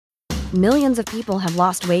Millions of people have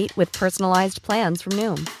lost weight with personalized plans from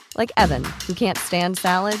Noom. Like Evan, who can't stand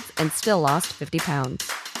salads and still lost 50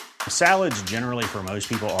 pounds. Salads generally for most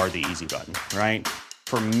people are the easy button, right?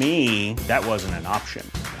 For me, that wasn't an option.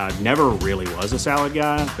 I never really was a salad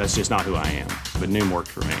guy. That's just not who I am. But Noom worked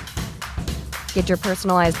for me. Get your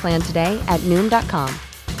personalized plan today at Noom.com.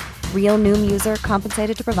 Real Noom user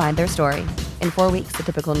compensated to provide their story. In 4 weeks, the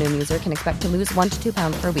typical Noom user can expect to lose 1 to 2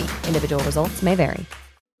 pounds per week. Individual results may vary.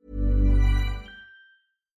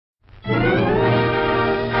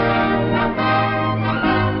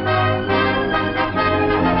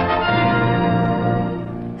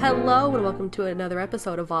 Hello and welcome to another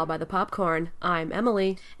episode of All by the Popcorn. I'm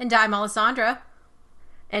Emily. And I'm Alessandra.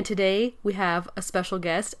 And today we have a special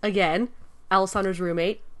guest, again, Alessandra's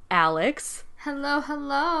roommate, Alex.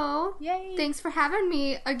 Hello. Yay. Thanks for having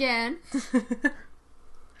me again.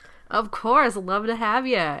 Of course, love to have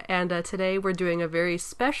you. And today we're doing a very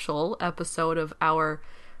special episode of our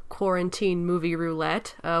quarantine movie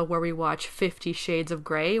roulette, where we watch 50 Shades of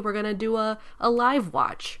Grey. We're going to do a live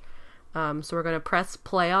watch. So we're going to press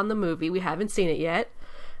play on the movie. We haven't seen it yet.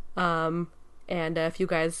 And if you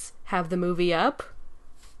guys have the movie up,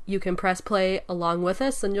 you can press play along with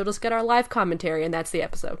us and you'll just get our live commentary, and that's the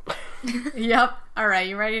episode. Yep. All right,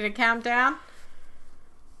 you ready to count down?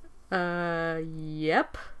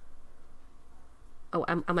 Yep. Oh,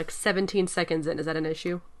 I'm like 17 seconds in. Is that an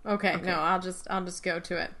issue? Okay. No, I'll just go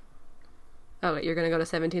to it. Oh, wait, you're going to go to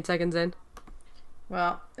 17 seconds in?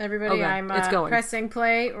 Well, everybody, Okay, I'm it's going. pressing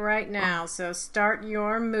play right now, so start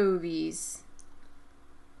your movies.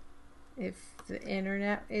 If the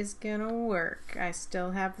internet is gonna work, I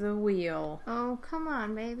still have the wheel. Oh, come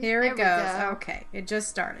on, baby. Here There it we goes. go. Okay, it just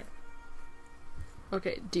started.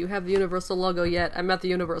 Okay, do you have the Universal logo yet? I'm at the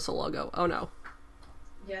Universal logo. Oh no.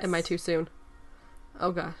 Yes. Am I too soon?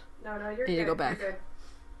 Oh god. No, you're I good. need to go back. You're good.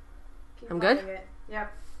 Keep I'm good? playing it.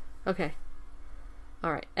 Yep. Okay.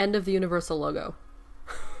 Alright, end of the Universal logo.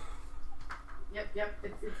 Yep,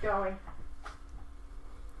 it's going.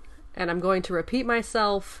 And I'm going to repeat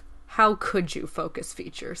myself. How could you, Focus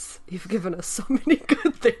Features? You've given us so many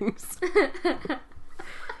good things.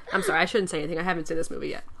 I'm sorry, I shouldn't say anything. I haven't seen this movie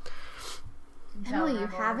yet. Emily, you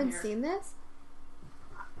haven't seen this?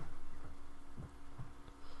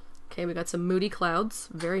 Okay, we got some moody clouds.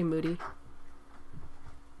 Very moody.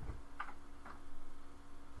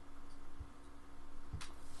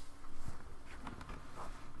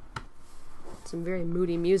 Some very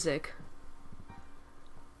moody music.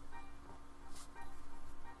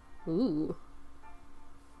 Ooh.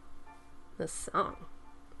 The song.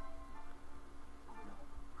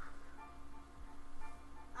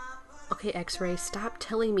 Okay, X-Ray, stop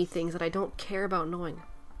telling me things that I don't care about knowing.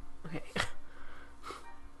 Okay.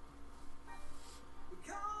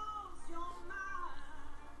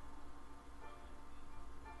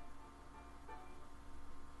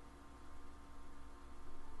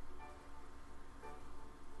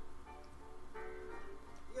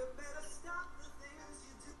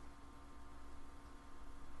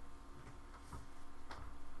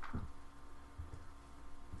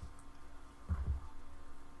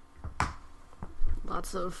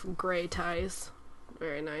 Lots of gray ties.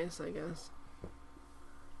 Very nice, I guess.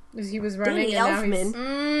 He was running. Danny and now he's...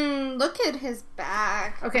 Elfman. Look at his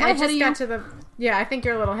back. Okay, Am I I ahead just of got you? to the... Yeah, I think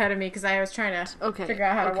you're a little ahead of me because I was trying to figure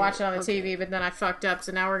out how to watch it on the TV, but then I fucked up,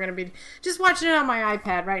 so now we're going to be just watching it on my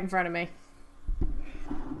iPad right in front of me.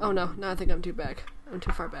 Oh no, I think I'm too back. I'm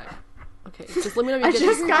too far back. Okay, just let me know if you I get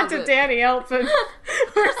just this got to bit. Danny Elfman.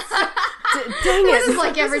 Dang This it! is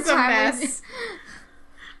like every This is a time. mess.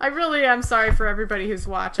 I really am sorry for everybody who's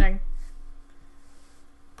watching.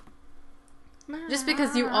 Just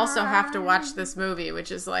because you also have to watch this movie,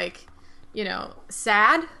 which is like,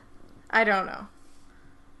 sad? I don't know.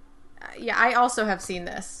 Yeah, I also have seen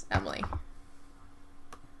this, Emily.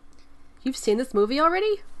 You've seen this movie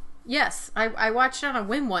already? Yes, I watched it on a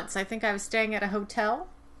whim once. I think I was staying at a hotel.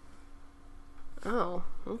 Oh,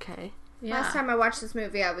 okay. Yeah. Last time I watched this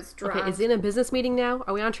movie, I was drunk. Okay, is he in a business meeting now?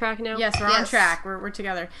 Are we on track now? Yes, we're on Yes. track. We're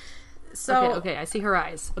together. So Okay, I see her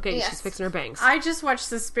eyes. Okay, Yes. she's fixing her bangs. I just watched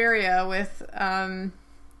Suspiria with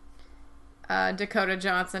Dakota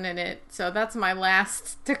Johnson in it. So that's my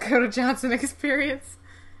last Dakota Johnson experience.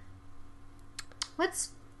 What's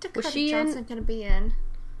Dakota Was she Johnson gonna be in?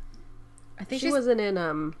 I think she wasn't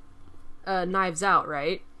in Knives Out,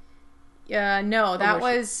 right? no, that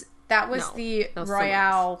was was No, the that was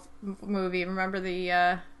Royale movie. Remember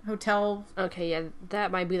the hotel? Okay, yeah,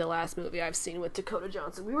 that might be the last movie I've seen with Dakota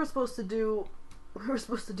Johnson. We were supposed to do a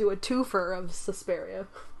twofer of Suspiria.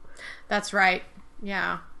 That's right.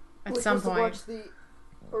 Yeah, at some point. Watch the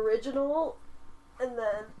original And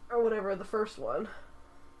then, or whatever, the first one.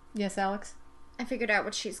 Yes, Alex? I figured out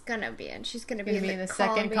what she's gonna be in. She's gonna be Gonna in be in the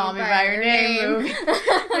Call second Me Call Me by Your Name movie.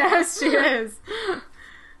 Yes, she is.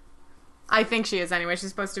 I think she is anyway. She's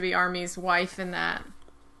supposed to be Army's wife in that.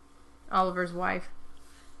 Oliver's wife.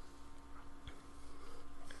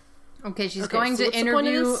 Okay, she's going so to what's the point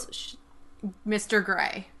of interview this? Mr.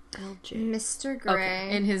 Gray LJ. Mr. Gray.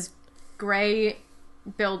 in his gray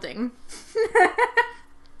building.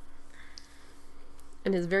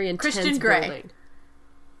 And his very intense Christian Grey. building.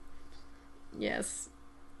 Yes.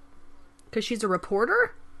 Because she's a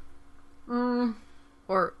reporter? Or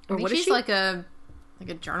I think what is she's she? like a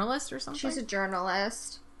journalist or something. She's a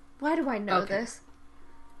journalist. Why do I know Okay. this?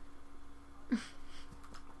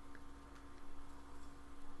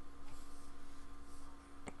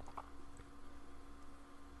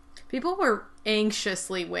 People were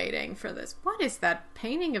anxiously waiting for this. What is that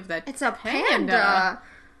painting of that? It's a panda.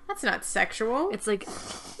 That's not sexual. It's like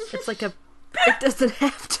a... It doesn't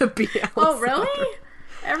have to be. Oh, Elsa. really?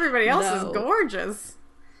 Everybody else No. is gorgeous.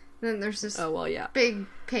 Then there's this Oh, well, yeah. big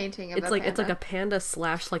painting of It's a like panda. a panda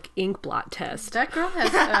 / like ink blot test. That girl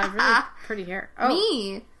has really pretty hair. Oh,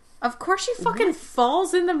 Me. of course she fucking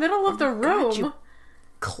falls in the middle of the room. you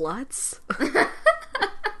klutz.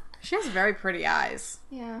 She has very pretty eyes.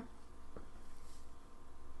 Yeah.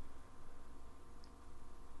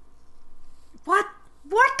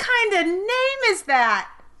 What kind of name is that?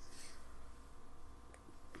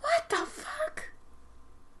 What the fuck?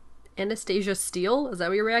 Anastasia Steele? Is that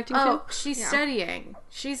what you're reacting Oh, to? she's studying.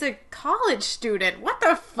 She's a college student. What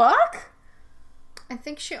the fuck? I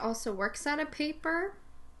think she also works on a paper.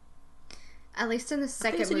 At least in the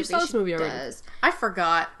second said you movie, saw this she movie already. does. I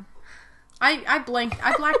forgot. I blanked.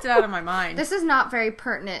 I blacked it out of my mind. This is not very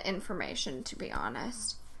pertinent information, to be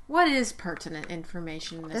honest. What is pertinent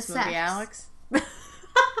information in this The movie, sex. Alex?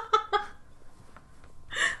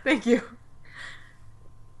 Thank you.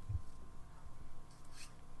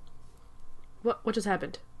 What just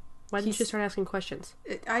happened? Why didn't you start asking questions?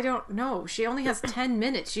 I don't know. She only has 10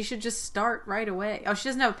 minutes. She should just start right away. Oh, she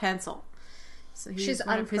doesn't have a pencil. So he's She's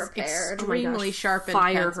one of his unprepared. extremely sharpened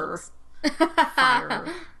Fire pencils. Fire her.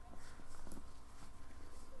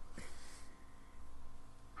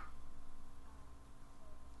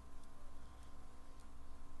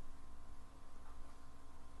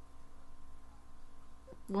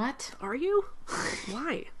 What? Are you?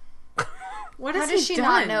 Why? What How has does he she done?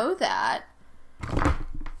 not know that? I'm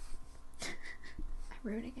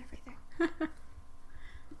ruining everything.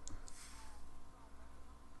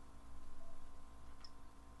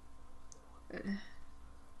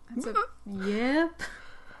 Yep.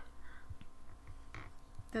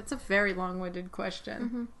 That's a very long-winded question.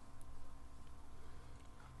 Mm-hmm.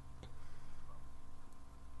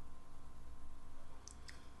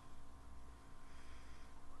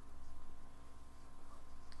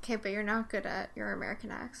 Okay, but you're not good at your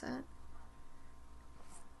American accent.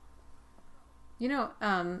 You know,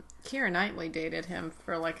 Keira Knightley dated him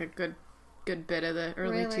for like a good bit of the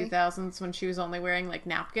early Really? 2000s when she was only wearing like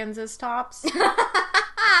napkins as tops.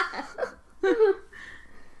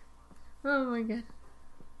 Oh my god.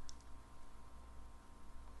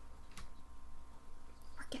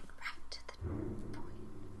 We're getting right to the point.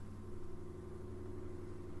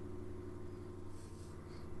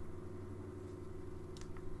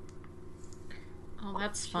 Oh,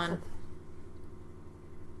 that's fun.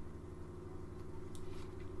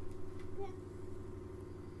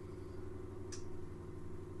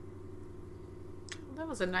 That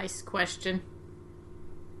was a nice question.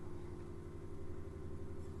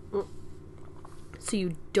 So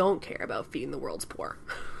you don't care about feeding the world's poor.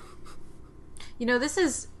 You know, this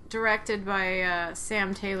is directed by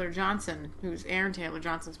Sam Taylor Johnson, who's Aaron Taylor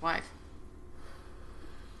Johnson's wife.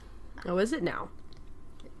 Oh, is it now?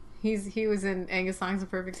 He was in Angus Songs of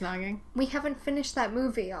Perfect Snogging. We haven't finished that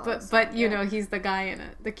movie. But you know, he's the guy in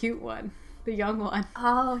it. The cute one. The young one.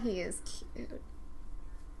 Oh, he is cute.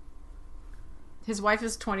 His wife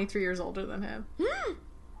is 23 years older than him.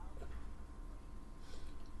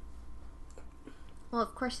 Well,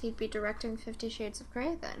 of course he'd be directing 50 Shades of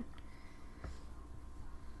Grey then.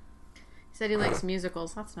 He said he likes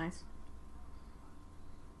musicals. That's nice.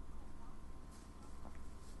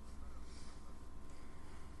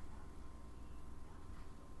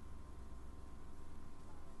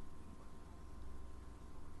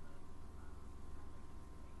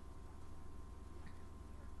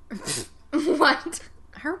 What?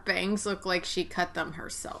 Her bangs look like she cut them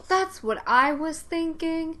herself. That's what I was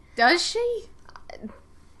thinking. Does she?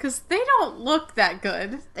 Because they don't look that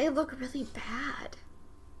good. They look really bad.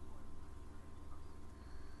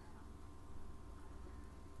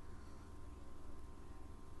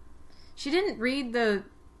 She didn't read the...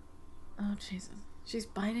 Oh, Jesus. She's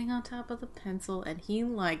biting on top of the pencil, and he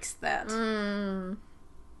likes that. Mm.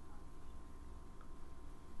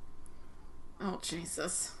 Oh,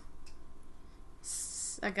 Jesus.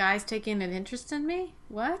 A guy's taking an interest in me?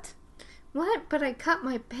 What? What? But I cut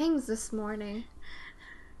my bangs this morning.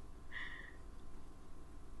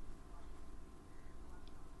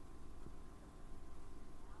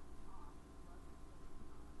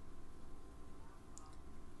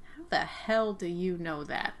 How the hell do you know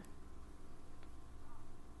that?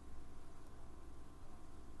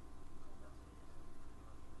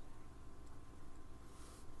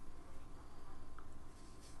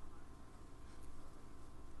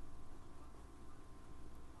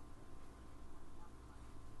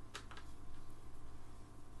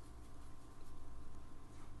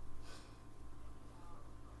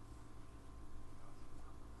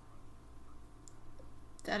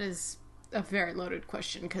 That is a very loaded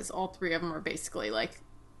question because all three of them are basically like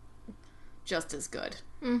just as good,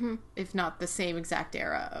 if not the same exact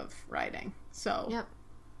era of writing. So, Yep.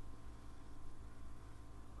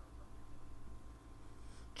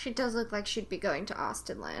 She does look like she'd be going to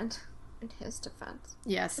Austin Land, in his defense.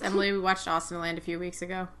 yes, Emily, we watched Austin Land a few weeks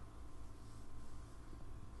ago.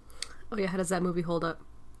 Oh yeah, how does that movie hold up?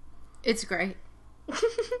 It's great.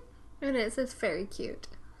 It is. It's very cute.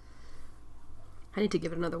 I need to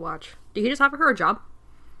give it another watch. Did he just offer her a job?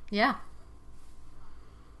 Yeah.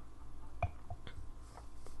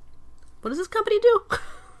 What does this company do?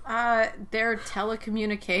 Their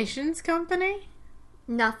telecommunications company.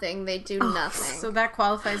 Nothing. They do nothing. So that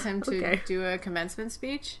qualifies him to Okay. do a commencement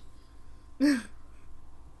speech.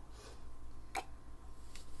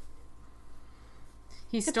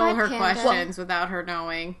 He stole her Panda. questions without her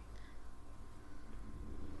knowing.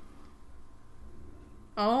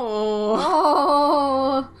 Oh.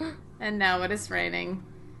 Oh! And now it is raining.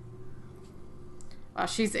 Wow,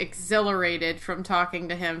 she's exhilarated from talking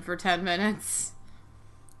to him for 10 minutes.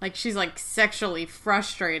 Like, she's, like, sexually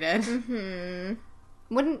frustrated.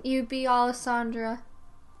 Wouldn't you be, Alessandra?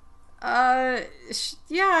 Yeah,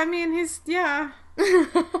 I mean, yeah.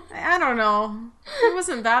 I don't know. It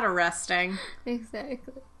wasn't that arresting.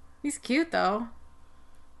 Exactly. He's cute, though.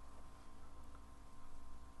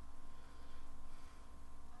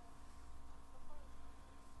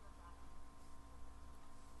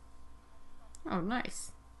 Oh,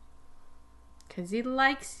 nice. 'Cause he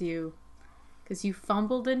likes you. 'Cause you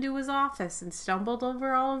fumbled into his office and stumbled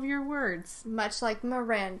over all of your words. Much like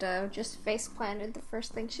Miranda, just face planted the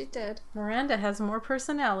first thing she did. Miranda has more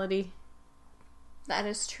personality. That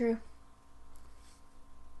is true.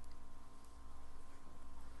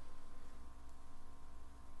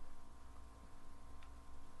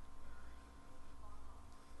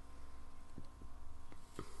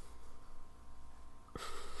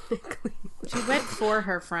 She went for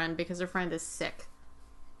her friend because her friend is sick.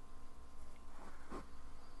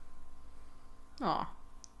 Aw.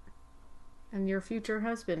 And your future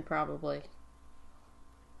husband, probably.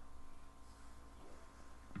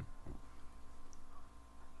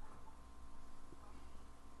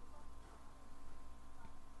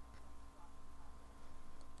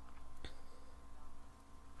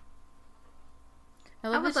 I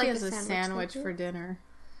love would that she like has a a sandwich, sandwich thank you. for dinner.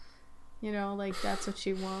 You know, like, that's what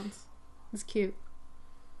she wants. It's cute.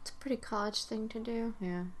 It's a pretty college thing to do.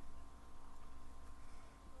 Yeah.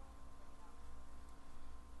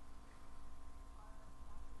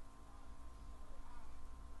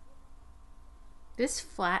 This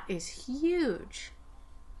flat is huge.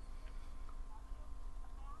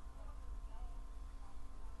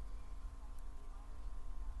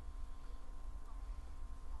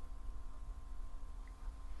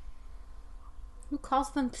 Who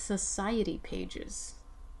calls them society pages?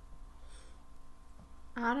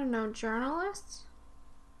 I don't know, journalists?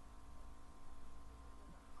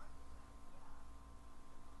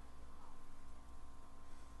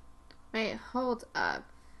 Wait, hold up.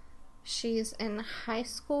 She's in high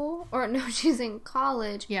school? Or no, she's in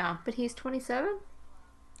college. Yeah. But he's 27?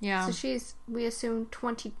 Yeah. So she's, we assume,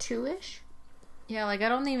 22-ish? Yeah, like, I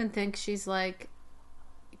don't even think she's, like,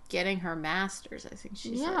 getting her master's. I think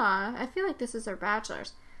she's, like... Yeah, I feel like this is her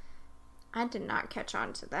bachelor's. I did not catch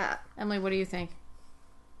on to that. Emily, what do you think?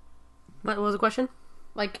 What was the question?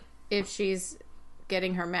 Like, if she's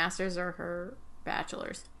getting her master's or her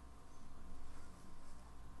bachelor's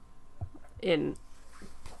In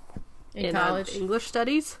college. English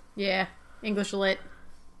studies? Yeah, English lit.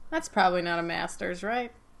 That's probably not a master's,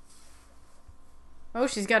 right? Oh,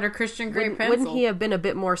 she's got her Christian Grey pencil. Wouldn't he have been a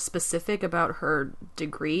bit more specific about her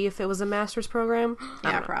degree if it was a master's program? I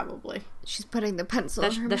Yeah, don't know. probably. She's putting the pencil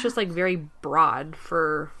in her That's mouth. just like very broad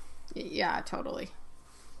for Yeah, totally.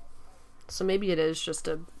 So maybe it is just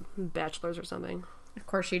a bachelor's or something. Of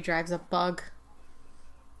course, she drags a bug.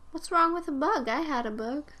 What's wrong with a bug? I had a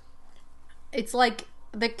bug. It's like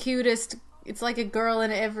the cutest. It's like a girl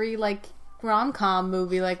in every like rom-com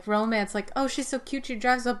movie, like romance. Like, oh, she's so cute. She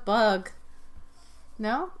drives a bug.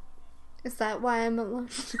 No, Is that why I'm alone?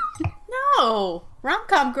 no.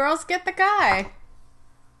 Rom-com girls get the guy.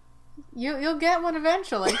 You'll get one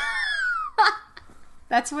eventually.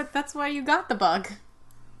 That's why you got the bug.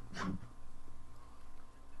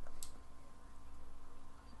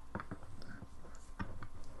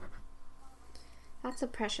 That's a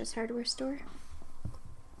Precious hardware store.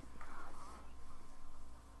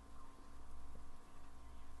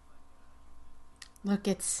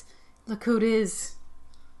 Look who it is.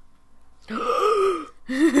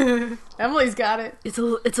 Emily's got it. It's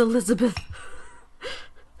Elizabeth.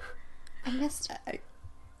 I missed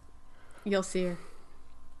You'll see her.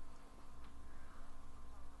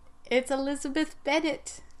 It's Elizabeth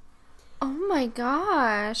Bennet. Oh my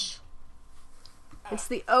gosh. It's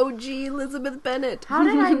the OG Elizabeth Bennet. How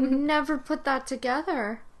did I never put that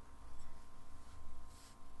together?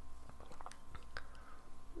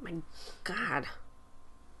 My God.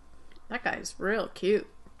 That guy's real cute.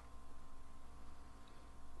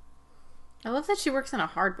 I love that she works in a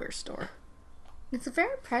hardware store. It's a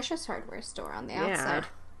very Precious hardware store on the outside.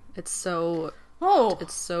 It's so Oh,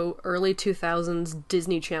 it's so early 2000s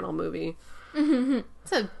Disney Channel movie.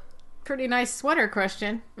 it's a pretty nice sweater,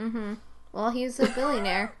 Christian. Well, he's a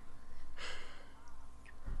billionaire.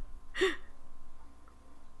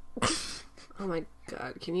 Oh my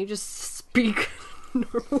God, can you just speak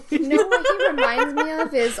normally? You know what he reminds me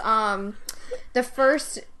of is the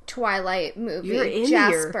first Twilight movie, You're in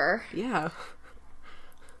Jasper. Here. Yeah.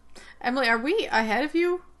 Emily, are we ahead of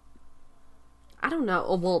you? I don't know.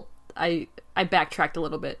 Oh, well, I backtracked a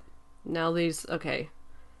little bit. Now okay.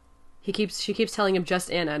 She keeps telling him just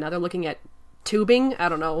Anna. Now they're looking at tubing. I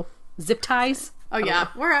don't know. Zip ties. Oh yeah,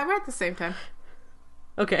 we're at the same time.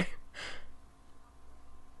 Okay.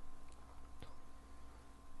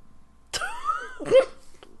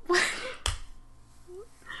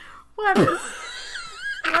 What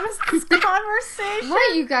is this conversation?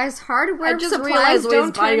 What, you guys? Hardware I just supplies realized why he's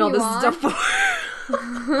don't turn buying all you this on? stuff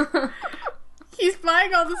for. He's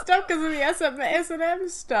buying all the stuff because of the S&M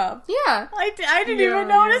stuff. Yeah. I didn't even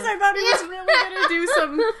notice. I thought he was really going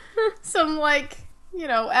to do some like,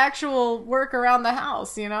 actual work around the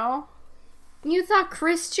house, You thought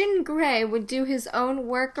Christian Grey would do his own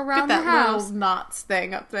work around Get the that house. little knots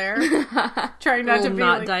thing up there. Trying not to Little be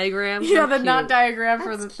knot like, diagram. Yeah, So the knot cute. diagram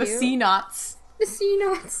for That's the cute. C knots. The C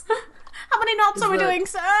knots. How many knots are we that- doing,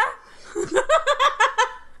 sir?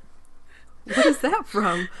 What is that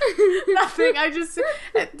from? Nothing.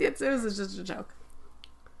 It was just a joke.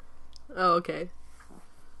 Oh, okay.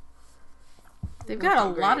 They've got a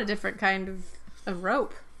Okay, lot great. of different kind of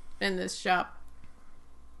rope in this shop.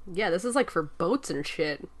 Yeah, this is like for boats and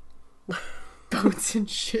shit. Boats and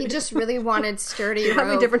shit. He just really wanted sturdy How many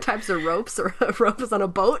rope. different types of ropes or rope is on a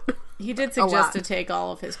boat? He did A suggest lot. to take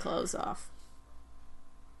all of his clothes off.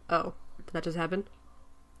 Oh, did that just happen?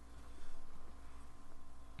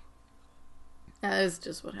 That is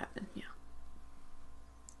just what happened, yeah.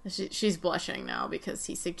 She's blushing now because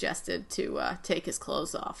he suggested to take his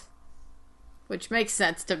clothes off. Which makes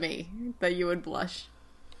sense to me, that you would blush.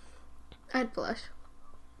 I'd blush.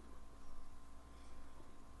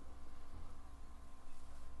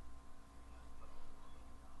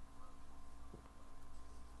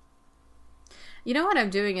 You know what I'm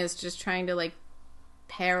doing is just trying to, like,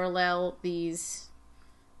 parallel these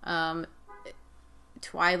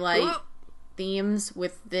Twilight themes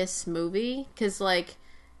with this movie. Because, like,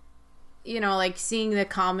 like, seeing the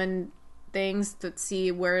common things to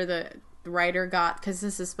see where the writer got... Because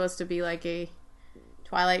this is supposed to be, like, a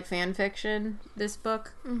Twilight fan fiction, this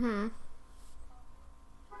book. Mm-hmm.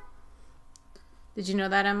 Did you know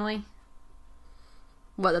that, Emily?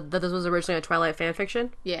 What, that this was originally a Twilight fanfiction?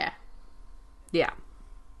 Yeah. Yeah.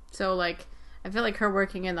 So, like, I feel like her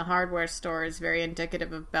working in the hardware store is very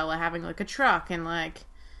indicative of Bella having, like, a truck and, like,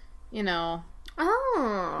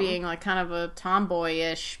 Oh. being, like, kind of a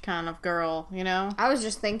tomboy-ish kind of girl, I was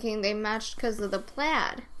just thinking they matched because of the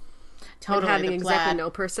plaid. Totally And having the exactly plaid. no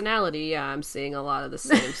personality, yeah, I'm seeing a lot of the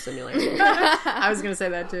same similarities. I was gonna say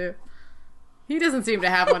that, too. He doesn't seem to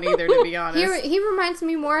have one either, to be honest. He reminds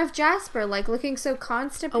me more of Jasper, like looking so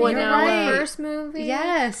constipated Oh, I in know. the Right. first movie.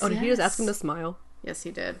 Yes. Oh, did he just ask him to smile? Yes,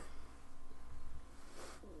 he did.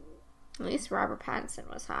 At least Robert Pattinson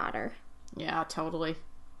was hotter. Yeah, totally.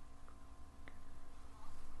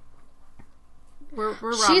 We're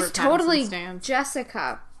She's Robert totally Pattinson stans.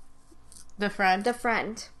 Jessica. The friend. The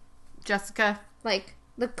friend. Jessica. Like,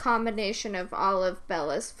 the combination of all of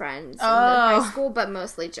Bella's friends in the Oh. high school, but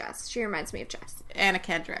mostly Jess. She reminds me of Jess. Anna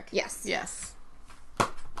Kendrick. Yes. Yes.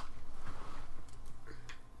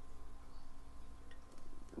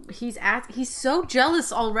 He's so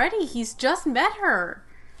jealous already. He's just met her.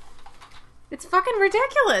 It's fucking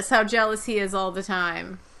ridiculous how jealous he is all the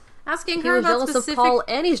time. Asking He her was about jealous specific... of Paul,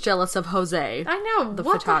 and he's jealous of Jose. I know. the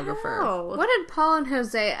what photographer. The hell? What did Paul and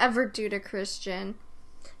Jose ever do to Christian?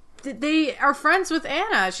 They are friends with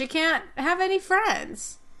Anna. She can't have any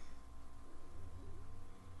friends.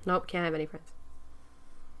 Nope, can't have any friends.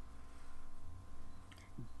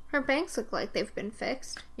 Her banks look like they've been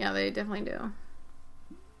fixed. Yeah, they definitely do.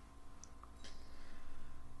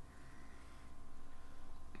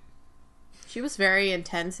 She was very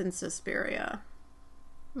intense in Suspiria.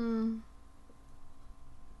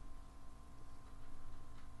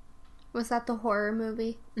 Was that the horror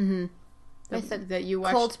movie? Mm-hmm. With the That you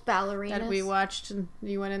watched. cult ballerinas? That we watched and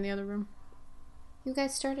you went in the other room. You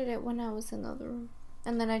guys started it when I was in the other room.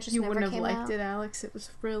 And then I just You never wouldn't have came liked out. it, Alex. It was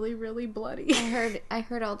really, really bloody. I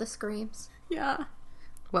heard all the screams. Yeah.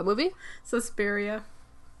 What movie? Suspiria.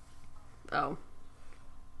 Oh.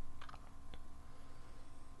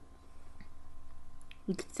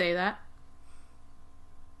 You could say that.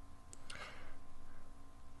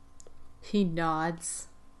 He nods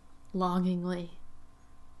longingly.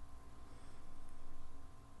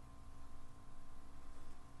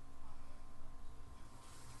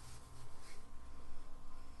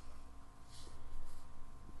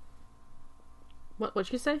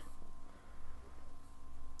 What'd you say?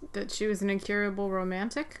 That she was an incurable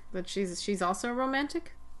romantic? That she's also a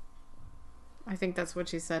romantic? I think that's what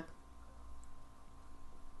she said.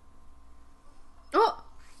 Oh!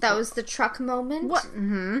 That was the truck moment. What?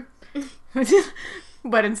 Mm-hmm.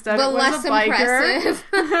 But instead The it was less a biker. impressive.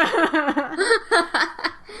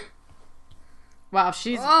 Wow,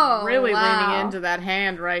 she's Oh, really wow. leaning into that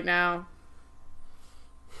hand right now.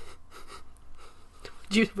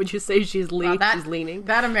 Would you say she's Wow, she's leaning?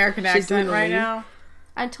 That American She's doing accent the right lean. now.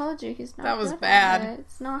 I told you he's not That was good at bad. it.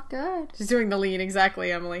 It's not good. She's doing the lean,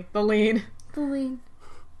 exactly, Emily. The lean. The lean.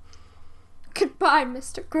 Goodbye,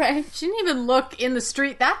 Mr. Gray. She didn't even look in the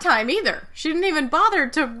street that time either. She didn't even bother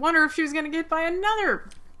to wonder if she was going to get by another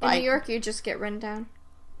In bike. New York, you just get run down.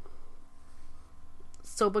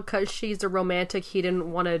 So because she's a romantic, he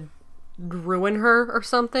didn't want to ruin her or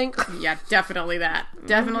something? Yeah, definitely that.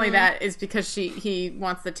 Definitely that is because he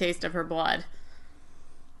wants the taste of her blood.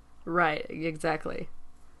 Right, exactly.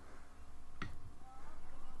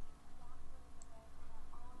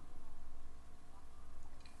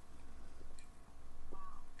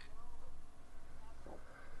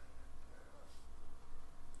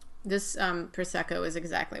 This Prosecco is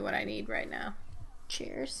exactly what I need right now.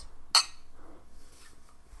 Cheers.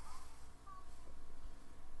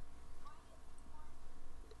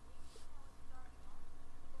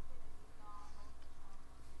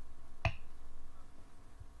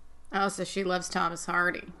 Oh, so she loves Thomas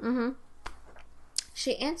Hardy.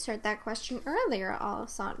 She answered that question earlier,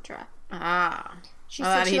 Alessandra. Ah. She I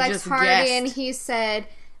said thought she he likes just Hardy, guessed. and he said,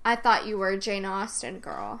 I thought you were a Jane Austen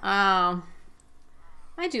girl. Oh.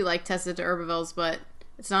 I do like Tessa d'Urberville's, but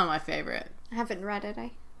it's not my favorite. I haven't read it.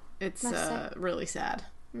 It's Must say. really sad.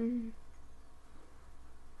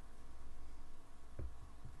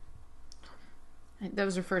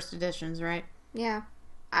 Those are first editions, right? Yeah.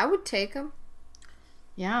 I would take him.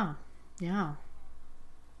 Yeah. Yeah.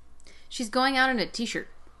 She's going out in a t-shirt.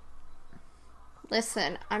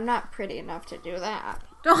 Listen, I'm not pretty enough to do that.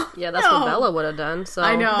 Yeah, that's what Bella would have done. So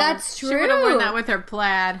I know. That's She would have worn true. that with her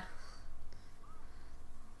plaid.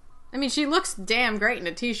 I mean, she looks damn great in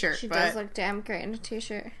a t-shirt. She but does look damn great in a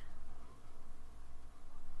t-shirt.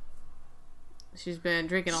 she's been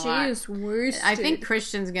drinking a lot. She's wasted. I think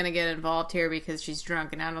Christian's gonna get involved here because she's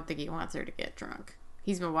drunk, and I don't think he wants her to get drunk.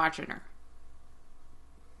 He's been watching her.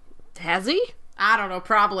 has he? I don't know,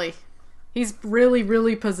 probably. He's really,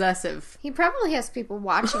 really possessive. he probably has people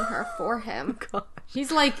watching her for him. He's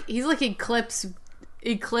like eclipse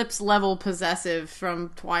level possessive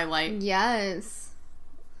from Twilight. Yes.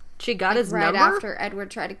 She got his Right number? after Edward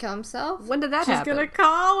tried to kill himself. When did that She's happen? gonna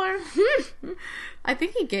call her. I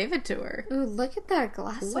think he gave it to her. Ooh, look at that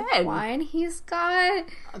glass When? of wine he's got.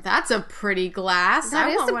 That's a pretty glass. That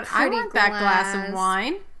I is want a one- I pretty want that glass of glass.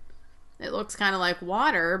 wine. It looks kind of like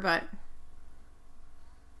water, but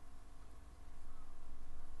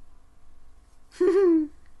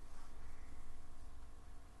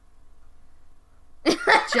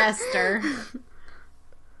Jester.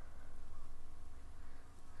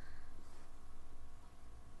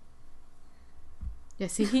 Yeah,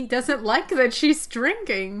 see, he doesn't like that she's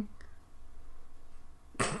drinking.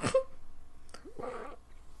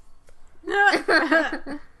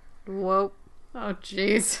 Whoa. Oh,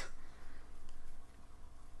 jeez.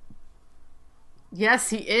 Yes,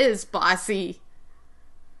 he is bossy.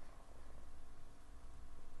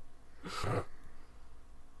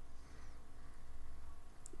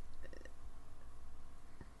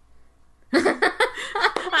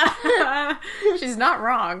 She's not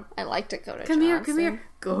wrong. I like Dakota Come Johnson. here.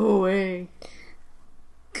 Go away.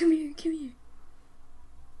 Come here.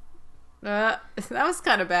 That was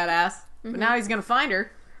kind of badass. But now he's gonna find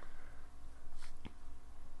her.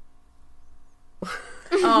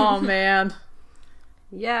 Oh, man.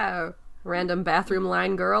 Yeah. Random bathroom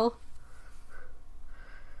line girl.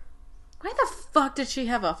 Why the fuck did she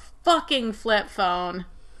have a fucking flip phone?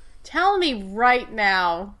 Tell me right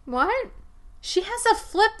now. What? She has a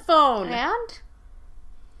flip phone. And?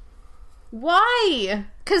 Why?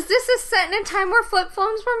 Because this is set in a time where flip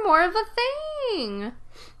phones were more of a thing.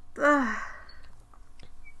 Ugh.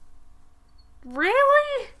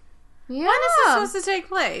 Really? Yeah. When is this supposed to take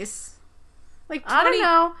place? Like 20, I don't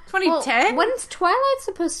know. 2010? Well, when's Twilight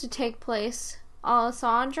supposed to take place?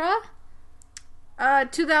 Alessandra?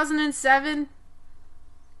 2007.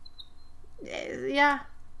 Yeah.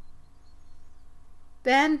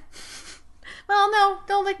 Ben? Well,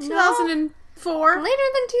 no, like 2004. Later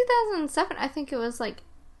than 2007. I think it was like...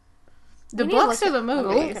 The We need to books look or the it- we'll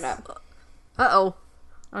movies? look it up. Uh-oh.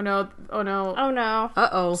 Oh no. Oh no.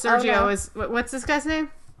 Uh-oh. Sergio no. is... What's this guy's name?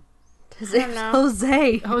 His name's know.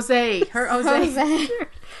 Jose. Jose. Jose.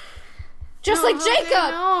 Just No, like Jose,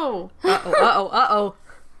 Jacob! No. Uh-oh.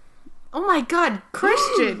 Oh my god,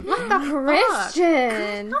 Christian. What the fuck?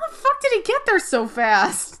 Christian! How the fuck did he get there so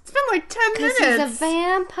fast? It's been like 10 Because minutes. he's a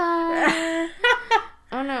vampire.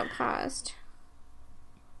 Oh no, it paused.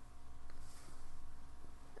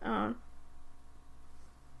 Oh.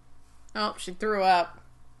 Oh, she threw up.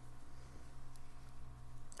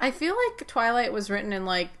 I feel like Twilight was written in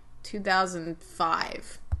like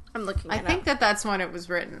 2005. I'm looking I it think up. that's when it was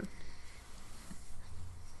written.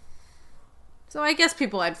 So I guess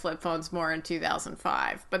people had flip phones more in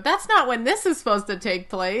 2005. But that's not when this is supposed to take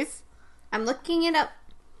place. I'm looking it up.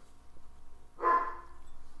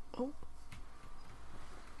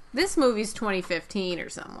 This movie's 2015 or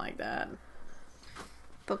something like that.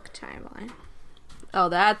 Book timeline. Oh,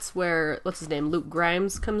 that's where, what's his name, Luke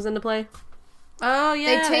Grimes comes into play? Oh,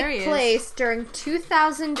 yeah, They there he take is. place during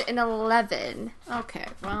 2011. Okay,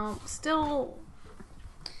 well, still...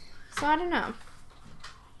 So I don't know.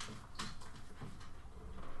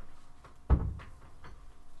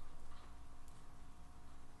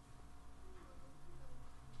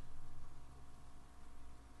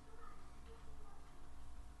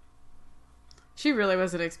 She really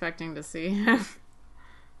wasn't expecting to see him.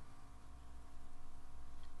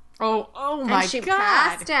 Oh my And she god.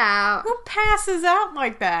 passed out. Who passes out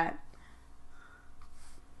like that?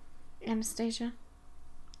 Anastasia.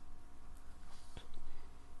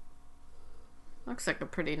 Looks like a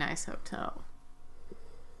pretty nice hotel.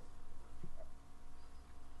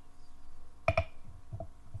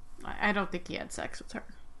 I don't think he had sex with her.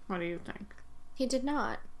 What do you think? He did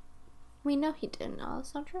not. We know he didn't,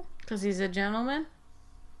 Alessandra. Because he's a gentleman?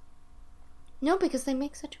 No, because they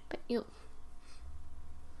make such a big... You...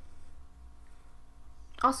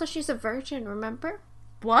 Also, she's a virgin, remember?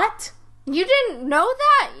 What? You didn't know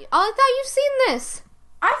that? I thought you've seen this.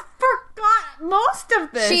 I forgot most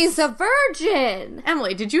of this. She's a virgin.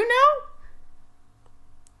 Emily, did you know?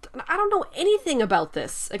 I don't know anything about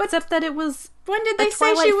this, except that it was... When did A they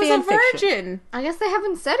say Twilight she was a fan fiction. virgin? I guess they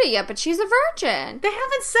haven't said it yet, but she's a virgin. They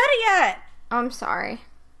haven't said it yet. I'm sorry.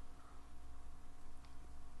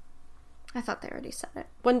 I thought they already said it.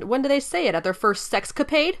 When did they say it? At their first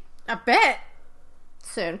sexcapade? I bet.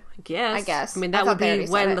 Soon. I guess. I mean, I that thought would they be already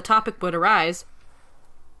said when it. the topic would arise.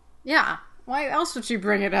 Yeah. Why else would she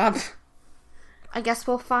bring it up? I guess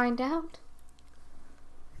we'll find out.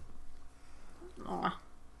 Aw.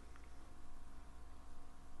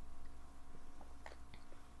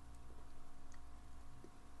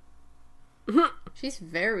 She's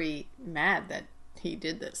very mad that he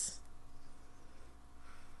did this.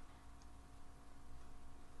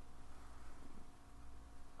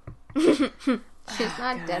 She's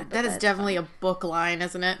not dead. That is definitely a book line,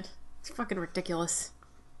 isn't it? It's fucking ridiculous.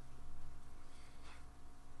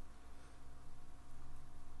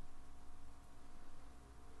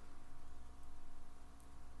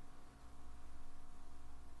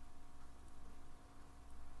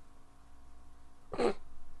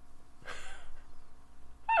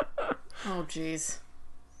 Oh, jeez.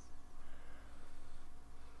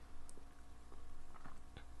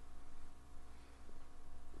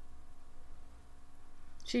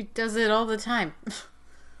 She does it all the time.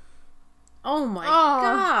 Oh my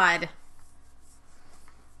god.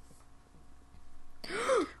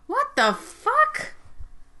 What the fuck?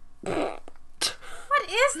 What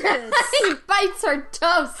is this? He bites her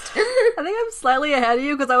toast. I think I'm slightly ahead of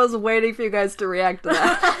you because I was waiting for you guys to react to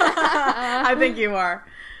that. I think you are.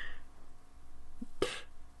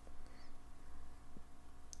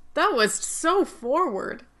 That was so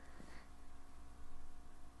forward.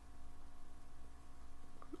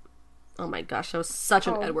 Oh my gosh, that was such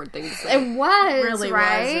an Edward thing to say. It was, It really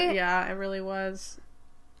right? was. Yeah, it really was.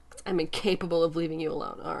 I'm incapable of leaving you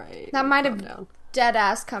alone. All right. That might calm have down. dead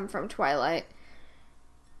ass come from Twilight.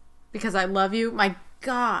 Because I love you? My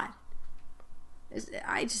god.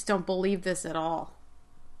 I just don't believe this at all.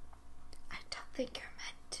 I don't think you're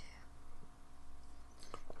meant to.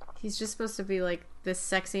 He's just supposed to be like this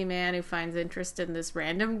sexy man who finds interest in this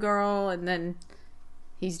random girl, and then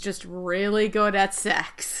he's just really good at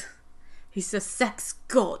sex. He's a sex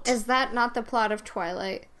god. Is that not the plot of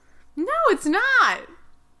Twilight? No, it's not.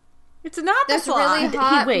 It's not the This plot. really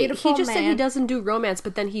hot, He beautiful just said he man. doesn't do romance,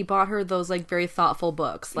 but then he bought her those like very thoughtful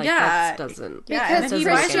books. Like Yeah. that doesn't. Yeah, Because and then he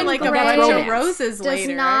Christian buys her like a Grey bunch of romance. roses Does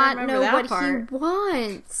later. I not remember know that what part. he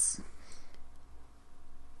wants.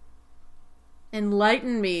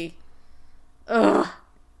 Enlighten me. Ugh.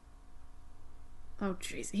 Oh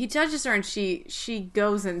jeez. He touches her and she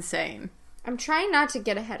goes insane. I'm trying not to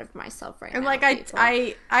get ahead of myself right And now. like people.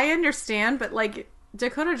 I understand, but like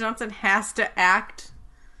Dakota Johnson has to act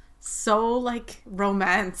so like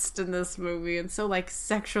romanced in this movie and so like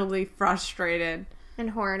sexually frustrated.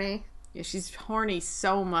 And horny. Yeah, she's horny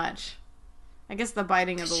so much. I guess the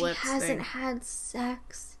biting of the She lips hasn't thing. had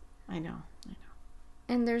sex. I know.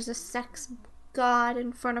 And there's a sex god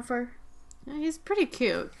in front of her. Yeah, he's pretty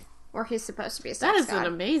cute. Or he's supposed to be a That sex is god.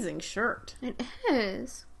 an amazing shirt. It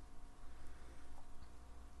is.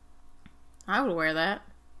 I would wear that.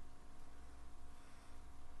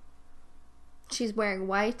 She's wearing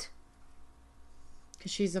white.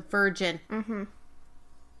 Because she's a virgin. Mm-hmm.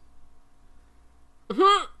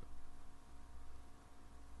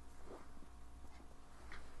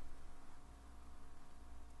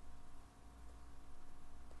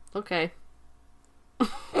 Okay.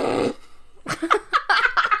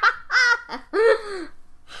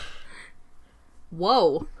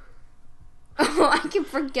 Whoa. Oh, I keep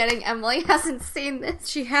forgetting Emily hasn't seen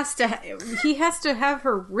this. He has to have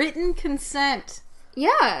her written consent.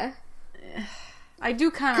 Yeah. I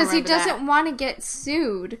do kind of Because he remember that. doesn't want to get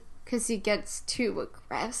sued. Because he gets too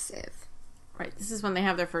aggressive. Right, this is when they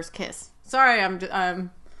have their first kiss. Sorry,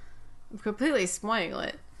 I'm completely spoiling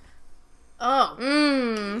it. Oh.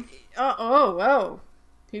 Oh.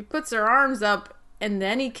 He puts her arms up and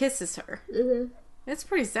then he kisses her. Mm-hmm. It's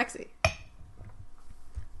pretty sexy.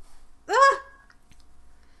 Ah!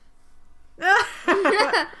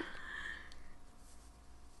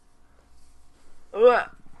 Ugh.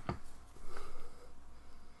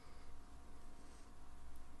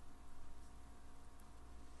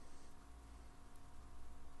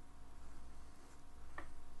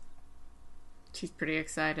 She's pretty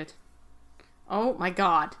excited. Oh my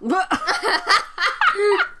god.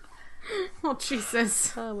 Oh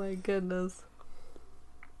Jesus. Oh my goodness.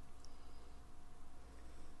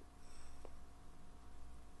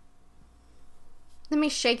 Let me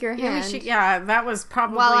shake your Yeah, hand. yeah, that was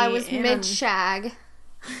probably while I was in- mid-shag.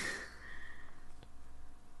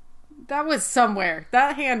 That was somewhere.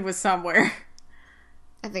 That hand was somewhere.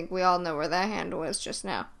 I think we all know where that hand was just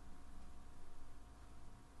now.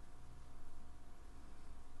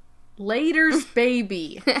 Later's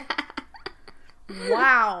baby.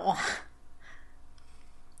 Wow.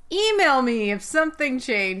 Email me if something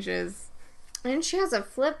changes. And she has a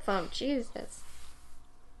flip phone. Jesus.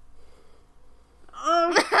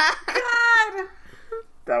 Oh god.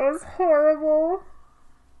 That was horrible.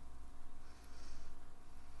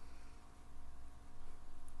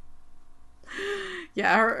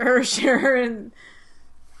 Yeah, her Sharon.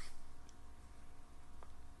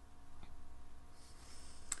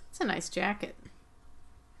 It's a nice jacket.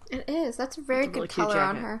 It is. That's a very It's a really good cute color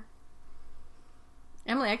on jacket. her.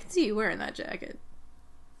 Emily, I can see you wearing that jacket.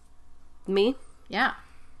 Me? Yeah.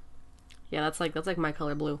 Yeah, that's like my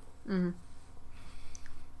color blue. Mm-hmm.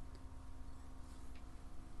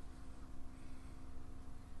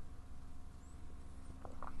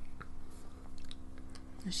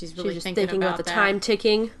 She's really She's just thinking thinking about about the that. time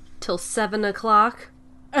ticking till 7 o'clock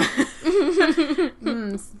Some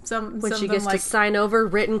when some she of them gets like to sign over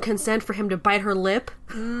written consent for him to bite her lip.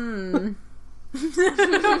 How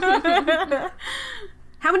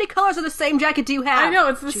many colors of the same jacket do you have? I know,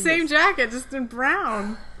 it's the same jacket, just in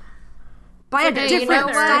brown. Buy a Okay, you different know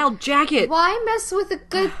what? style jacket. Why mess with a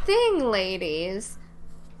good thing, ladies?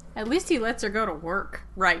 At least he lets her go to work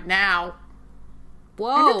right now. Whoa.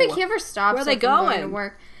 I don't think he ever stops. Where are they her from going to going?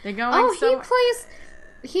 work. They're going. Oh, somewhere.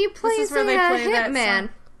 he plays where a they play that hitman. song.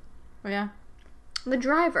 Oh, yeah. The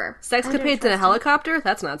driver. Sexcapades in a helicopter?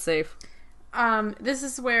 That's not safe. This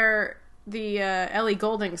is where the Ellie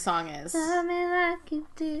Goulding song is. Love me like you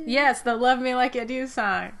do. Yes, the "Love Me Like You Do"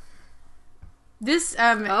 song. This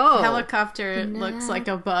helicopter looks like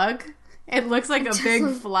a bug. It looks like a big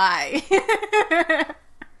fly.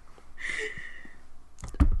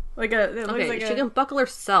 It looks like she can buckle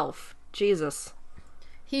herself. Jesus.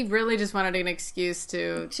 He really just wanted an excuse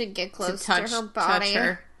to get close touch to her body. touch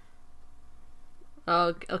her.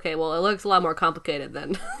 Oh, okay. Well, it looks a lot more complicated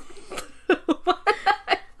then.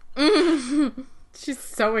 She's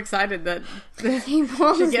so excited that He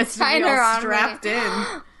pulls she gets to be tighter all on strapped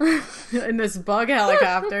me. in this bug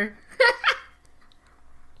helicopter.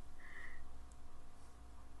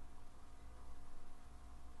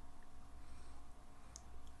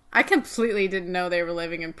 I completely didn't know they were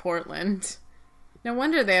living in Portland. No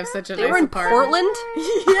wonder they have such a They nice were in apartment. Portland?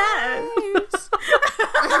 Yes.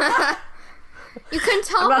 You can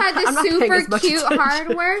tell I'm by not the paying as super much cute attention.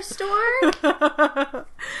 hardware store.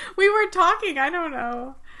 We were talking, I don't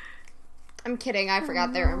know. I'm kidding. I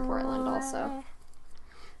forgot they were in Portland also.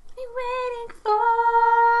 Be waiting for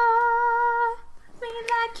me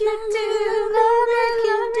like you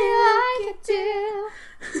do.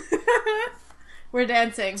 We're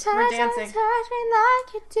dancing. We're dancing.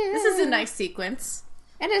 This is a nice sequence.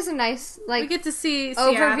 It is a nice, We get to see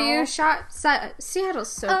overview Seattle. shot.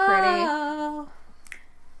 Seattle's so pretty. Oh.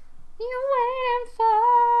 You're waiting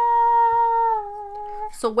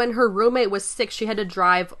for. So when her roommate was sick, she had to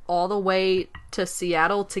drive all the way to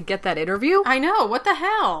Seattle to get that interview? I know. What the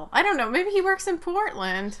hell? I don't know. Maybe he works in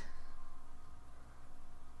Portland.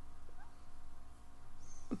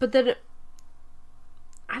 But then...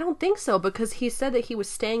 I don't think so, because he said that he was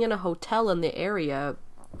staying in a hotel in the area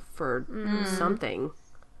for something.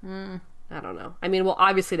 I don't know. I mean, well,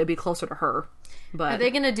 obviously to be closer to her, but... Are they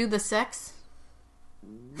going to do the sex?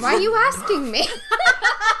 Why are you asking me?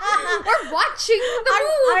 We're watching the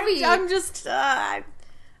movie. I'm just... I'm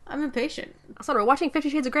impatient. So we're watching 50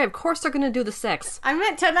 Shades of Grey. Of course they're going to do the sex. I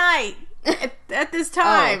meant tonight. at this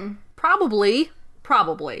time. Probably.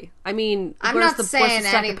 I mean, I'm where's not the saying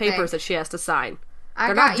stack anything. of papers that she has to sign? I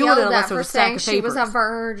They're got not doing it yelled unless at there's for a stack saying of she was a papers.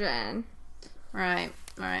 virgin. Right.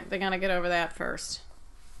 They got to get over that first.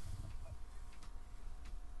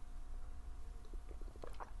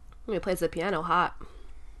 He plays the piano hot.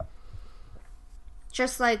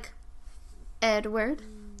 Just like Edward.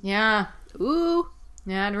 Yeah. Ooh.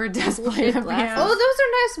 Yeah, Edward does play Bullshit the glasses. piano. Oh, those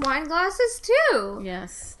are nice wine glasses too.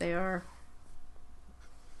 Yes, they are.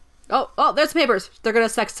 Oh, there's the papers. They're going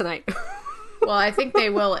to sex tonight. Well, I think they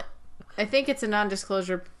will. I think it's a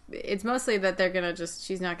non-disclosure. It's mostly that they're going to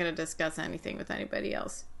she's not going to discuss anything with anybody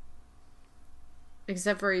else.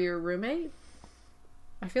 Except for your roommate?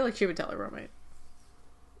 I feel like she would tell her roommate.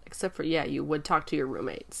 Except for, yeah, you would talk to your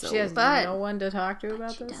roommate. So. She has But- no one to talk to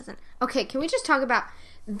about She this? doesn't. Okay, can we just talk about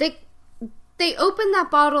they opened that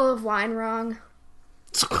bottle of wine wrong?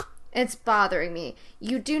 It's bothering me.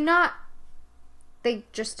 You do not. They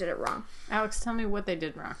just did it wrong. Alex, tell me what they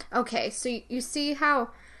did wrong. Okay, so you see how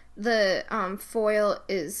the foil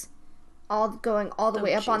is all going all the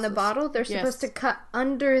way up on the Jesus. bottle? They're Yes. supposed to cut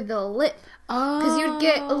under the lip. Oh. Because you'd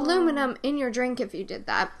get aluminum in your drink if you did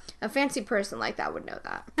that. A fancy person like that would know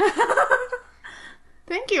that.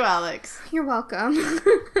 Thank you, Alex. You're welcome.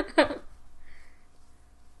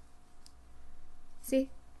 See?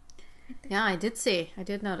 Yeah, I did see. I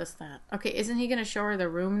did notice that. Okay, isn't he going to show her the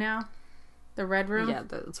room now? The red room? Yeah,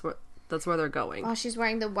 that's where they're going. While she's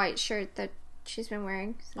wearing the white shirt that she's been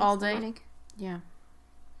wearing since All the day? morning. Yeah.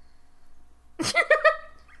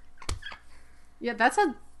 Yeah,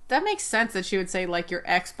 that makes sense that she would say, like, your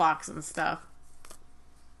Xbox and stuff.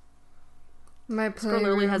 My This girl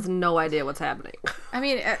literally has no idea what's happening. I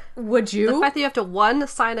mean, would The you? fact that you have to,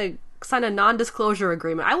 sign a non-disclosure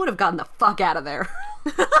agreement, I would have gotten the fuck out of there.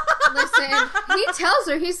 Listen, he tells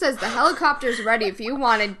her, he says, the helicopter's ready. If you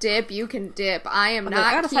want to dip, you can dip. I am I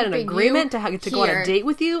not gotta keeping sign an agreement you to go on here. a date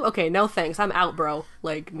with you? Okay, no thanks. I'm out, bro.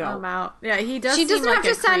 Like, no. I'm out. Yeah, he does. She seem doesn't like have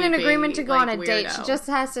to a sign an creepy, agreement to go like, on a date. She weirdo. just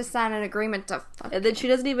has to sign an agreement to fuck. And then she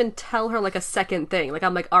doesn't even tell her, like, a second thing. Like,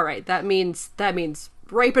 I'm like, alright, that means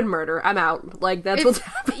rape and murder. I'm out. Like, that's what's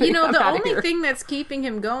happening. You know, I'm the outta only here. thing that's keeping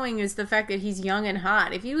him going is the fact that he's young and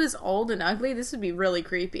hot. If he was old and ugly, this would be really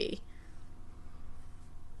creepy.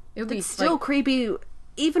 It would be It's still like, creepy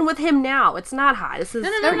even with him now, it's not hot. This is No,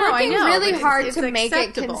 They're I working know, really but hard it's to make it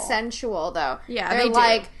acceptable. consensual, though. Yeah, They're they do.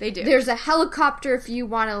 like, They do. There's a helicopter if you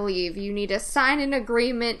want to leave. You need to sign an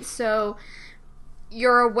agreement so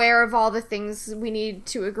you're aware of all the things we need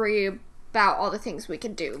to agree about, all the things we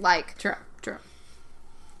can do. Like, True. What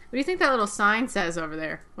do you think that little sign says over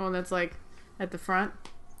there? The one that's like at the front?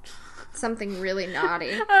 something really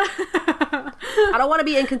naughty. I don't want to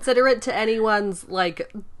be inconsiderate to anyone's,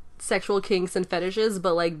 like, sexual kinks and fetishes,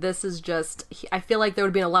 but, like, this is just... I feel like there would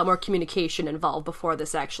have been a lot more communication involved before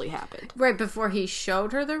this actually happened. Right before he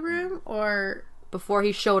showed her the room, or Before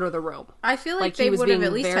he showed her the room. I feel like he they was would have being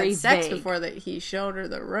at least very had sex vague. before that he showed her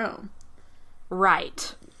the room.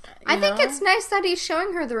 Right. I think know? it's nice that he's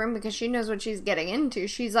showing her the room because she knows what she's getting into.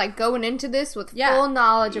 She's, like, going into this with Yeah. full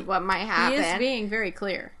knowledge of what might He happen. is being very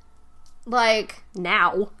clear. Like,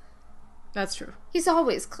 Now. That's true. he's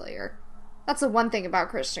always clear. That's the one thing about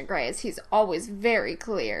Christian Grey is he's always very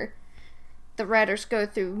clear. The writers go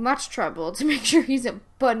through much trouble to make sure he's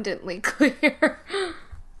abundantly clear.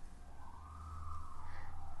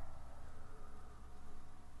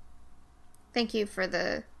 Thank you for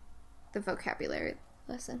the vocabulary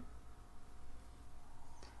lesson.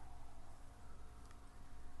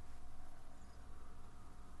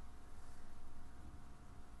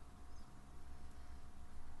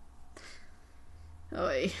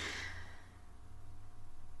 Oy.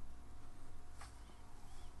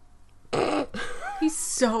 He's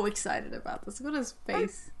so excited about this. Look at his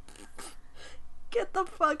face. Get the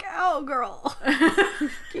fuck out, girl.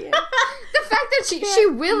 The fact that she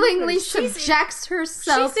willingly subjects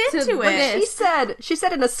herself she's to into it. this. She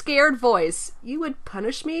said in a scared voice, "You would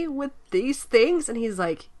punish me with these things?" And he's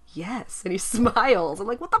like, "Yes." And he smiles. I'm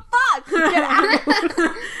like, what the fuck? Get out.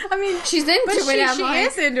 I mean, She's into but it. I'm she like,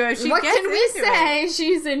 is into it. She what gets can we into say?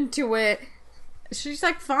 She's into it. It. She's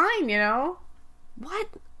like, fine, you know? What?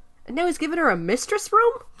 And now he's giving her a mistress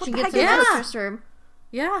room? What She the gets heck in is the this? mistress room.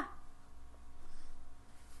 Yeah.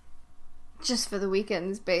 Just for the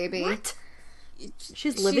weekends, baby. What?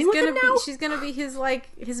 She's living with him now? She's gonna be his, like,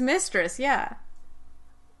 his mistress, yeah.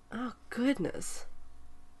 Oh, goodness.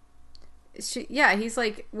 He's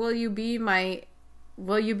like, will you be my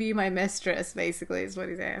mistress, basically, is what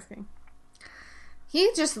he's asking. He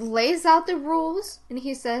just lays out the rules and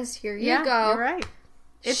he says, "Here you go." You're right.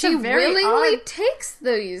 It's She a very willingly odd- takes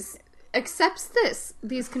accepts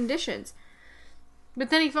these conditions, But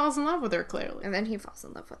then he falls in love with her, clearly. and then he falls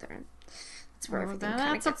in love with her. And that's where Well, everything kinda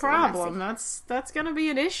that's a gets little problem. messy. That's gonna be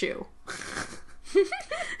an issue.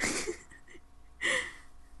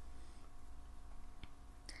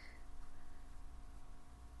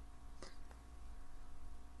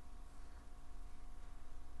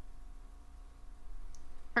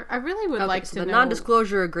 I really would like so to the know.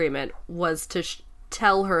 non-disclosure agreement was to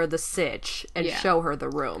tell her the sitch and Yeah. show her the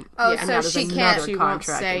room. Oh, And so now there's she another can't- She won't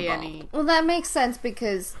contract say involved. any. Well, that makes sense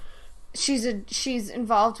because she's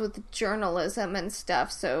involved with journalism and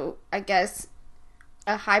stuff. So I guess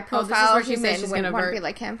a high-profile where she says human she's wouldn't gonna want to ver- be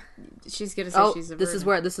like him. She's gonna say Oh, she's a this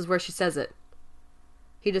virgin. is where she says it.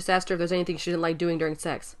 He just asked her if there's anything she didn't like doing during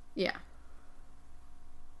sex. Yeah.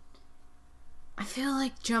 I feel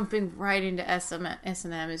like jumping right into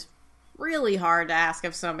S&M is really hard to ask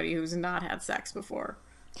of somebody who's not had sex before.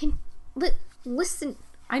 Hey, listen,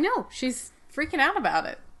 I know. She's freaking out about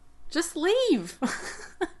it. Just leave.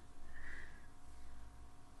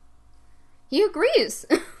 he agrees.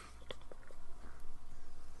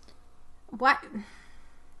 What?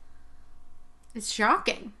 It's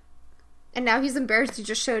shocking. And now he's embarrassed he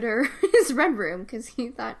just showed her his red room because he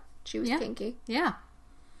thought she was Yeah. kinky. Yeah.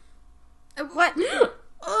 What?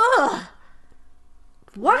 Ugh.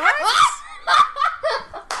 What?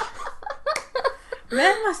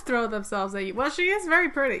 Men must throw themselves at you. Well, she is very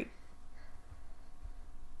pretty.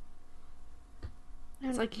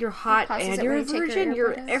 It's like you're hot Pauses and it you're a when you take your virgin.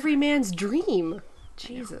 You're earbuds. every man's dream.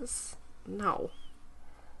 Jesus. No.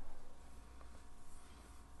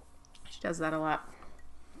 She does that a lot.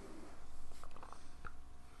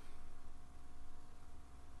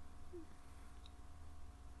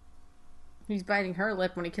 He's biting her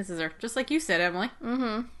lip when he kisses her. Just like you said, Emily.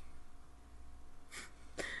 Mm-hmm.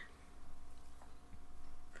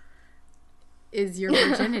 Is your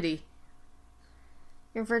virginity.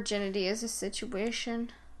 Your virginity is a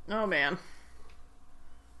situation. Oh, man.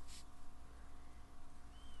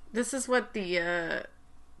 This is what the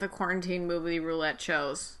quarantine movie roulette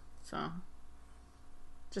shows. So,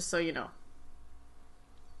 just so you know.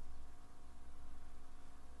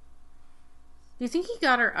 Do you think he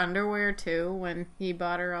got her underwear too when he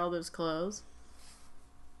bought her all those clothes?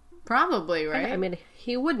 Probably, right? I mean,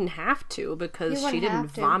 he wouldn't have to because He she wouldn't didn't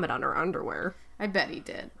have to. vomit on her underwear. I bet he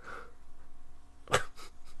did.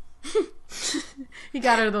 He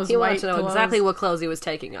got her those He white wanted to know clothes. exactly what clothes he was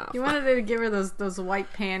taking off. He wanted to give her those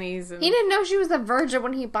white panties. And... He didn't know she was a virgin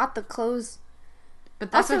when he bought the clothes. But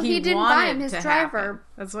that's Also, what he he didn't wanted buy him, his to driver happen.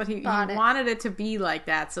 That's what he bought it. wanted it to be like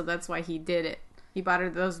that, so that's why he did it. He bought her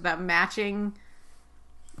that matching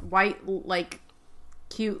white, like,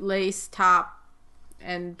 cute lace top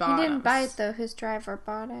and bottoms. He didn't buy it, though. His driver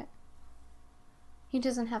bought it. He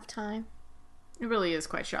doesn't have time. It really is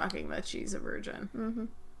quite shocking that she's a virgin. Mm-hmm.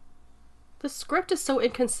 The script is so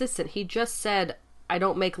inconsistent. He just said, I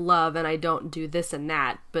don't make love and I don't do this and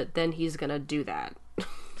that, but then he's gonna do that.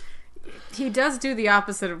 He does do the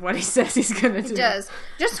opposite of what he says he's gonna do. He does.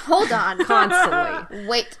 Just hold on. Constantly.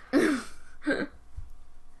 Wait.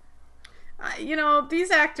 You know, these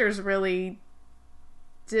actors really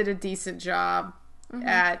did a decent job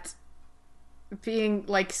at being,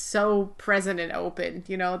 like, so present and open,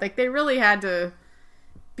 you know? Like, they really had to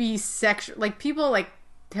be sexual. Like, people, like,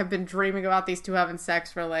 have been dreaming about these two having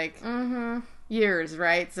sex for, like, years,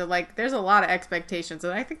 right? So, like, there's a lot of expectations,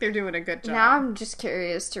 and I think they're doing a good job. Now I'm just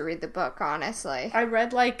curious to read the book, honestly. I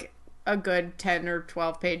read, like, a good 10 or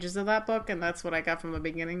 12 pages of that book, and that's what I got from the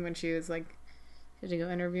beginning when she was, like, had to go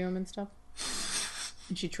interview him and stuff.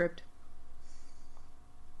 And she tripped.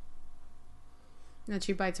 And then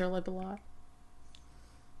she bites her lip a lot.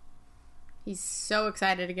 He's so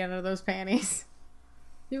excited to get out of those panties.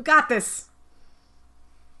 You got this!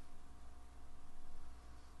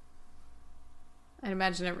 I'd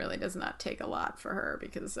imagine it really does not take a lot for her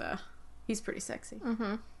because he's pretty sexy.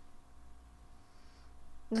 Mm-hmm.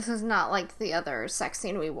 This is not like the other sex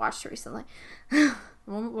scene we watched recently.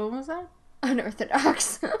 What was that?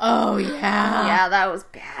 Unorthodox. Oh, yeah. Yeah, that was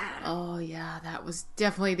bad. Oh, yeah, that was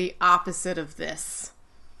definitely the opposite of this.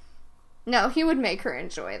 No, he would make her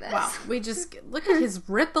enjoy this. Wow, we just... Look at his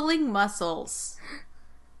rippling muscles.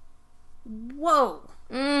 Whoa.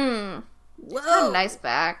 Whoa. Whoa. A nice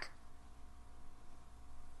back.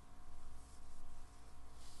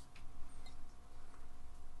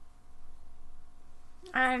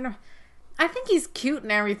 I don't know. I think he's cute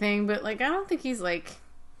and everything, but, like, I don't think he's, like,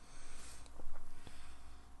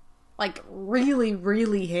 really,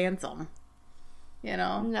 really handsome. You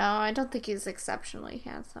know? No, I don't think he's exceptionally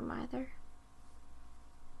handsome either.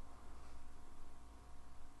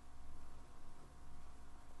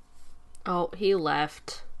 Oh, he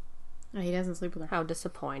left. No, he doesn't sleep with her. How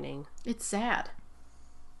disappointing. It's sad.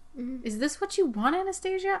 Is this what you want,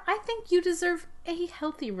 Anastasia? I think you deserve a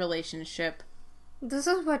healthy relationship. This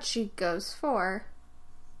is what she goes for.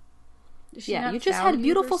 Does she Yeah, not you just value had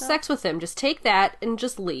beautiful herself? sex with him. Just take that and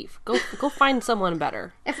just leave. Go find someone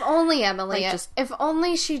better. If only Emily, Like, just- if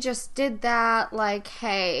only she just did that, like,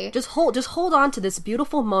 hey, Just hold on to this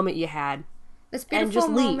beautiful moment you had this beautiful and just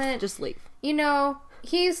moment. leave. Just leave. You know,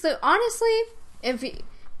 honestly,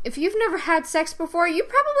 if you've never had sex before, you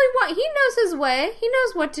probably he knows his way. He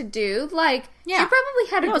knows what to do. Like, Yeah. she probably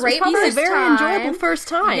had No, a it was great probably first a very time. enjoyable first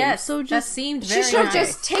time. Yes, So that just seemed She very should have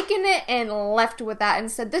nice. just taken it and left with that and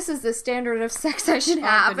said, "This is the standard of sex I should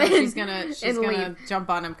have." But no, she's and gonna leave. jump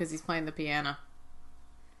on him because he's playing the piano.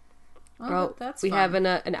 Oh, that's we fun. have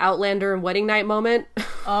an Outlander and wedding night moment.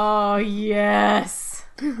 Oh, yes.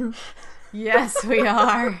 Yes, we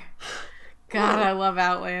are. God, I love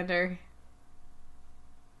Outlander.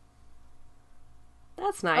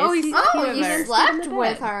 That's nice. Oh, he's Oh, with you her. slept in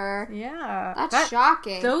with bed. her. Yeah. That's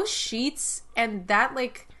shocking. Those sheets and that,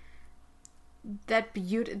 like, that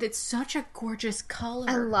beauty, that's such a gorgeous color.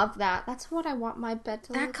 I love that. That's what I want my bed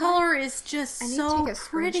to that look color is just I need to so take a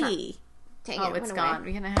pretty. screenshot. Dang Oh, it, it's went gone. away.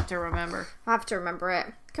 We're gonna have to remember. I'll have to remember it.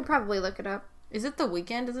 Could probably look it up. Is it the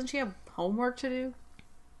weekend? Doesn't she have homework to do?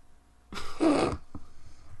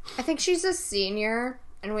 I think she's a senior,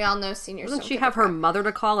 and we all know seniors. Doesn't don't she give a have her crap. mother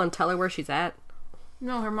to call and tell her where she's at?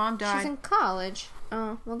 No, her mom died. She's in college.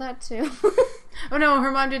 Oh, well, that too. Oh no, her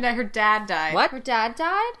mom didn't die. Her dad died. What? Her dad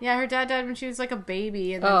died? Yeah, her dad died when she was like a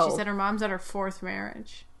baby, and then she Oh. said her mom's at her 4th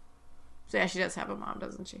marriage. So yeah, she does have a mom,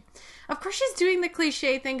 doesn't she? Of course she's doing the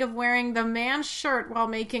cliche thing of wearing the man's shirt while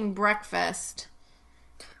making breakfast.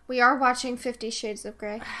 We are watching 50 Shades of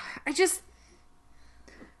Grey. I just...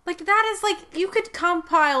 Like, that is like... You could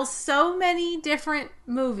compile so many different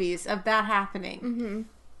movies of that happening. Mm-hmm.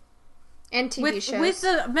 And TV With shows.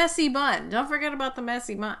 the messy bun. Don't forget about the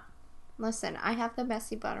messy bun. Listen, I have the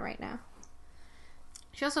messy bun right now.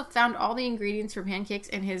 She also found all the ingredients for pancakes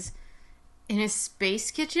in his space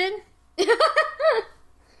kitchen.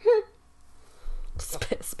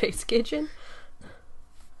 Space kitchen?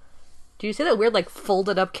 Do you see that weird, like,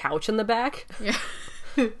 folded up couch in the back?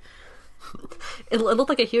 Yeah. It looked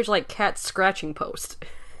like a huge, like, cat scratching post.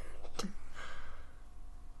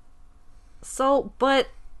 So, but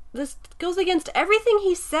this goes against everything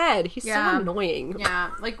he said. He's so annoying.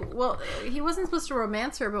 Yeah, like, well, he wasn't supposed to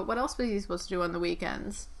romance her, but what else was he supposed to do on the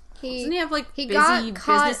weekends? Doesn't he have, like, busy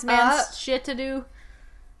businessman shit to do?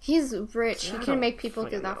 He's rich. He can make people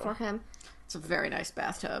do that for him. It's a very nice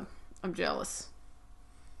bathtub. I'm jealous.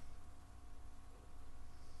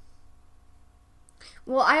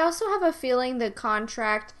 Well, I also have a feeling the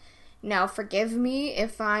contract, now forgive me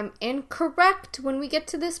if I'm incorrect when we get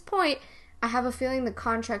to this point, I have a feeling the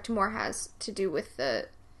contract more has to do with the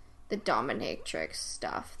dominatrix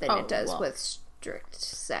stuff than it does with strict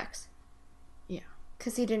sex. Yeah.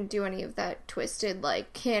 Because he didn't do any of that twisted,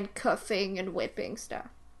 like, handcuffing and whipping stuff.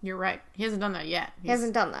 You're right. He hasn't done that yet. He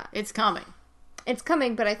hasn't done that. It's coming. It's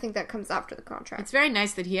coming, but I think that comes after the contract. It's very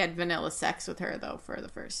nice that he had vanilla sex with her, though, for the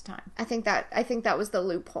first time. I think that was the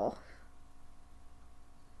loophole.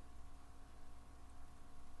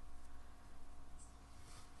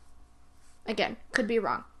 Again, could be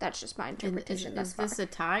wrong. That's just my interpretation. Is this a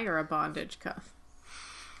tie or a bondage cuff?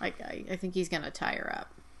 Like, I think he's gonna tie her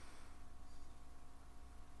up.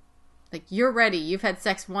 Like, you're ready. You've had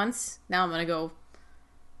sex once. Now I'm gonna go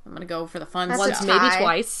for the fun Once, stuff. maybe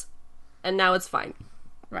twice. And now it's fine.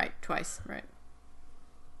 Right, twice. Right.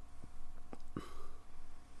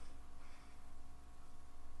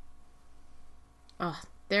 Oh,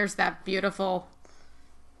 there's that beautiful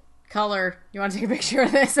color. You want to take a picture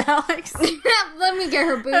of this, Alex? Let me get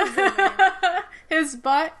her boobs in there. His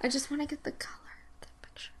butt. I just want to get the color of the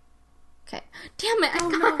picture. Okay. Damn it,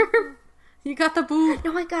 I got her. You got the boob.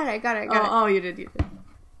 No, I got it. Oh, you did.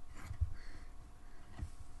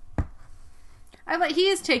 He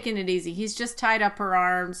is taking it easy. He's just tied up her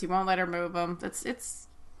arms. He won't let her move them. It's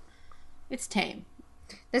tame.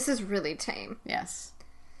 This is really tame. Yes.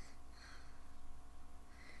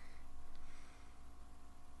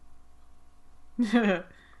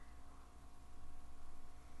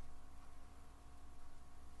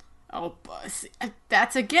 Oh,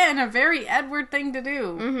 that's again a very Edward thing to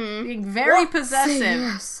do. Mm-hmm. Being very possessive.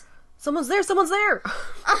 Yes. Someone's there.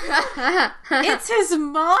 It's his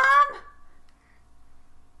mom?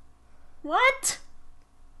 What?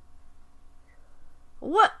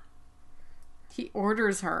 He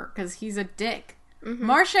orders her because he's a dick. Mm-hmm.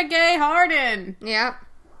 Marcia Gay Harden. Yep.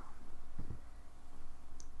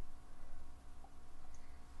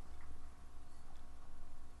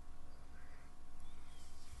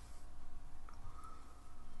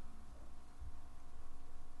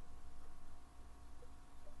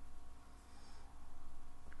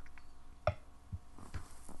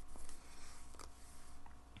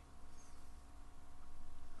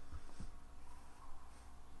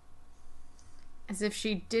 As if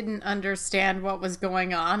she didn't understand what was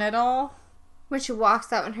going on at all. When she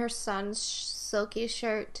walks out in her son's silky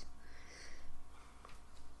shirt.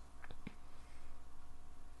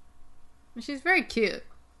 She's very cute.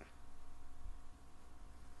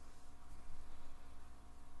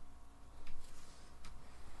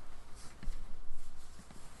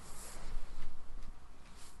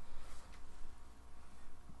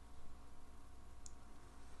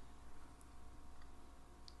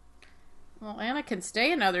 Well, Anna can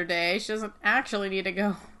stay another day. She doesn't actually need to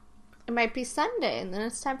go. It might be Sunday, and then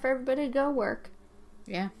it's time for everybody to go work.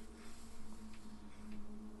 Yeah.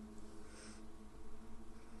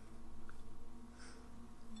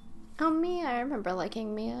 Oh, Mia. I remember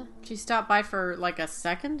liking Mia. She stopped by for like a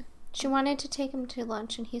second? She wanted to take him to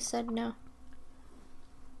lunch, and he said no.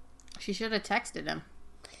 She should have texted him.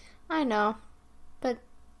 I know, but...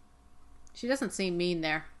 She doesn't seem mean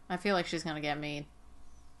there. I feel like she's gonna get mean.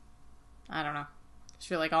 I don't know. I just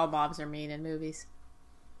feel like all mobs are mean in movies.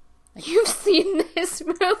 Like, you've seen this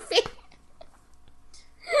movie.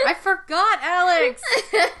 I forgot, Alex.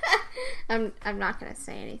 I'm not gonna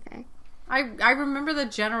say anything. I remember the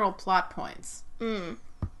general plot points. I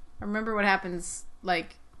remember what happens,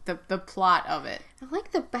 like the plot of it. I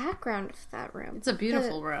like the background of that room. It's a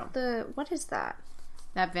beautiful room. What is that?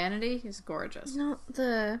 That vanity is gorgeous. No,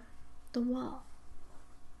 the wall.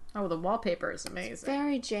 Oh, the wallpaper is amazing. It's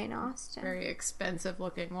very Jane Austen. Very expensive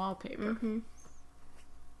looking wallpaper. Mm-hmm.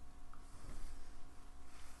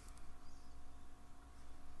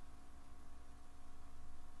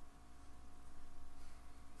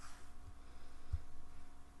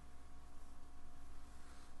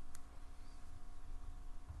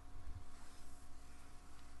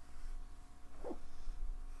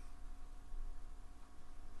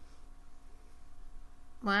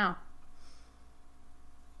 Wow.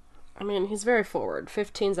 I mean, he's very forward.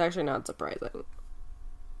 15's actually not surprising.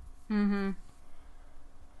 Mm-hmm.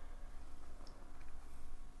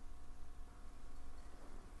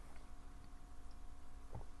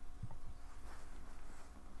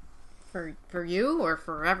 For you or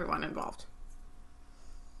for everyone involved?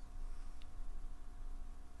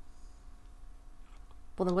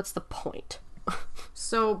 Well, then what's the point?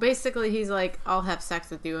 So basically he's like, I'll have sex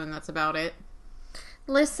with you and that's about it.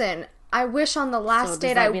 Listen, I wish on the last does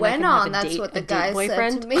date that I mean I went can have on, a that's date- what a the date guy said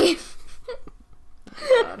boyfriend? to me.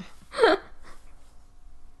 God.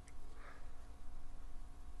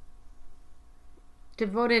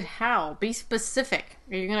 Devoted how? Be specific.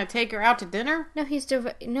 Are you going to take her out to dinner? No, he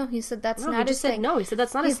said that's No, not he his just said thing. no. He said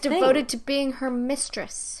that's not He's his thing. devoted to being her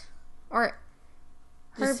mistress. Or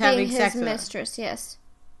her Just being having his sex with her. mistress, yes.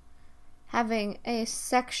 Having a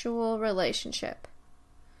sexual relationship.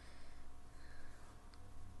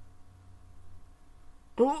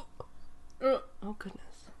 Oh, goodness.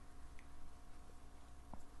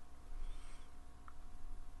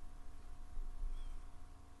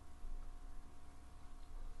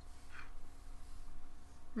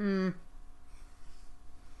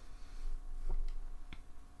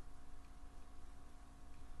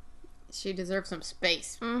 She deserves some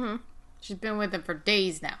space. Mm-hmm. She's been with him for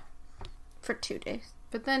days now. For 2 days.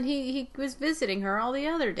 But then he was visiting her all the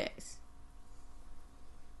other days.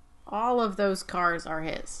 All of those cars are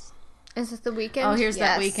his. Is it the weekend? Oh, here's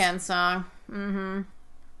that Yes. weekend song. Mm-hmm.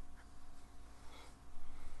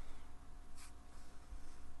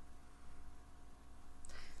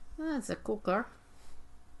 That's a cool car.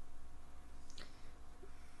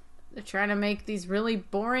 They're trying to make these really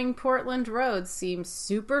boring Portland roads seem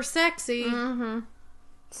super sexy. Mm-hmm.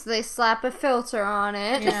 So they slap a filter on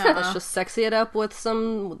it. Yeah. Let's just sexy it up with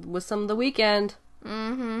some of the weekend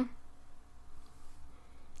Mm-hmm.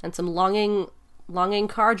 and some longing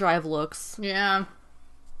car drive looks. Yeah.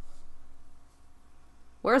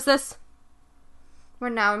 Where's this? We're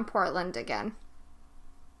now in Portland again.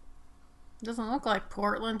 Doesn't look like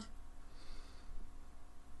Portland.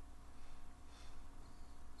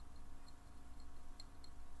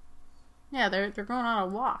 Yeah, they're going on a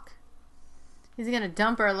walk. Is he gonna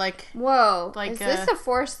dump her like... Whoa. Like, is this the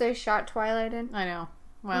forest they shot Twilight in? I know.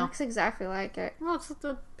 It Well, looks exactly like it. it's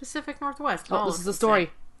the Pacific Northwest. Oh, All this looks is the same.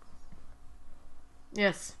 story.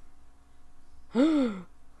 Yes. Oh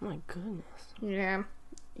my goodness. Yeah.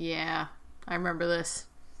 Yeah, I remember this.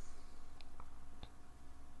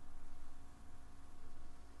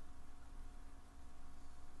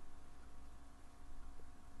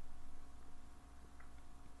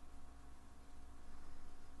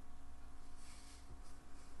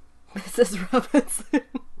 Mrs. Robinson.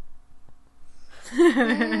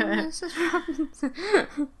 Mrs. Robinson.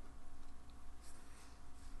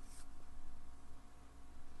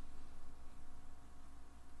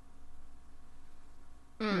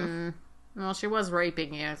 Well, she was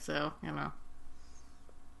raping you, so, you know.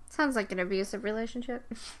 Sounds like an abusive relationship.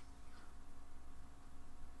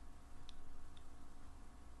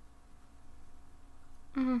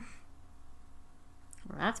 Well,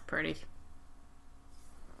 that's pretty.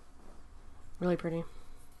 Really pretty.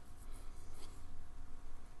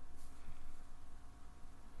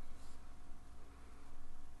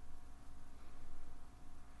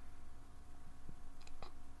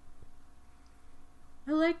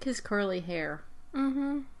 I like his curly hair.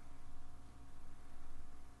 Mm-hmm.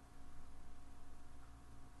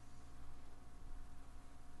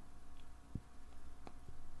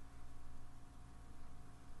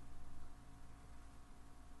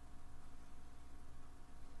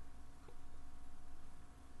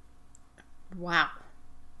 Wow.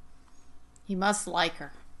 He must like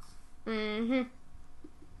her. Mm-hmm.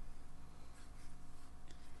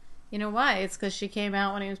 You know why? It's because she came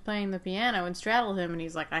out when he was playing the piano and straddled him, and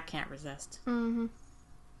he's like, I can't resist. Mm-hmm.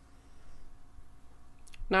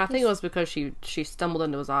 No, I think it was because she stumbled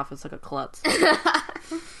into his office like a klutz.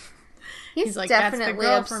 He's like, "That's the definitely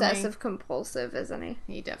girl for me." obsessive compulsive, isn't he?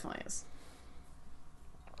 He definitely is.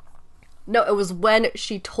 No, it was when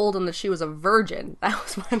she told him that she was a virgin. That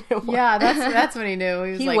was when it was. Yeah, that's when he knew.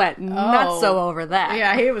 He was He like, went nuts "Oh." so over that.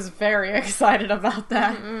 Yeah, he was very excited about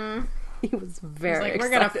that. He was He's very like, we're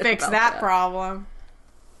gonna excited fix about that problem.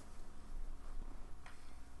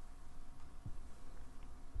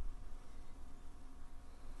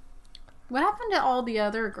 What happened to all the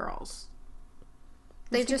other girls?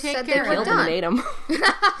 They Did he just take said they care were of Killed them? him and done. ate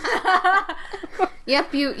him.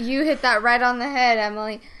 Yep, you hit that right on the head,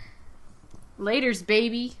 Emily. Laters,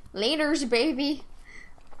 baby. Laters, baby.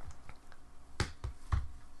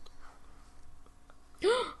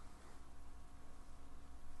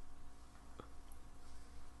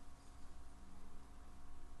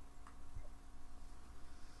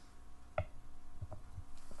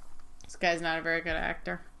 This guy's not a very good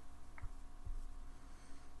actor.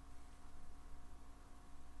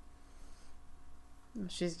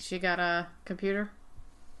 She got a computer?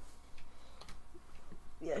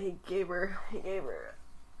 Yeah, he gave her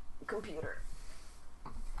a computer.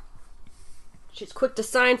 She's quick to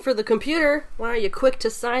sign for the computer. Why are you quick to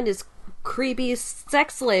sign his creepy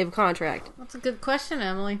sex slave contract? That's a good question,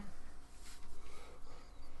 Emily.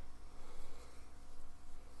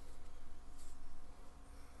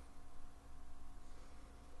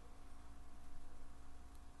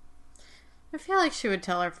 I feel like she would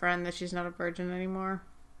tell her friend that she's not a virgin anymore.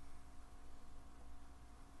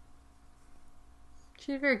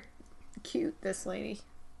 She's very cute, this lady.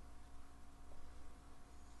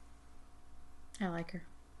 I like her.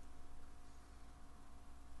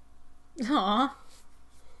 Aww.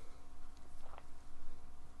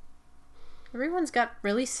 Everyone's got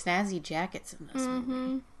really snazzy jackets in this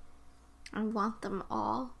movie. I want them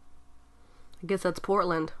all. I guess that's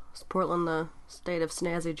Portland. Is Portland the state of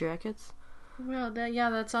snazzy jackets? Well,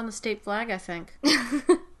 that's on the state flag, I think.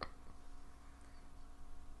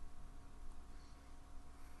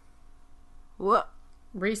 What?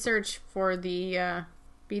 Research for the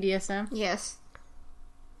BDSM? Yes.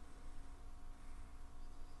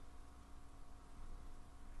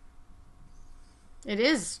 It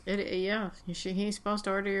is. Yeah. He's supposed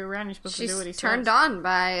to order you around. You're supposed to do what he She's turned says. on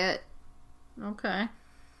by it. Okay.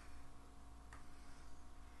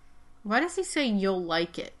 Why does he say you'll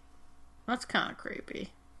like it? That's kind of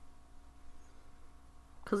creepy.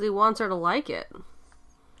 Because he wants her to like it.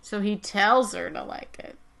 So he tells her to like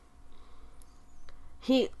it.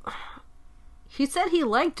 He said he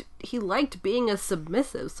liked being a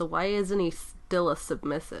submissive, so why isn't he still a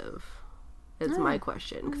submissive? Is my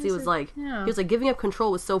question. Because he was like, giving up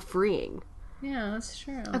control was so freeing. Yeah, that's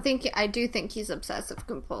true. I do think he's obsessive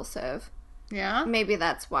compulsive. Yeah? Maybe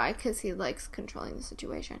that's why, because he likes controlling the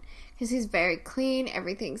situation. Because he's very clean,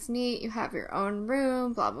 everything's neat, you have your own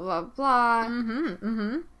room, blah, blah, blah, blah.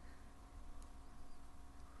 Mm-hmm.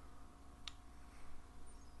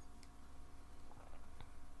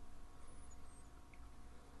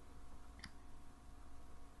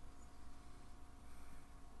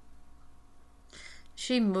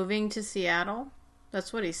 She moving to Seattle?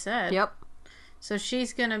 That's what he said. Yep. So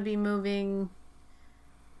she's gonna be moving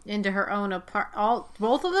into her own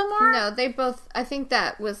both of them are? No, they both, I think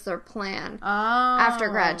that was their plan. Oh. After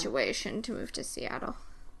graduation to move to Seattle.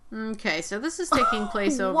 Okay, so this is taking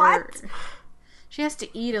place over... What? She has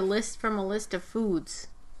to eat from a list of foods.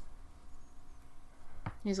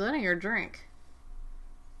 He's letting her drink.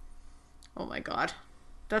 Oh my god.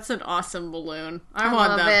 That's an awesome balloon. I want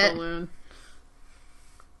love that it. balloon.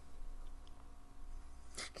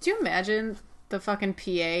 Could you imagine the fucking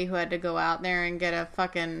PA who had to go out there and get a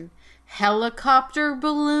fucking helicopter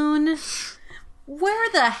balloon? Where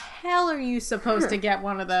the hell are you supposed to get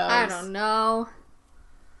one of those? I don't know.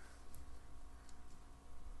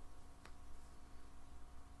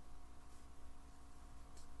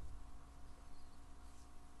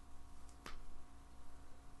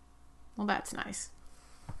 Well, that's nice.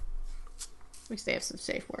 At least they have some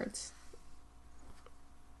safe words.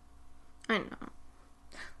 I know.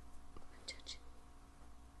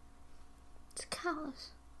 It's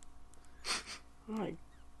callous. My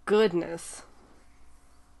goodness.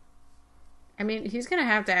 I mean, he's going to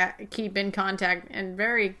have to keep in contact and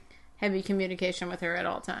very heavy communication with her at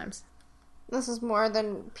all times. This is more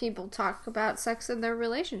than people talk about sex in their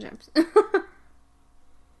relationships.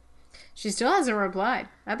 She still hasn't replied.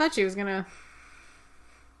 I thought she was going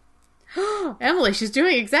to... Emily, she's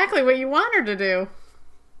doing exactly what you want her to do.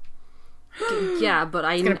 Yeah, but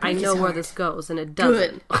I gonna break his know where heart. this goes, and it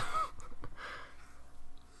doesn't.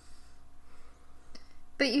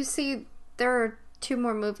 But you see, there are 2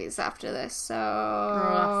 more movies after this, so...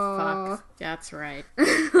 Oh, fuck. That's right.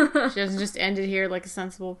 She doesn't just end it here like a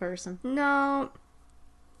sensible person. No.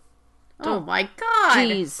 Oh my god!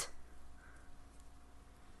 Jeez.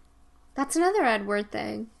 That's another Edward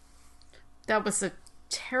thing. That was a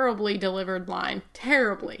terribly delivered line.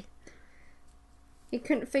 Terribly. He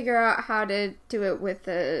couldn't figure out how to do it with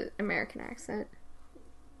the American accent.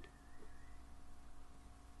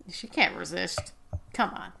 She can't resist. Come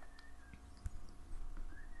on.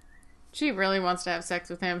 She really wants to have sex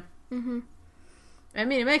with him. Mm-hmm. I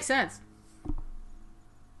mean, it makes sense.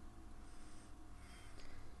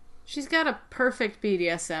 She's got a perfect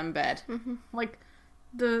BDSM bed. Mm-hmm. Like,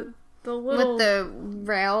 the little... With the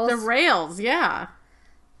rails. The rails, yeah.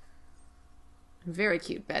 Very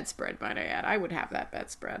cute bedspread, might I add. I would have that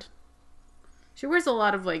bedspread. She wears a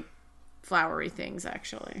lot of, like, flowery things,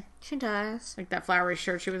 actually. She does. Like that flowery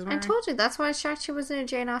shirt she was I wearing. told you, that's why I was shocked she wasn't a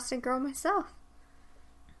Jane Austen girl myself.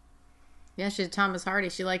 Yeah, she's a Thomas Hardy.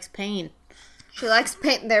 She likes pain. She likes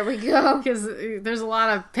pain. There we go. Because there's a lot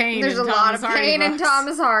of pain. There's in a lot Thomas of Hardy pain in books.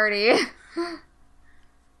 Thomas Hardy.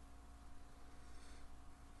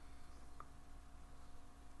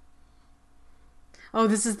 Oh,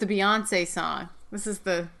 this is the Beyonce song. This is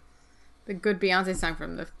the good Beyonce song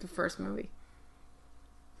from the first movie.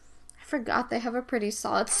 I forgot they have a pretty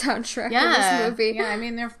solid soundtrack in Yeah, this movie. yeah. I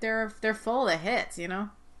mean, they're full of hits, you know.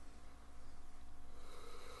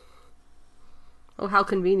 Oh, how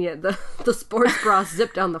convenient. The sports bra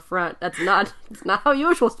zip down the front. It's not how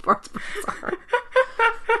usual sports bras are.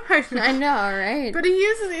 I know, right? But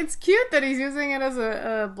it's cute that he's using it as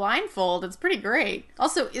a blindfold. It's pretty great.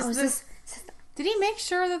 Also, did he make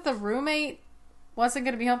sure that the roommate wasn't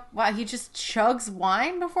going to be home? Wow, he just chugs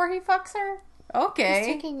wine before he fucks her?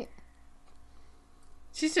 Okay.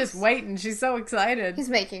 She's just waiting. She's so excited. He's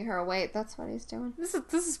making her wait. That's what he's doing. This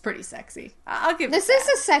is pretty sexy. I'll give This it is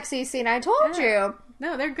a sexy scene. I told you.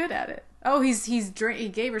 No, they're good at it. Oh, he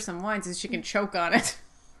gave her some wine so she can choke on it.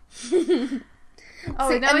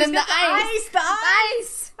 Oh, and now then the ice. The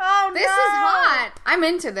ice. Oh, This is hot. I'm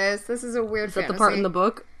into this. This is a weird Is that fantasy. the part in the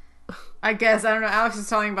book? I guess. I don't know. Alex was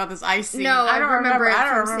telling me about this ice scene. No, I don't remember it I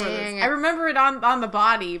don't from remember seeing this. it. I remember it on the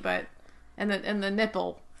body, but and the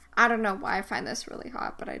nipple. I don't know why I find this really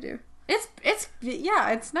hot, but I do. It's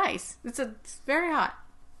nice. It's very hot.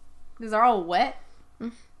 These are all wet.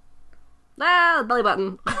 Ah, belly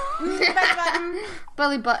button.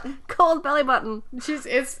 Belly button. Cold belly button.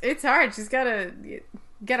 It's hard. She's gotta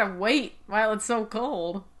wait while it's so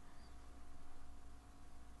cold.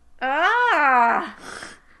 Ah,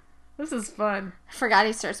 this is fun. I forgot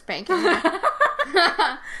he starts spanking her.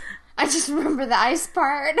 I just remember the ice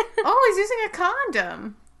part. Oh, he's using a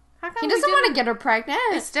condom. How come He we doesn't want to didn't get her pregnant.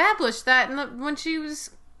 establish that when she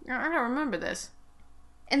was? I don't remember this.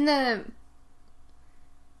 In the...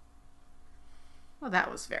 Well,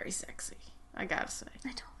 that was very sexy. I gotta say. I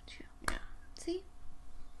told you. Yeah. See?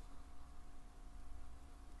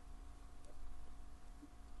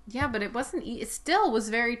 Yeah, but it wasn't. It still was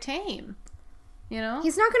very tame. You know.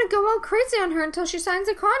 He's not going to go all crazy on her until she signs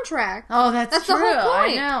a contract. Oh, that's the true. whole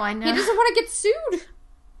point. I know. He doesn't want to get sued.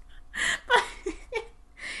 But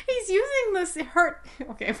he's using this hurt.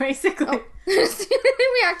 Okay, basically.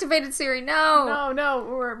 We activated Siri. No. No,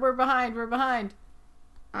 we're behind. We're behind.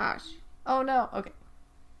 Gosh. Oh no. Okay.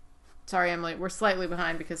 Sorry, Emily. We're slightly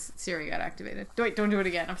behind because Siri got activated. Wait, don't do it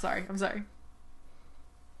again. I'm sorry.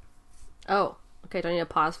 Oh, okay. Do I need to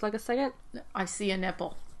pause for like a second? I see a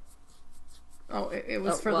nipple. Oh, it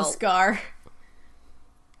was Oh, for well. the scar.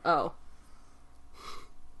 Oh,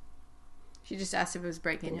 She just asked if it was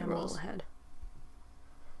breaking yeah, the I'm a rules. little ahead.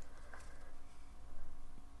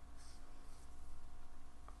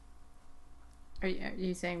 Are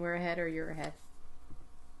you saying we're ahead or you're ahead?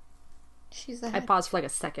 She's I ahead. paused for like a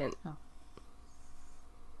second.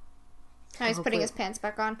 Now he's putting his pants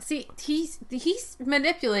back on. See, he's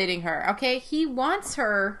manipulating her, okay? He wants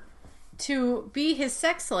her to be his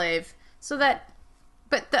sex slave so that...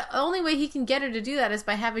 But the only way he can get her to do that is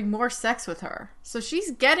by having more sex with her. So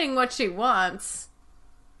she's getting what she wants,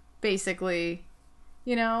 basically.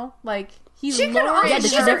 You know? Like, he's She can luring also- Yeah, her. did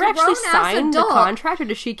she she's a ever actually grown-ass sign the adult. contract, or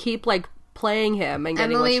does she keep like playing him and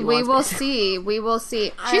getting Emily, what she we wants? will basically? see. We will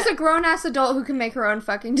see. She's a grown-ass adult who can make her own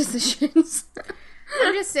fucking decisions.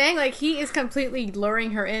 I'm just saying, like, he is completely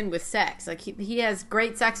luring her in with sex. Like, he has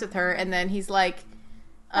great sex with her, and then he's like,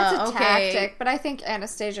 That's a okay, tactic, but I think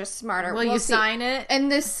Anastasia's smarter. will We'll you see. sign it? In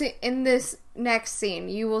this next scene,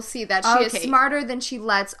 you will see that she is Okay. smarter than she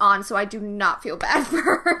lets on, so I do not feel bad for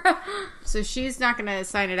her. So she's not going to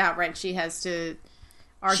sign it outright. She has to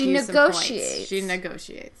argue She some points. negotiates. She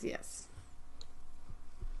negotiates, yes.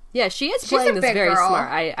 Yeah, she is She's playing a this big very girl. smart.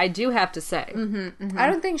 I do have to say. I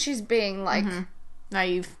don't think she's being, like,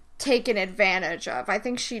 Naive. taken advantage of. I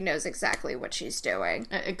think she knows exactly what she's doing.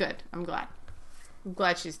 Good. I'm glad. I'm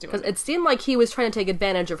glad she's doing Because it. it seemed like he was trying to take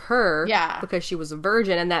advantage of her, Yeah. because she was a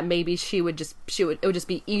virgin, and that maybe it would just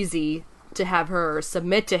be easy to have her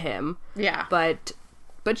submit to him. Yeah. But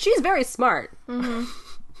she's very smart.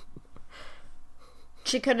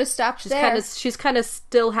 She could have stopped there. She's kind of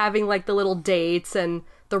still having like the little dates and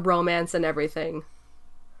the romance and everything.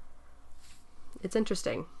 It's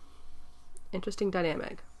interesting. Interesting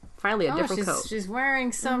dynamic. Finally, a different coat. She's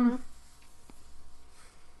wearing some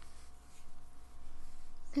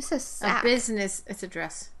Who says a sack? business. It's a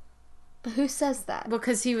dress. But who says that?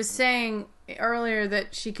 Because he was saying earlier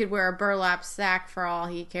that she could wear a burlap sack for all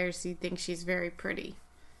he cares. He thinks she's very pretty.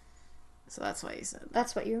 So that's why he said that.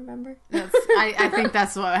 That's what you remember? I think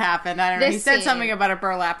that's what happened. I don't know. This He said scene. something about a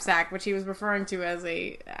burlap sack, which he was referring to as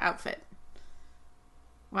a outfit.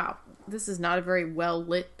 Wow. This is not a very well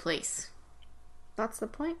lit place. That's the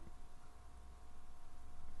point.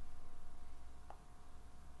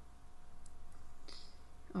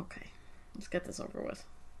 Okay, let's get this over with.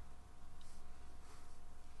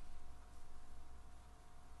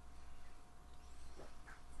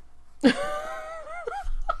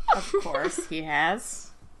 Of course, he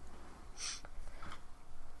has.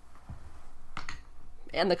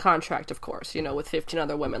 And the contract, of course, with 15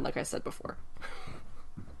 other women, like I said before.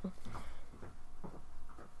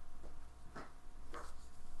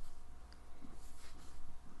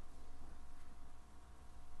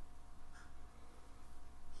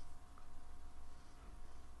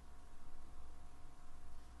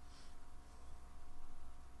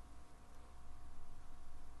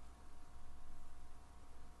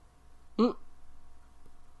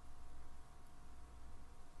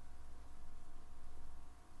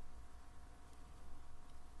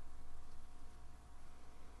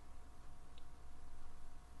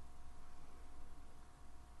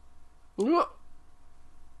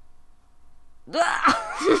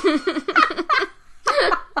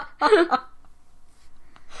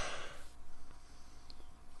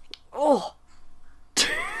 Oh.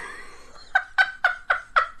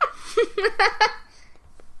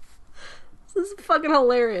 This is fucking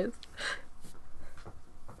hilarious.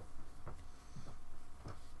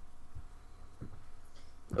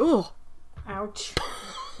 Oh. Ouch.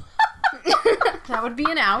 That would be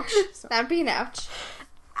an ouch. That'd be an ouch.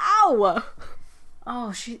 Ow!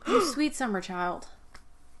 Oh, you sweet summer child.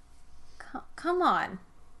 Come on.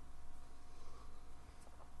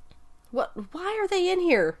 What? Why are they in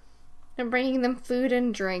here? I'm bringing them food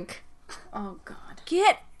and drink. Oh, God.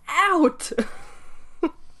 Get out!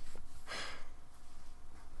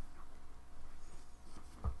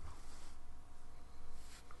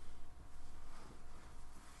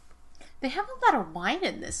 They have a lot of wine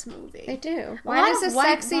in this movie. They do. A lot Wine is of a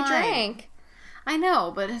white sexy wine. drink. I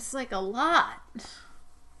know, but it's like a lot.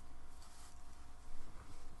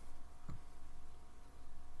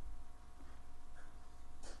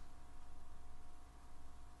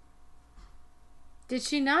 Did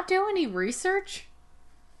she not do any research?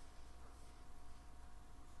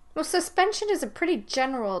 Well, suspension is a pretty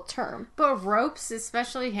general term. But ropes,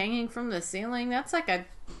 especially hanging from the ceiling, that's like a...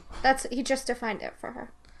 He just defined it for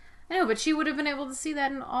her. I know, but she would have been able to see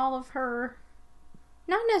that in all of her...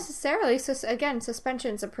 Not necessarily. So again,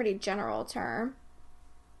 suspension is a pretty general term.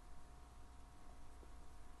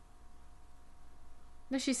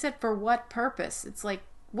 No, she said for what purpose? It's like,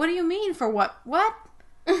 what do you mean for what? What?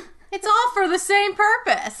 It's all for the same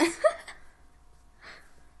purpose.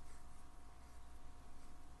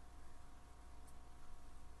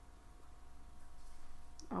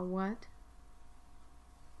 A what?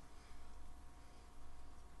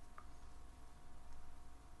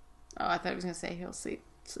 Oh, I thought he was going to say he'll sleep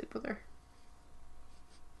with her.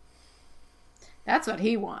 That's what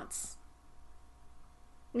he wants.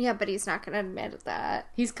 Yeah, but he's not going to admit that.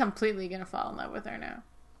 He's completely going to fall in love with her now.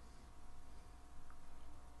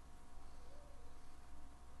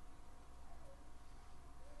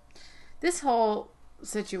 This whole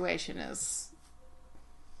situation is...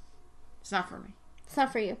 It's not for me. It's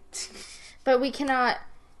not for you. But we cannot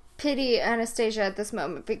pity Anastasia at this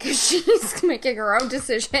moment because she's making her own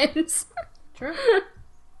decisions. True.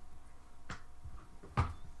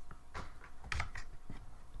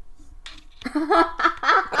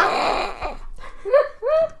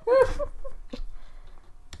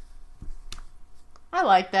 I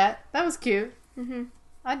like that. That was cute. Mm-hmm.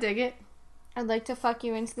 I dig it. I'd like to fuck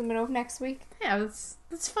you into the middle of next week. Yeah,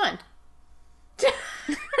 that's fun.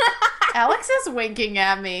 Alex is winking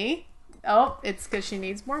at me. Oh, it's because she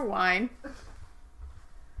needs more wine.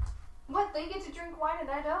 What? They get to drink wine and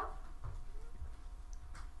I don't?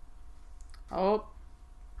 Oh.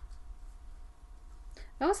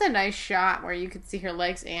 That was a nice shot where you could see her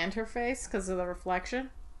legs and her face because of the reflection.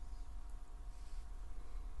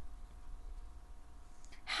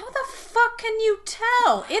 How the fuck can you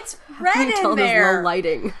tell? It's red You in tell there's there. low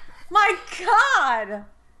lighting. My God.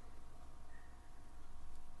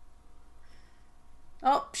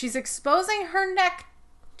 Oh, she's exposing her neck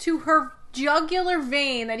to her jugular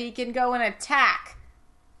vein that he can go and attack.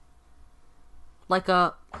 Like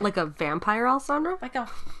a vampire, Alessandra? Like a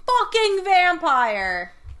fucking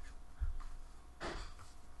vampire.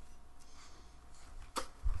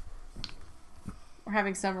 We're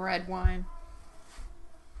having some red wine.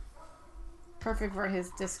 Perfect for his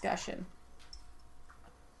discussion.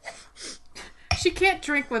 She can't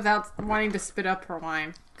drink without wanting to spit up her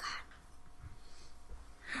wine.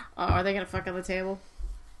 Oh, are they gonna fuck on the table?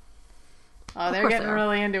 Oh, they're getting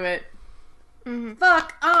really into it. Mm-hmm.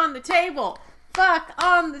 Fuck on the table! Fuck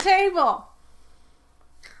on the table!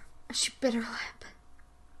 She bit her lip.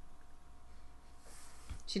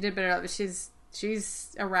 She did better, but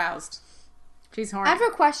she's aroused. She's horny. I have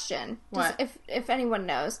a question. What? Just if anyone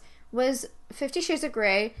knows, was 50 Shades of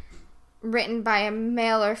Grey written by a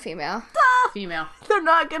male or female? Female. They're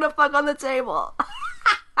not gonna fuck on the table.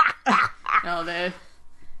 No,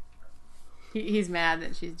 he's mad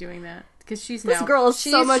that she's doing that because she's This now. girl is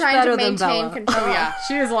She's so much trying better to than maintain Bella. control. Oh yeah,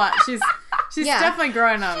 she is a lot. She's Yeah. definitely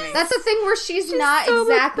growing on me. That's the thing where she's not so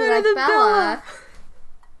much exactly better like than Bella.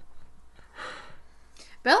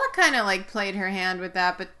 Bella kind of like played her hand with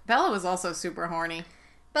that, but Bella was also super horny.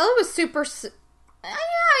 Bella was super. Yeah,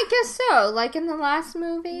 I guess so. Like in the last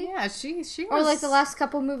movie, Yeah, she was. or like the last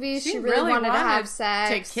couple movies, she really wanted to have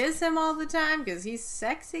sex. to kiss him all the time because he's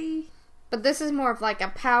sexy. But this is more of like a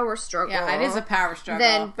power struggle. Yeah, it is a power struggle.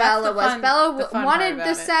 Than That's Bella the was. fun- Bella the fun wanted part the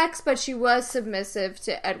about it. sex, but she was submissive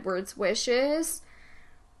to Edward's wishes,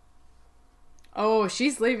 Oh,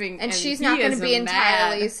 she's leaving, and she's he not going to is be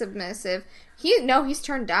entirely mad. submissive. He's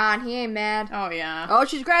turned on. He ain't mad. Oh yeah. Oh,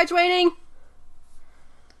 she's graduating.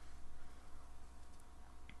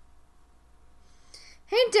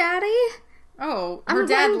 Hey, Daddy. Oh, I'm her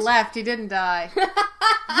dad going to- left. He didn't die.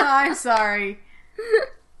 I'm sorry.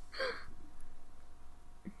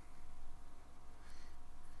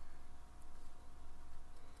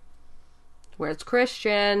 Where's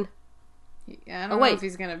Christian? I don't Oh know wait, if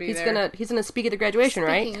he's gonna be he's there. gonna speak at the graduation,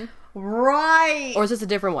 right? Speaking. Right. Or is this a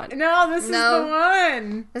different one? No, this is No. the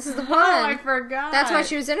one. This is the one. Oh, I forgot. That's why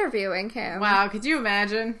she was interviewing him. Wow, could you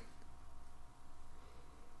imagine?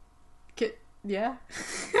 Yeah.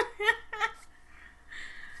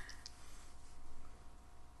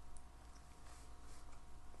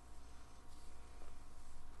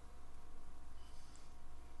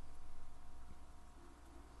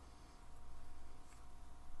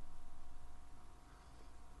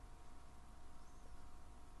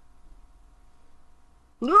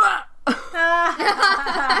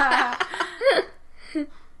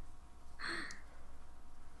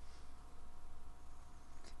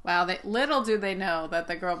 Wow, little do they know that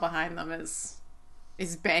the girl behind them is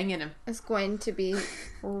banging him. Is going to be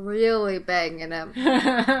really banging him.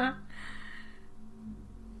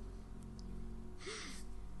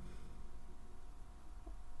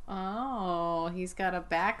 Oh, he's got a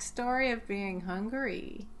backstory of being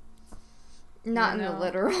hungry. Not in You the know.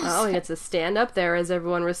 literal. Oh, he gets to stand up there as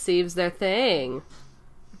everyone receives their thing.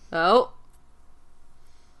 Oh,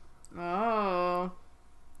 Oh,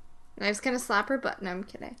 I was gonna slap her butt. No, I'm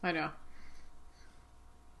kidding. I know.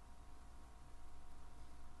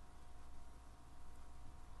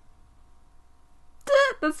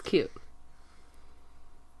 that's cute.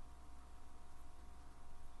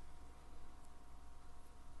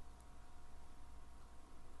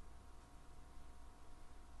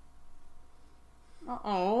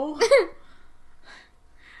 Uh-oh.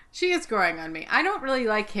 She is growing on me. I don't really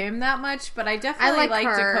like him that much, but I definitely like like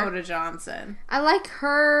her. Dakota Johnson. I like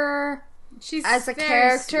her She's as a very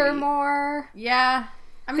character sweet. more. Yeah.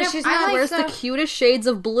 I mean, 'Cause she's I not- like Wears the cutest shades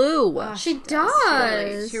of blue. She She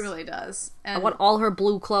does. really does. I And want all her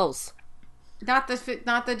blue clothes. not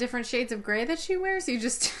the different shades of gray that she wears. You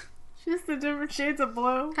just just the different shades of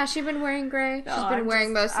blue. Has she been wearing gray? She's No, been I'm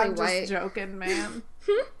wearing just- mostly I'm white. Just joking, man.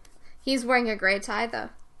 He's wearing a gray tie though.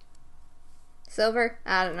 Silver?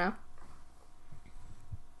 I don't know.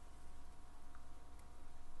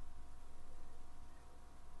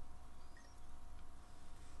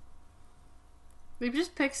 We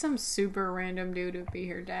just picked some super random dude to be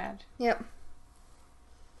her dad. Yep.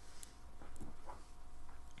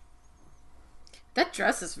 That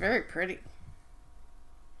dress is very pretty.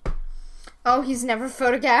 Oh, he's never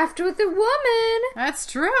photographed with a woman. That's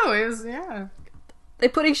true. It was, yeah. They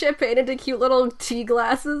putting champagne into cute little tea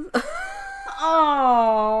glasses.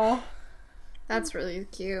 Oh. That's really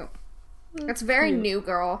cute. That's very new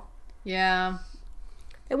girl. Yeah.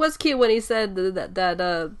 It was cute when he said that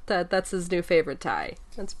that's his new favorite tie.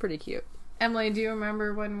 That's pretty cute. Emily, do you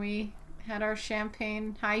remember when we had our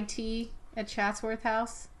champagne high tea at Chatsworth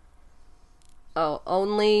House? Oh,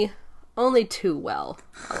 only too well,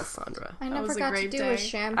 Alessandra. I was never a got to great do day. a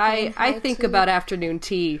champagne. I high think tea. about afternoon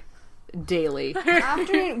tea daily.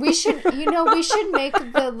 Afternoon, we should make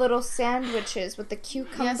the little sandwiches with the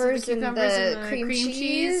cucumbers, and the cream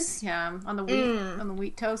cheese. Yeah, on the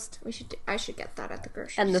wheat toast. I should get that at the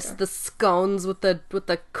grocery And store. the scones with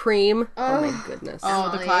the cream. Oh my goodness. Oh,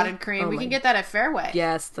 the Emily. clotted cream. Oh we my- can get that at Fairway.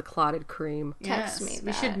 Yes, the clotted cream. Text Yes, me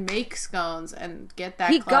we that. should make scones and get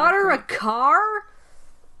that. He clotted got her a cream. car?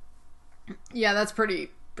 Yeah, that's pretty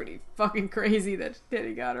fucking crazy that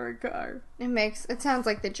he got her a car. It sounds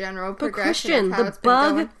like the general But progression Christian, of how the it's been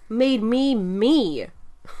bug going. made me me.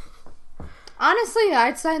 Honestly,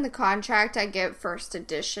 I'd sign the contract. I get first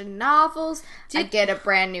edition novels. I get a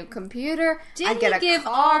brand new computer. I get Didn't he give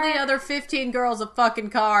car. all the other 15 girls a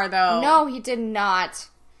fucking car, though? No, he did not.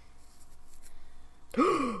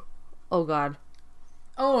 Oh, God.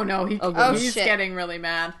 Oh, no. He's shit. getting really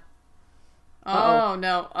mad. Uh-oh. Oh,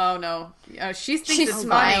 no. Oh, no. She thinks She's it's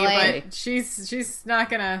smiling. funny, but she's not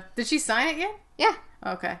gonna... Did she sign it yet? Yeah.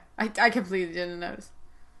 Okay. I completely didn't notice.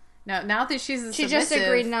 Now that she's a She submissive, just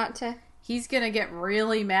agreed not to. he's gonna get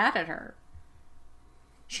really mad at her.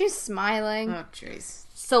 She's smiling. Oh, jeez.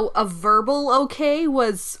 So a verbal okay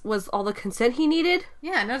was all the consent he needed?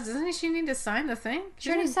 Yeah, no, doesn't she need to sign the thing?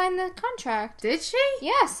 She already signed the contract. Did she?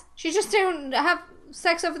 Yes. She just didn't have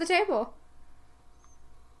sex over the table.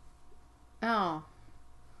 Oh.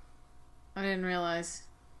 I didn't realize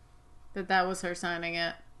that was her signing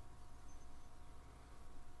it.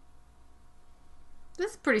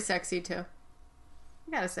 This is pretty sexy, too.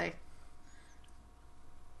 I gotta say.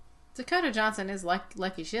 Dakota Johnson is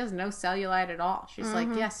lucky. She has no cellulite at all. She's like,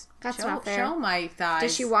 yes, That's show, not fair. show my thighs.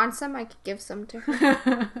 Does she want some? I could give some to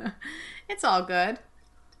her. It's all good.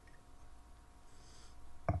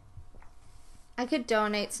 I could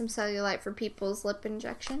donate some cellulite for people's lip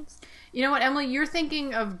injections. You know what, Emily? You're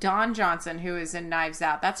thinking of Dawn Johnson, who is in Knives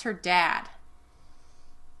Out. That's her dad.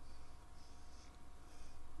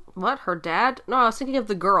 What? Her dad? No, I was thinking of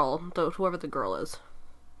the girl, whoever the girl is.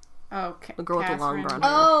 Okay. The girl with the long blonde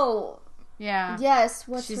hair. Oh, Yeah. yes.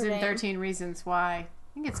 What's She's her in name? 13 Reasons Why. I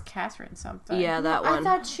think it's Catherine something. Yeah, that I one.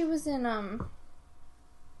 thought she was in,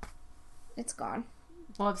 It's gone.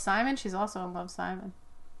 Love, Simon? She's also in Love, Simon.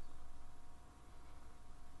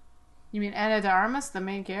 You mean Anna de Armas, the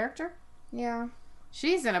main character? Yeah.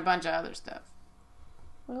 She's in a bunch of other stuff.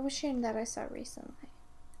 What was she in that I saw recently?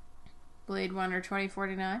 Blade Runner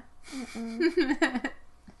 2049.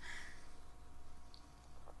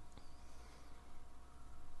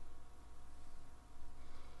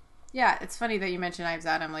 Yeah, it's funny that you mentioned Knives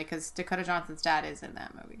Out, Emily, because Dakota Johnson's dad is in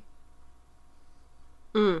that movie.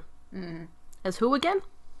 As who again?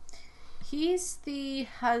 He's the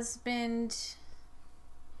husband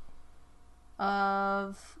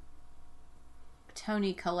of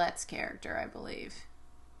Toni Collette's character, I believe.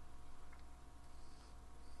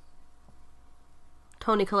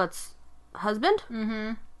 Toni Collette's husband?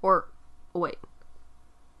 Mm-hmm. Or, oh, wait.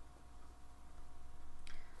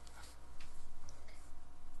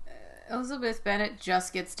 Elizabeth Bennet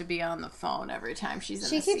just gets to be on the phone every time she's in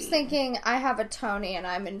She a keeps scene. thinking, I have a Tony and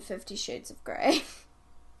I'm in 50 Shades of Grey.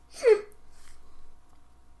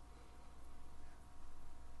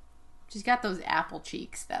 She's got those apple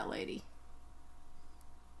cheeks, that lady.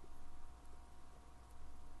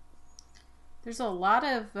 There's a lot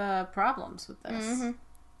of problems with this. Mm-hmm.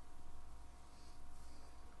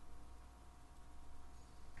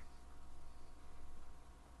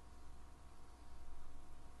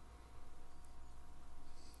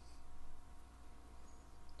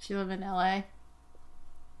 She live in LA.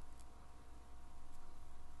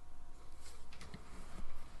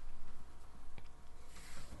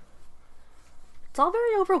 It's all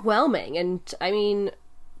very overwhelming, and I mean,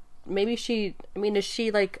 maybe is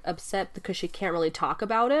she like upset because she can't really talk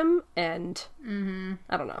about him? And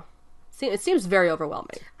I don't know. It seems very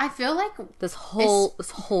overwhelming. I feel like This whole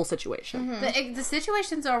situation. the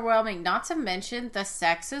situation's overwhelming. Not to mention the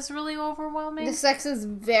sex is really overwhelming. The sex is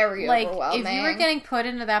very like overwhelming. if you were getting put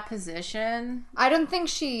into that position, I don't think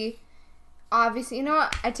she... Obviously, you know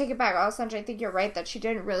what? I take it back, Alessandra. I think you're right that she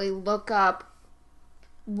didn't really look up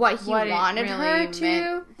what he what wanted it her really to.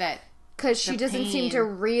 meant that Because she the doesn't seem pain. to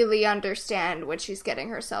really understand what she's getting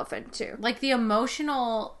herself into. like the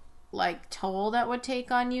emotional like toll that would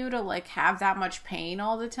take on you to like have that much pain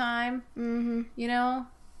all the time. Mm-hmm. You know,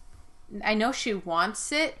 I know she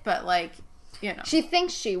wants it, but like, you know, She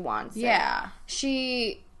thinks she wants it. yeah.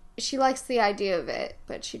 She likes the idea of it,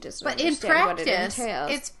 but she doesn't But in understand what it practice,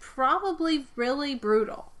 entails. it's probably really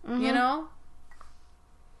brutal. You know.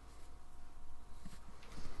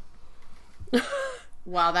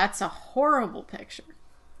 Wow, that's a horrible picture.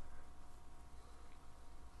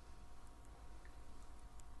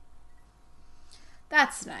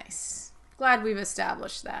 That's nice. Glad we've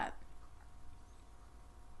established that.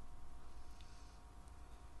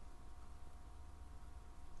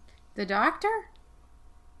 The doctor?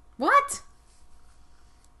 What?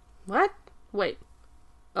 What? Wait.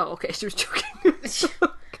 Oh, okay. She was joking.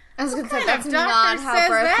 I was going to say, kind that's of not doctor how says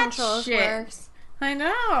birth that control shit? works. I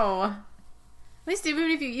know. At least even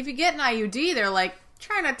if you get an IUD, they're like,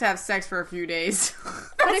 try not to have sex for a few days.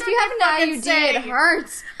 But if you have an IUD, it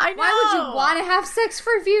hurts. I know. Why would you want to have sex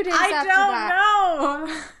for a few days I after don't that?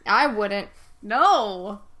 know. I wouldn't.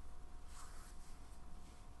 No.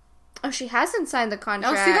 she hasn't signed the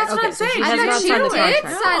contract. Oh, see, that's what Okay, I'm so saying. she I has thought not she signed the did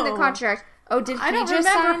contract. sign the No. contract. Oh, did I he don't just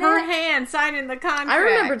remember sign her it? hand signing the contract. I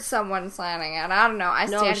remembered someone signing it. I don't know. I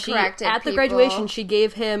No, stand she corrected. at the people. graduation she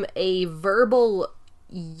gave him a verbal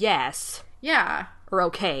yes Yeah. or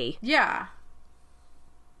okay. Yeah.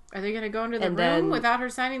 Are they going to go into the And room then- without her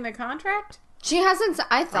signing the contract? She hasn't.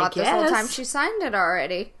 I thought this whole time guess. she signed it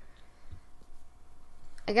already.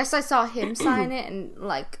 I guess I saw him sign it and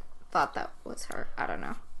like thought that was her. I don't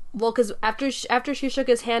know. Well, because after she shook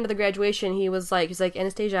his hand at the graduation, he's like,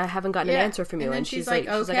 Anastasia, I haven't gotten Yeah. an answer from you, And then and she's she's like,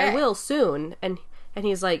 okay. I will soon, and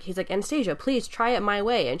he's like, Anastasia, please try it my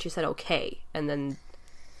way, and she said okay, and then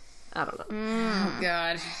I don't know. Oh,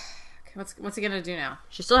 God. Okay, what's he going to do now?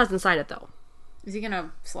 She still hasn't signed it though. Is he going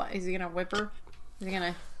to is he going to whip her? Is he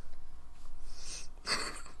going to...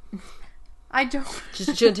 I don't... She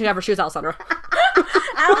didn't have her shoes out, Sandra.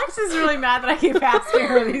 Alex is really mad that I keep asking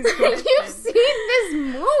her these questions. You've seen this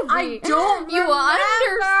movie. I don't You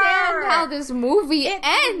understand remember. how this movie It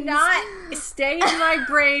ends. did not stay in my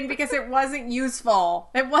brain because it wasn't useful.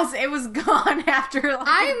 It was gone after like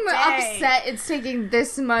I'm a day. upset it's taking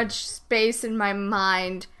this much space in my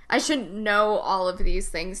mind. I shouldn't know all of these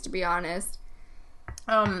things, to be honest.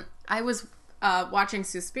 I was watching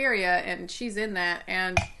Suspiria, and she's in that,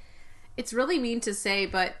 and it's really mean to say,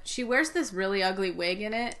 but she wears this really ugly wig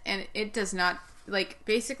in it, and it does not, like,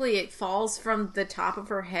 basically it falls from the top of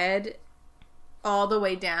her head all the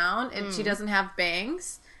way down, and she doesn't have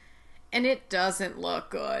bangs, and it doesn't look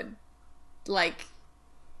good. Like,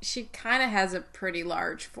 she kind of has a pretty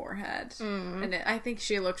large forehead, and I think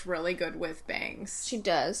she looks really good with bangs. She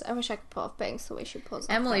does. I wish I could pull off bangs the way she pulls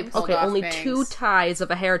off Emily bangs. pulled Okay, off only bangs. 2 ties of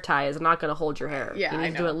a hair tie is not going to hold your hair. Yeah, you I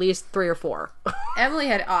need to do know. at least 3 or 4. Emily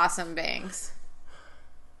had awesome bangs.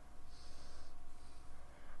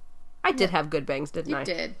 I did have good bangs, didn't I?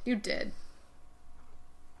 You did.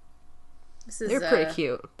 This is, They were pretty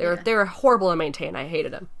cute. They were horrible to maintain. I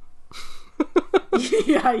hated them.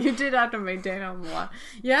 Yeah, you did have to maintain them a lot.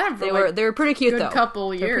 Yeah, They were pretty cute good though. couple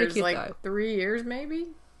They were pretty years, cute, like though. 3 years maybe.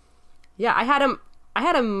 Yeah, I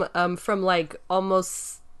had them from like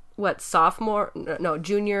almost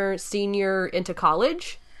junior, senior into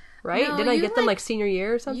college, right? No, Didn't I you, get them like- like senior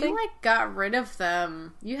year or something? You got rid of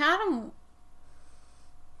them. You had them.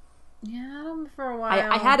 You had them for a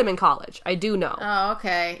while. I had them in college. I do know, Oh,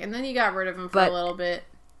 okay. And then you got rid of them for But- a little bit.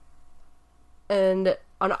 and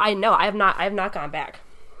I know I have not gone back.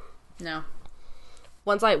 No.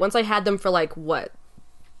 Once I had them for like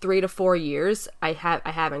 3 to 4 years, I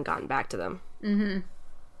haven't gotten back to them.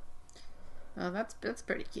 Oh, that's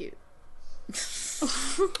pretty cute.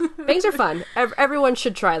 Bangs are fun. Everyone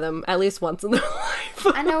should try them at least once in their life.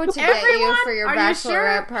 I know what to get you Everyone? for your Are you sure?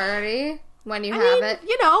 bachelorette party when you I have mean, it.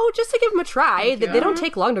 you know, just to give them a try. They you. don't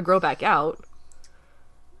take long to grow back out.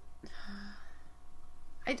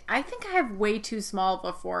 I think I have way too small of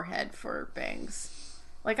a forehead for bangs.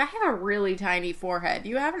 Like, I have a really tiny forehead.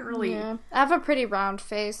 You haven't really... Yeah. I have a pretty round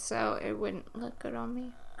face, so it wouldn't look good on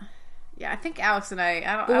me. Yeah, I think Alex and I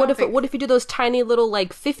don't... But I don't think... what if you do those tiny little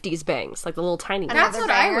like 50s bangs, like the little tiny ones? That's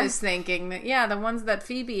Another what banger. I was thinking. Yeah, the ones that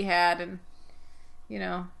Phoebe had, and you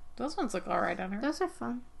know, those ones look all right on her. Those are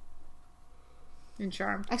fun. In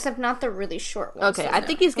Charm. Except not the really short ones. Okay, so I no.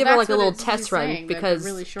 think he's Well, giving her like that's a what little she's test run saying, the because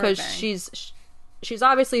really short bang. she's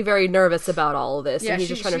obviously very nervous about all of this, Yeah, and he's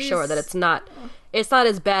just trying to show her that she's- it's not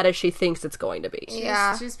as bad as she thinks it's going to be.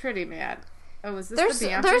 Yeah. She's pretty mad. Oh, is this There's the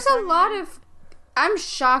Beyonce there's a song? lot of I'm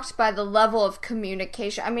shocked by the level of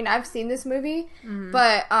communication. I mean, I've seen this movie,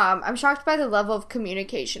 but I'm shocked by the level of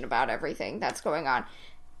communication about everything that's going on.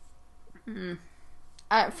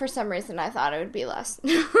 For some reason, I thought it would be less.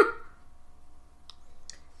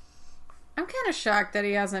 I'm kind of shocked that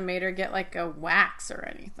he hasn't made her get like a wax or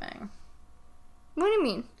anything. What do you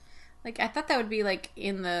mean? Like, I thought that would be like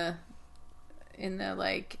in the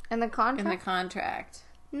like In the contract? in the contract.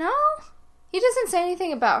 No. He doesn't say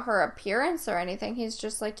anything about her appearance or anything. He's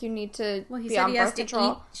just like, you need to Well, he be said on he has birth to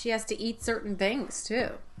control. eat. She has to eat certain things too.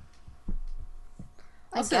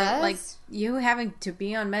 I Also, guess. like you having to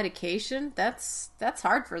be on medication, that's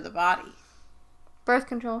hard for the body. Birth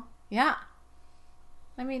control. Yeah.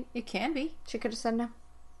 I mean, it can be. She could have said no.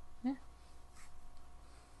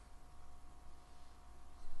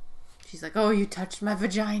 She's like, "Oh, you touched my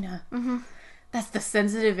vagina. Mm-hmm. That's the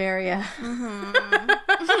sensitive area."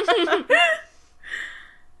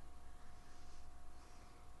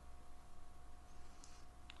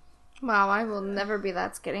 Wow, I will never be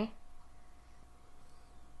that skinny.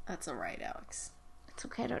 That's all right, Alex. It's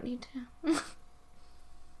okay, I don't need to.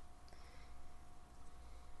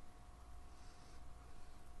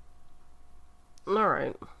 All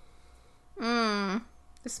right.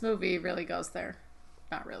 This movie really goes there.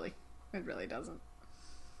 Not really. It really doesn't.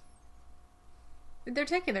 They're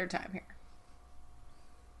taking their time here.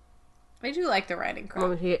 I do like the writing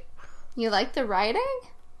crop. You like the writing?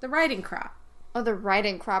 The writing crop. Oh, the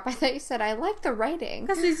writing crop. I thought you said I like the writing.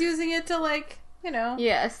 Because he's using it to, like, you know,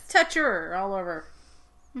 Yes. touch her all over.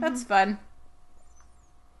 That's fun.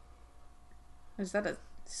 Is that a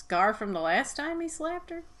scar from the last time he slapped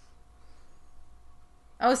her?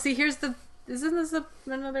 Oh, see, here's the... Isn't this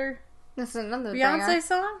another This is another Beyonce banger.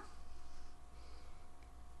 song?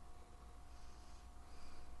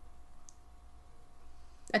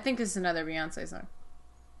 I think this is another Beyonce song.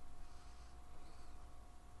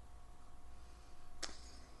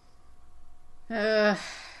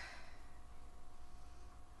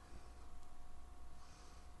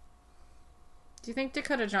 Do you think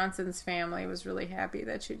Dakota Johnson's family was really happy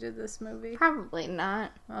that she did this movie? Probably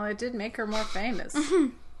not. Well, it did make her more famous.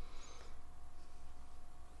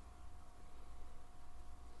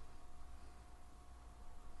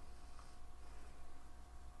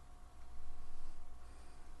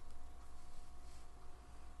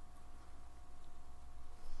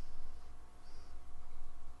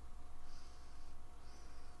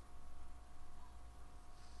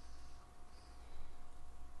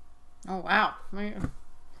 Oh, wow.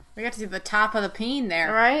 We got to see the top of the peen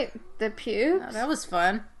there. Right? The pubes? Oh, that was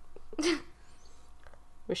fun.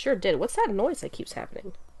 We sure did. What's that noise that keeps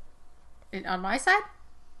happening? On my side?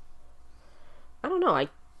 I don't know.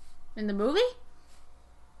 In the movie?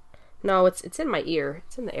 No, it's in my ear.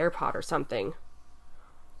 It's in the AirPod or something.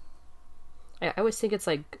 I always think it's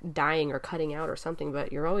like dying or cutting out or something,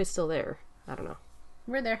 but you're always still there. I don't know.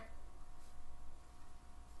 We're there.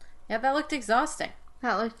 Yeah, that looked exhausting.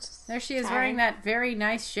 That looked There she is tiring. wearing that very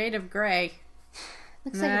nice shade of gray.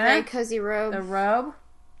 Looks like a very cozy robe. The robe.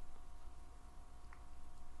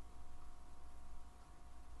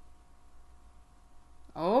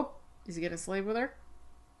 Oh, is he gonna sleep with her?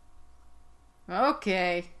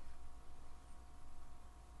 Okay.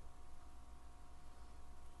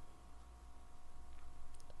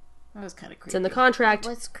 That was kind of creepy. It's in the contract.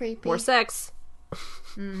 What's creepy? More sex.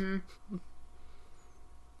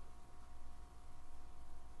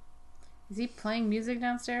 Is he playing music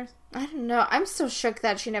downstairs? I don't know. I'm still shook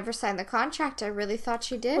that she never signed the contract. I really thought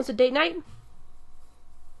she did. Was it date night?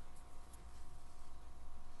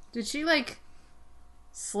 Did she, like,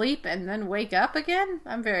 sleep and then wake up again?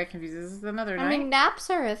 I'm very confused. Is this another night? I mean, naps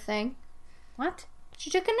are a thing. What? She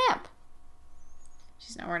took a nap.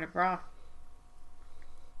 She's not wearing a bra.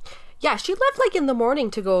 Yeah, she left like in the morning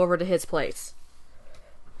to go over to his place.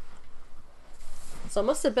 So it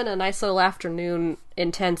must have been a nice little afternoon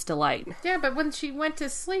intense delight. Yeah, but when she went to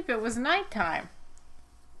sleep, it was nighttime.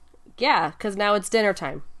 Yeah, because now it's dinner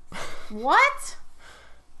time. What?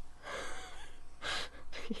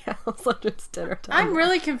 Yeah, also it's dinner time. I'm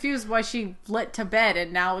really confused why she lit to bed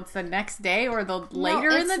and now it's the next day or the later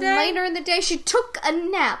No, in the it's day? later in the day. She took a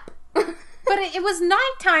nap. But it was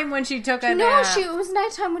nighttime when she took a No, nap. it was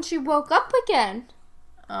nighttime when she woke up again.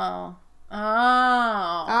 Oh. Oh.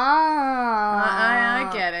 Ah.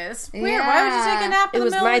 I get it. It's weird. Why would you take a nap in It the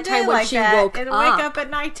was middle of the nighttime day when like she that woke and up. wake up at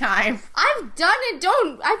nighttime? I've done it.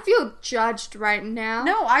 Don't. I feel judged right now.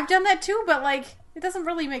 No, I've done that too, but like, it doesn't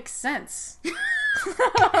really make sense. We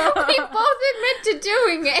both admit to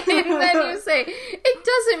doing it, and then you say it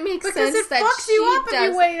doesn't make Because sense it that fucks she you up does.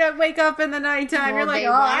 if you wake up in the nighttime. Well, You're like, they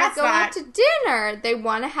oh, want that's to go not... out to dinner. They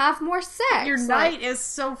want to have more sex. Your Like, night is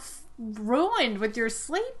so ruined with your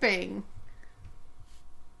sleeping.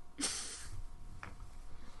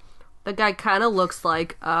 The guy kind of looks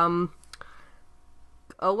like, oh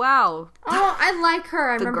wow. Oh, I like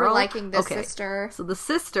her. I The remember girl? liking this Okay. sister. So the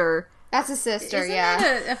sister, That's a sister, Isn't yeah.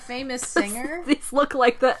 that a famous singer? these look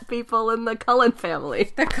like the people in the Cullen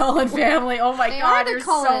family. The Cullen family. Oh my They god, are the you're so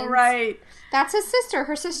Cullens. right. That's his sister.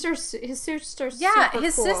 His sister's Yeah, super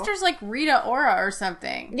his cool. sister's like Rita Ora or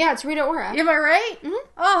something. Yeah, it's Rita Ora. Am I right? Mm-hmm.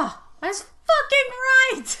 Oh, I was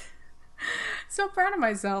fucking right. So proud of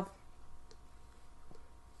myself.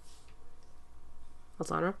 What's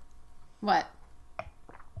on her? What?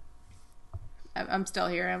 I'm still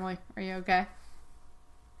here, Emily. Are you okay?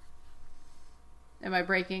 Am I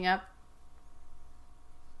breaking up?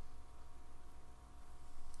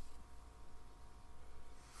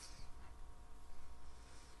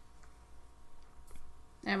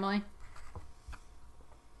 Emily?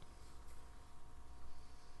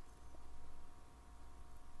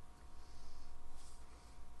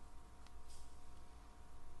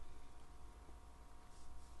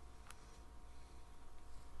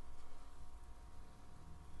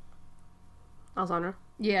 Alzheimer.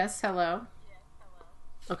 Yes, hello.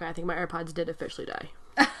 Okay, I think my AirPods did officially die.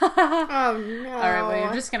 Oh no. All right, well,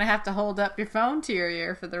 you're just going to have to hold up your phone to your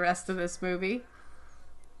ear for the rest of this movie.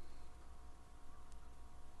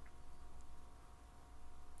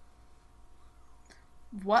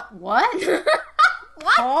 What? What?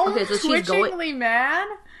 Home Okay, so she's twitchingly mad?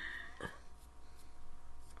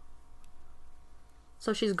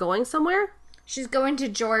 So she's going somewhere? She's going to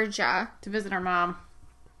Georgia. To visit her mom.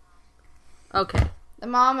 Okay. The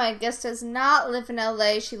mom, I guess, does not live in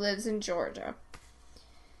LA. She lives in Georgia.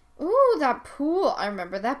 Ooh, that pool. I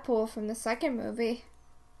remember that pool from the second movie.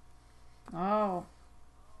 Oh.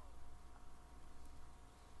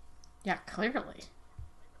 Yeah, clearly.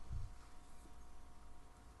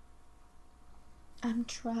 I'm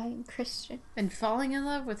trying, Christian. And falling in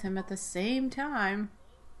love with him at the same time.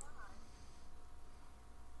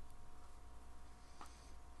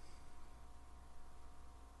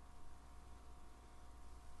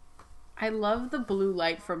 I love the blue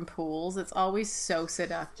light from pools. It's always so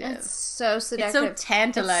seductive. It's so seductive. It's so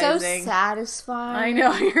tantalizing. It's so satisfying. I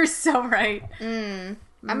know, you're so right. I'm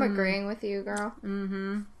agreeing with you, girl.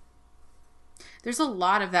 There's a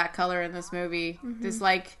lot of that color in this movie. There's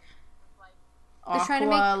like They're aqua, trying to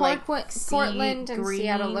make like Portland sea and green.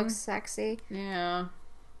 Seattle look sexy. Yeah.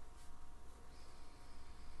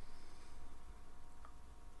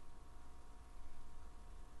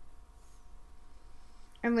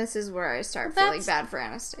 And this is where I start That's- feeling bad for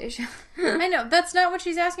Anastasia. I know, that's not what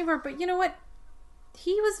she's asking for, but you know what?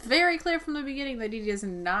 He was very clear from the beginning that he does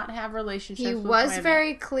not have relationships He with was women.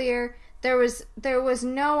 very clear. There was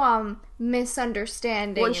no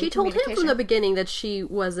misunderstanding. When in she told him from communication. the beginning that she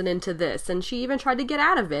wasn't into this, and she even tried to get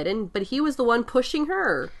out of it, but he was the one pushing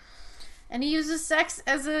her. And he uses sex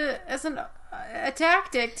as a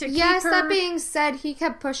tactic to Yes, keep her... that being said, he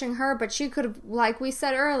kept pushing her, but she could have, like we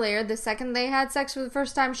said earlier, the second they had sex for the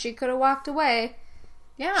first time, she could have walked away.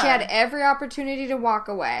 Yeah. She had every opportunity to walk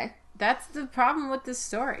away. That's the problem with this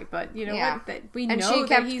story, but you know Yeah. what? That we And know she that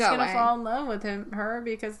kept he's going to going. fall in love with her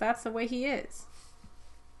because that's the way he is.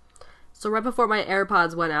 So right before my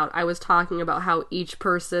AirPods went out, I was talking about how each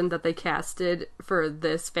person that they casted for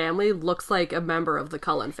this family looks like a member of the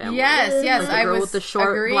Cullen family. Yes, Like the I girl was with the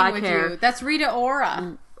short agreeing black with hair. you. That's Rita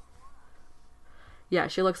Ora. Yeah,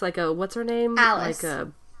 she looks like a, what's her name? Alice. Like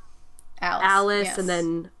a Alice,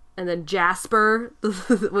 Alice, and then Jasper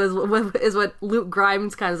is what Luke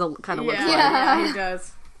Grimes kind of looks like. Yeah, he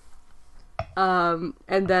does. And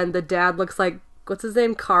then the dad looks like, what's his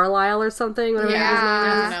name, Carlisle or something. Whatever his name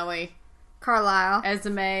is. Definitely. Carlisle.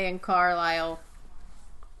 Esme and Carlisle.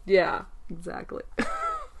 Yeah, exactly.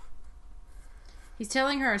 He's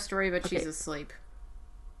telling her a story, but she's Okay. asleep.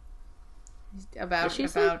 About Is she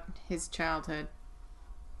asleep? his childhood.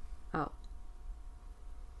 Oh.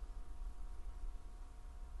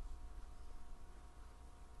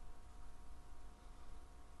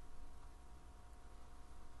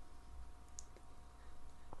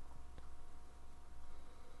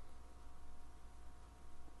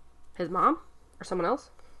 His mom? Or someone else?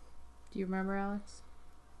 Do you remember, Alex?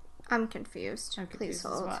 I'm confused. I'm Please confused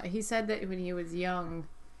as hold. well. He said that when he was young,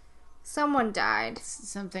 Someone died.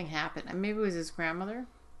 something happened. And maybe it was his grandmother.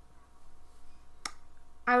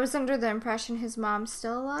 I was under the impression his mom's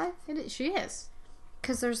still alive. She is.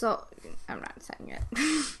 Because there's a... I'm not saying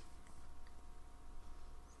it.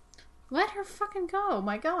 Let her fucking go.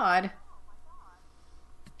 My God.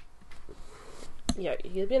 Yeah,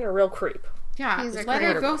 he's being a real creep. Yeah, He's a let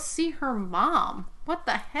her creep. go see her mom. What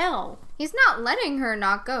the hell? He's not letting her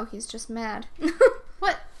not go. He's just mad.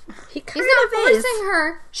 What? He He's kind not of is. forcing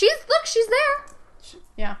her. She's there.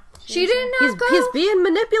 Yeah. She did not go. He's being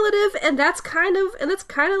manipulative, and that's kind of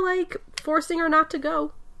like forcing her not to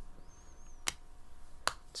go.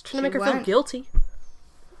 It's trying to make her feel went. guilty.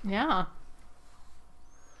 Yeah.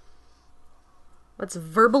 That's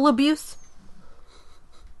verbal abuse.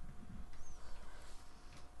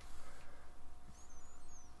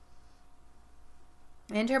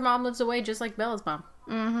 And her mom lives away just like Bella's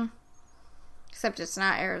mom. Except it's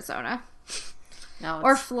not Arizona. No, it's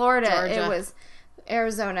Or Florida. Georgia. It was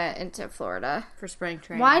Arizona into Florida. for spring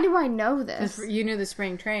training. Why do I know this? You knew the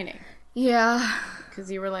spring training. Yeah.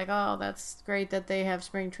 Because you were like, oh, that's great that they have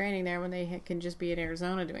spring training there when they can just be in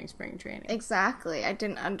Arizona doing spring training. Exactly. I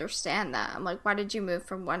didn't understand that. I'm like, why did you move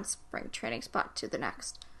from one spring training spot to the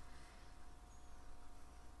next?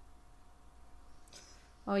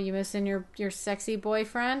 Oh, you missing your sexy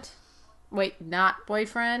boyfriend? Wait, not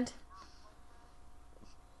boyfriend?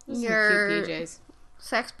 Those are Your cute PJs.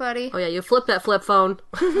 sex buddy? Oh yeah, you flip that flip phone.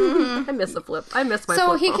 I miss the flip. I miss my So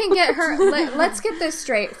flip he phone. can get her. Let's get this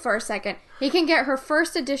straight for a second. He can get her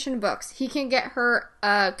first edition books. He can get her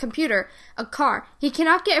a computer, a car. He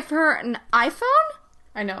cannot get her an iPhone.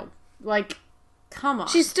 I know. Like, come on.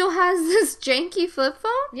 She still has this janky flip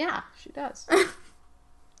phone? Yeah, she does.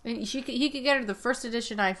 And he could get her the first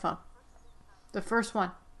edition iPhone. The first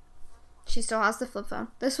one. She still has the flip phone.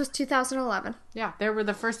 This was 2011. Yeah, they were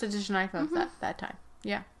the first edition iPhones that time.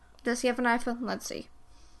 Yeah. Does he have an iPhone? Let's see.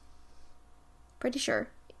 Pretty sure.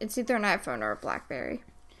 It's either an iPhone or a BlackBerry.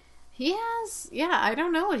 He has... Yeah, I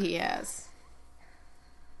don't know what he has.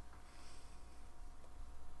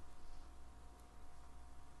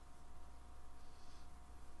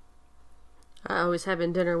 I was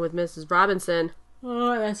having dinner with Mrs. Robinson.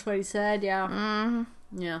 Oh, that's what he said, yeah.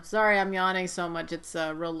 Mm-hmm. Yeah, sorry I'm yawning so much. It's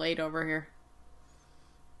real late over here.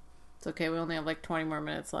 It's okay, we only have like 20 more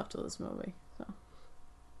minutes left of this movie. So.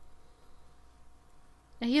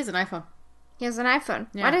 Yeah, he has an iPhone. He has an iPhone.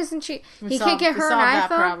 Yeah. Why doesn't she... He can't get her an that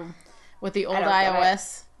iPhone? problem with the old don't get it.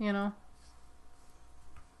 iOS, you know?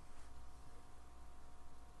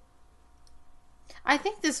 I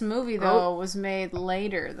think this movie, though, was made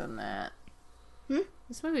later than that.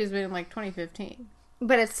 This movie was made in, like, 2015.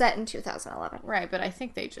 But it's set in 2011. Right, but I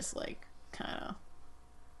think they just, like, kind of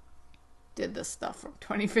did the stuff from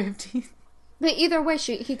 2015. But either way,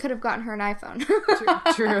 he could have gotten her an iPhone.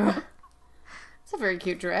 True. It's a very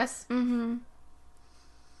cute dress. Mm-hmm.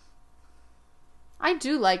 I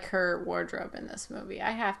do like her wardrobe in this movie,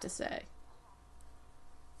 I have to say.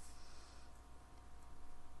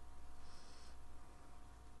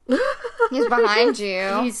 He's behind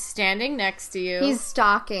you. He's standing next to you. He's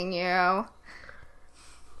stalking you.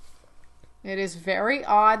 It is very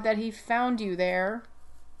odd that he found you there.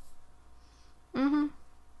 Mm-hmm.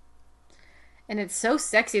 And it's so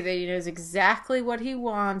sexy that he knows exactly what he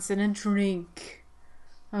wants in a drink.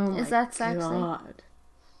 Oh my Is that sexy? God.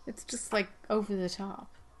 It's just like over the top.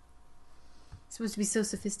 It's supposed to be so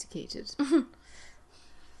sophisticated.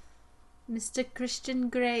 Mr. Christian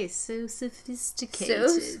Grey, so sophisticated.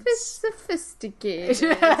 So sophisticated.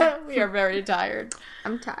 We are very tired.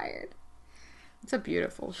 I'm tired. It's a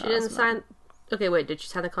beautiful She didn't sign... Okay, wait, did she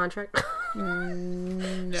sign the contract?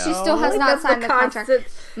 No. She still has not signed the contract.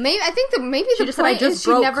 Maybe I think maybe the just said, "I point just is she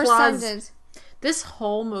broke never clause." signed it. This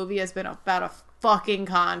whole movie has been about a fucking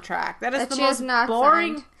contract. That is That the she most has not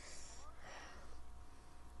boring... signed.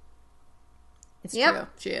 It's Yep. true.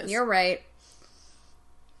 She is. You're right.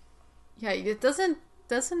 Yeah, it doesn't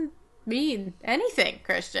mean anything,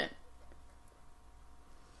 Christian.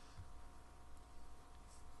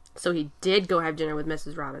 So he did go have dinner with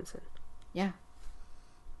Mrs. Robinson. Yeah.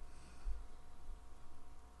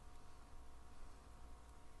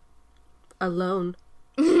 Alone.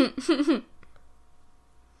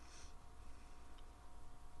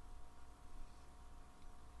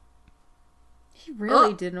 He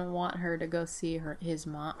really didn't want her to go see her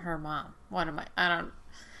mom. What am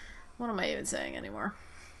I even saying anymore?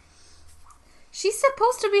 She's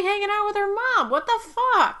supposed to be hanging out with her mom. What the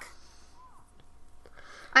fuck?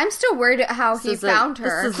 I'm still worried at how he found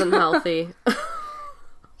her. This isn't healthy.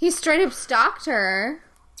 He straight up stalked her.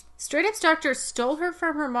 Straight up stalked her, stole her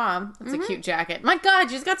from her mom. That's a cute jacket. My God,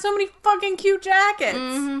 she's got so many fucking cute jackets.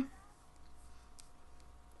 Mm-hmm.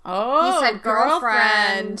 Oh, He said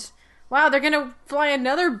girlfriend. Wow, they're gonna fly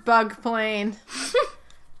another bug plane.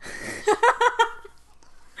 Look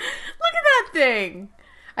at that thing.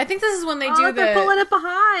 I think this is when they do they're pulling it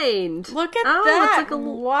behind. Look at Oh, that! it's like a...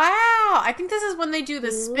 Wow, I think this is when they do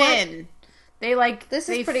the spin. They This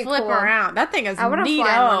is they pretty flip cool. around. That thing is I want to neato.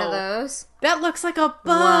 fly one of those. That looks like a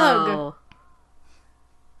bug. Whoa.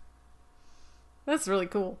 That's really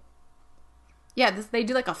cool. Yeah, they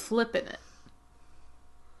do like a flip in it.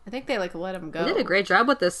 I think they like let him go. They did a great job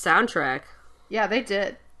with this soundtrack. Yeah, they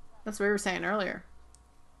did. That's what we were saying earlier.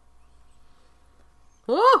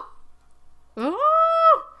 Oh!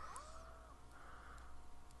 Oh!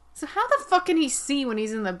 So how the fuck can he see when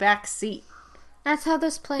he's in the back seat? That's how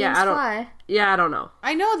those planes I don't know.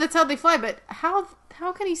 I know that's how they fly, but how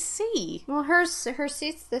can he see? Well, her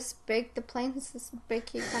seat's this big. The plane's this big.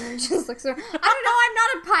 He kind of just looks around. I don't know. I'm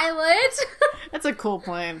not a pilot. That's a cool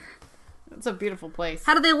plane. It's a beautiful place.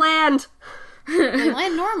 How do they land? They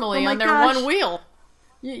land normally Oh my on their gosh. one wheel.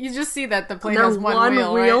 You just see that the plane Their has one one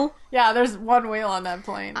wheel, wheel? right? Yeah, there's one wheel on that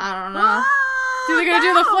plane. I don't know. So they're gonna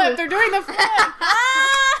do the flip. They're doing the flip.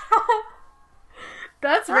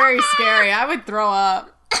 That's very scary. I would throw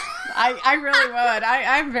up. I really would.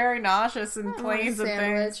 I'm very nauseous in planes and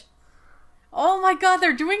things. Oh my God,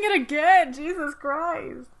 they're doing it again. Jesus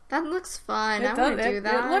Christ. That looks fun. I It want does- to do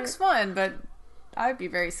that. It looks fun, but I'd be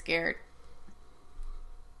very scared.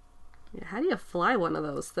 Yeah, how do you fly one of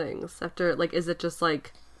those things? After, like, is it just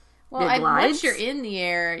like... Well, it glides? once you're in the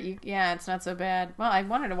air, yeah, it's not so bad. Well, I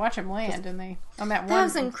wanted to watch them land, and on that That one.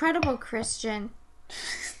 was incredible, Christian.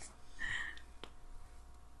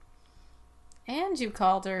 And you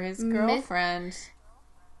called her his girlfriend.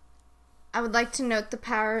 I would like to note the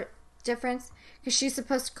power difference because she's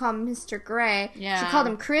supposed to call him Mr. Gray. Yeah. She called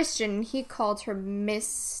him Christian, and he called her Miss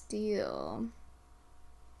Steele.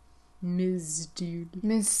 Ms. Dude.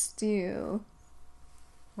 Miss Steele.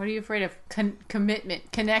 What are you afraid of?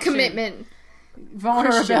 Commitment. Connection. Commitment.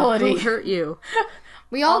 Vulnerability. Who hurt you?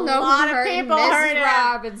 We all A know lot who of hurt people hurt Mrs. him.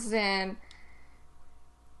 Robinson.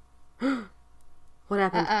 What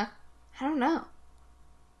happened? I don't know.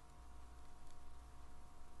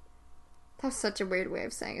 That was such a weird way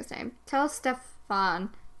of saying his name. Tell Stefan.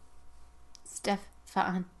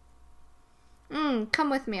 Stefan. Come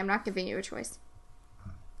with me. I'm not giving you a choice.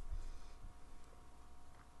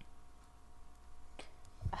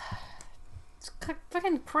 It's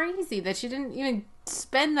fucking crazy that she didn't even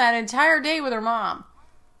spend that entire day with her mom.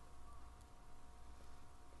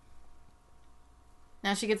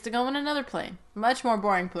 Now she gets to go on another plane. Much more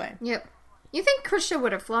boring plane. Yep. You think Christian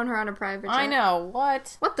would have flown her on a private jet? I know.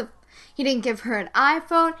 What? What the? He didn't give her an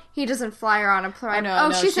iPhone. He doesn't fly her on a private. I know. Oh,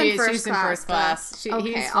 no, she's in first she's class. in first class.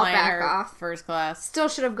 Okay, He's I'll flying back her off. first class. Still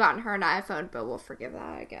should have gotten her an iPhone, but we'll forgive that,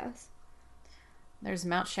 I guess. There's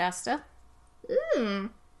Mount Shasta.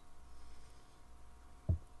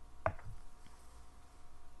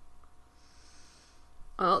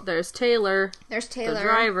 Oh, there's Taylor. There's The Taylor,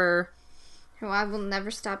 driver. who I will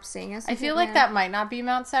never stop seeing as I feel like that might not be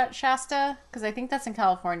Mount Shasta because I think that's in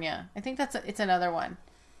California. I think it's another one.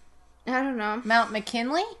 I don't know. Mount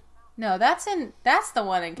McKinley? No, that's the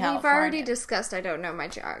one in California. We've already discussed I don't know my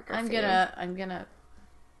geography. I'm gonna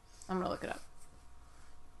look it up.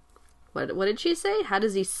 What did she say? How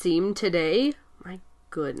does he seem today? My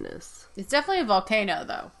goodness. It's definitely a volcano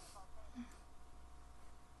though.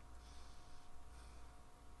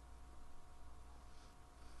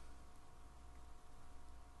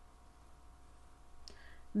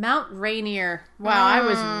 Mount Rainier. Wow, I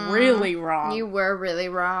was really wrong. You were really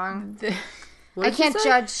wrong. What I did you can't say?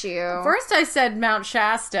 judge you. First I said Mount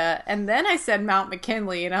Shasta, and then I said Mount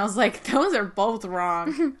McKinley, and I was like, those are both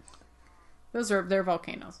wrong. They're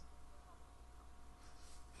volcanoes.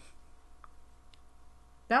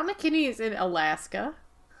 Mount McKinley is in Alaska.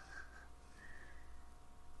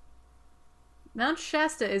 Mount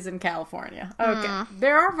Shasta is in California. Okay.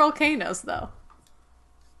 There are volcanoes, though.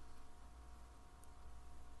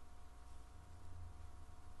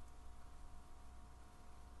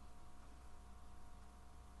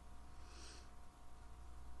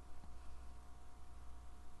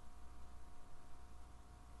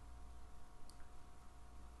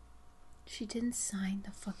 She didn't sign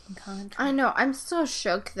the fucking contract. I know. I'm so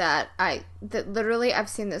shook that literally I've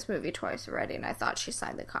seen this movie twice already, and I thought she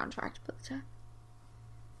signed the contract by the time.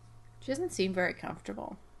 She doesn't seem very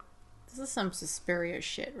comfortable. This is some Suspiria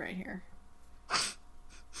shit right here.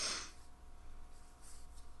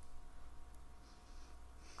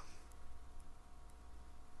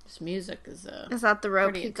 This music is Is that the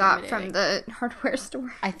rope pretty he got from intimidating. the hardware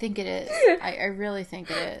store? I think it is. I really think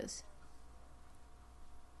it is.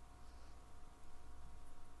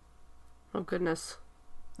 Oh, goodness.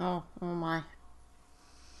 Oh my.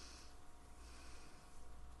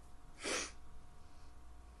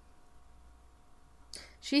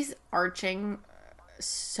 She's arching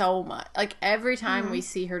so much. Like, every time we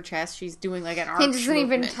see her chest, she's doing, like, an arch He doesn't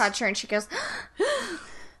even movement. touch her, and she goes,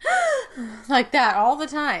 Like that all the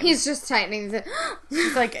time. he's just tightening the...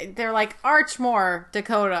 It's like, they're like, arch more,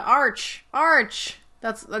 Dakota. Arch. Arch.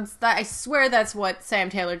 That's I swear that's what Sam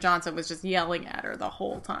Taylor Johnson was just yelling at her the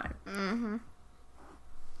whole time.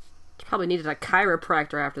 She probably needed a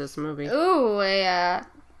chiropractor after this movie. Ooh, a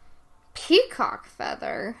peacock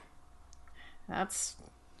feather. That's...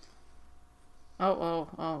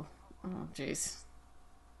 Oh, jeez.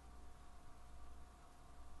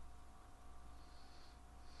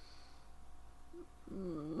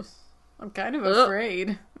 I'm kind of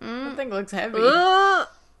afraid. That thing looks heavy.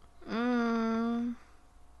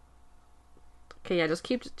 Okay, yeah, just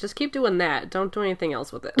keep doing that. Don't do anything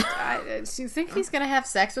else with it. Do you think he's gonna have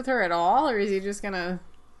sex with her at all, or is he just gonna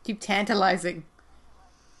keep tantalizing?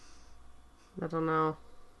 I don't know.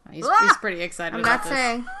 He's pretty excited I'm about not this.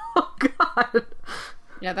 saying. Oh God.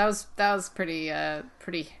 Yeah, that was pretty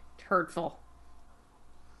hurtful.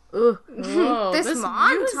 Ugh. Whoa, This music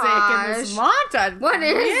montage. and this montage. What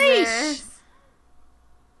is Yeesh. this?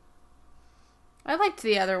 I liked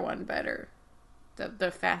the other one better.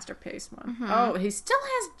 The faster paced one. Oh, he still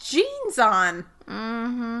has jeans on.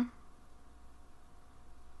 Mm-hmm.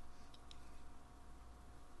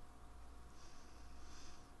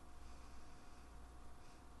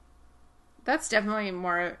 That's definitely a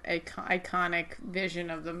more iconic vision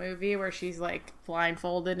of the movie where she's like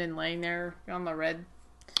blindfolded and laying there on the red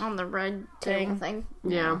table thing.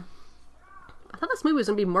 Yeah. I thought this movie was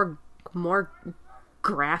going to be more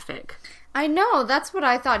graphic. I know, that's what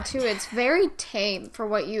I thought too. It's very tame for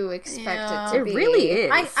what you expect it to be. It really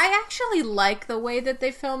is. I actually like the way that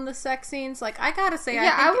they filmed the sex scenes. Like, I gotta say,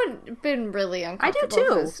 Yeah, I would have been really uncomfortable. I do too.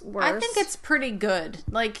 If it was worse. I think it's pretty good.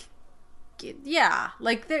 Like, yeah,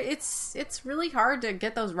 like it's really hard to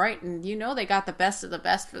get those right, and they got the best of the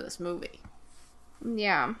best for this movie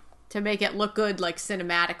Yeah. to make it look good, like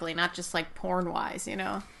cinematically, not just like porn wise.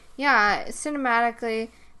 Yeah, cinematically,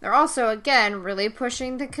 they're also, again, really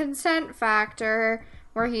pushing the consent factor,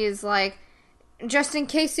 where he's like, just in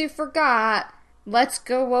case you forgot, let's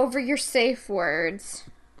go over your safe words.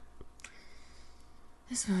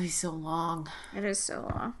 This movie's so long. It is so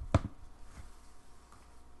long.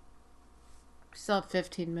 We still have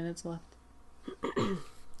 15 minutes left.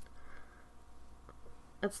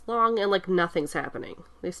 It's long and, like, nothing's happening.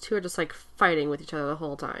 These two are just, like, fighting with each other the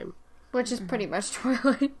whole time. Which is pretty much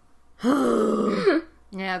Twilight.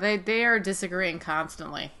 Yeah, they are disagreeing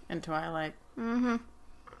constantly in Twilight. Mm-hmm.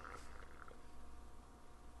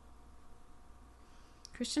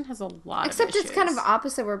 Christian has a lot Except of issues. it's kind of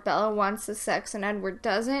opposite, where Bella wants the sex and Edward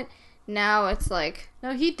doesn't. Now it's like...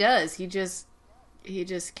 No, he does. He just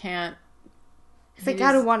can't... It's like,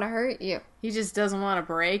 I don't want to hurt you. He just doesn't want to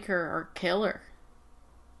break her or kill her.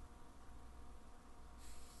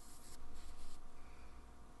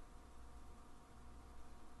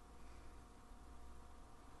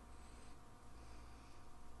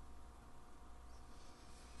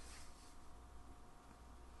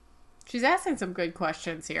 She's asking some good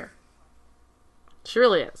questions here. She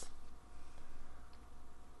really is.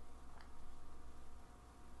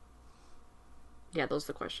 Yeah, those are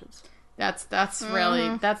the questions. That's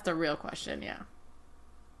really that's the real question, yeah.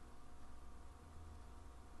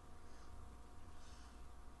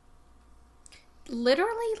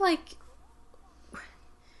 Literally, like,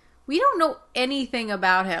 we don't know anything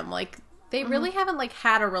about him. Like, they really haven't, like,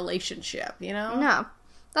 had a relationship, No.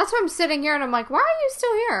 That's why I'm sitting here and I'm like, why are you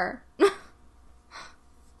still here?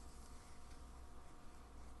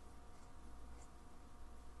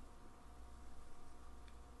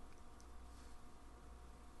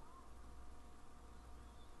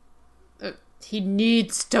 He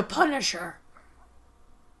needs to punish her.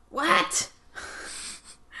 What?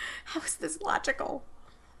 How is this logical?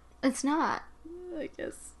 It's not. I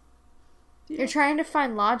guess. You're trying to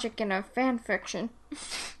find logic in a fan fiction.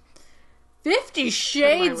 50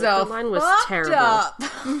 Shades of the line was fucked terrible. up.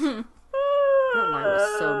 That line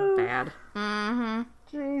was so bad. Mm-hmm.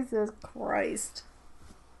 Jesus Christ.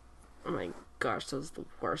 Oh my gosh, that was the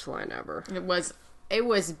worst line ever. It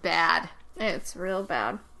was bad. It's real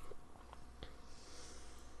bad.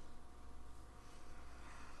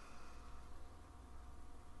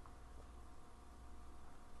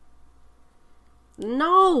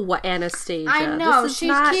 No, Anastasia. I know, This is she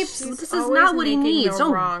not, keeps This is always not what he making needs. the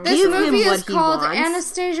Don't wrong- This give movie him what is he called wants.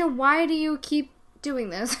 Anastasia, why do you keep doing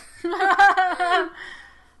this?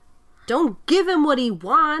 Don't give him what he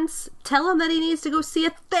wants. Tell him that he needs to go see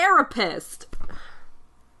a therapist.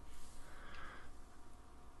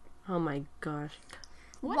 Oh my gosh.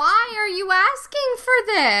 Why are you asking for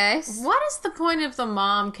this? What is the point of the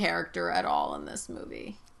mom character at all in this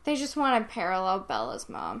movie? They just want to parallel Bella's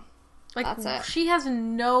mom. Like, That's it. she has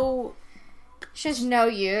no She has no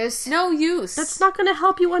use. use. That's not going to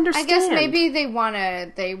help you I understand. guess maybe they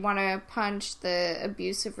wanna punch the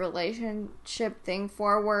abusive relationship thing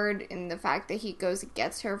forward in the fact that he goes and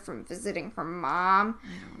gets her from visiting her mom.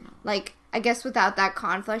 I don't know. Like, I guess without that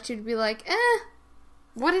conflict, you'd be like,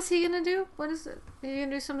 What is he gonna do? What is it? Is he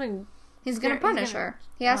gonna do something? he's gonna He's punish gonna- her.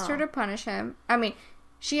 He asked her Oh. to punish him. I mean,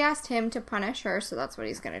 she asked him to punish her, so that's what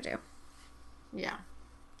he's gonna do. Yeah.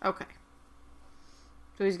 Okay.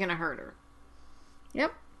 So he's gonna hurt her.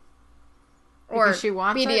 Yep. Because she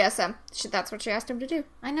wants it? BDSM. That's what she asked him to do.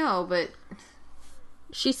 I know, but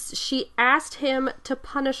She asked him to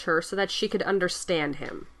punish her so that she could understand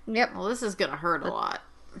him. Yep. well, this is gonna hurt a lot.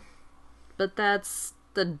 But that's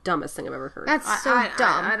the dumbest thing I've ever heard. That's so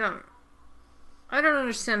dumb. I don't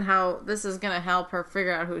understand how this is gonna help her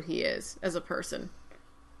figure out who he is as a person.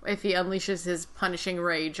 If he unleashes his punishing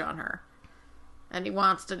rage on her. And he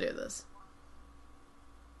wants to do this.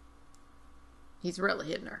 He's really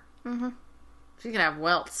hitting her. Mm-hmm. She's gonna have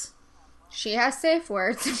welts. She has safe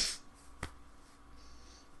words.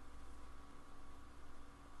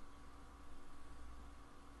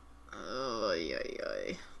 Oy, oy,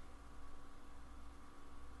 oy.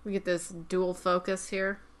 We get this dual focus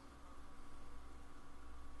here.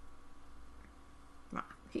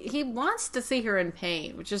 he wants to see her in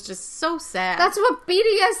pain, which is just so sad. That's what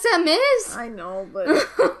BDSM is. I know, but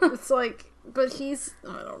it's like, but he's,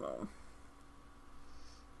 I don't know.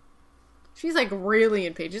 She's like really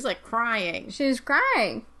in pain. She's like crying. She's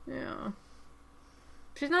crying. Yeah.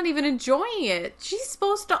 She's not even enjoying it. She's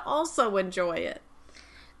supposed to also enjoy it.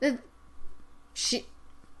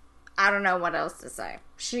 I don't know what else to say.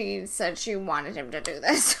 She said she wanted him to do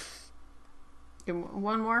this.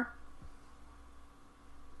 One more?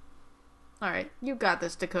 Alright, you got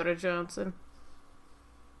this, Dakota Johnson.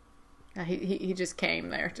 He just came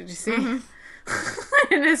there. Did you see?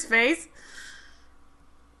 Mm-hmm. In his face?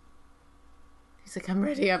 He's like, I'm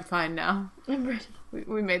ready, I'm fine now. I'm ready.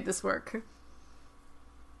 We made this work.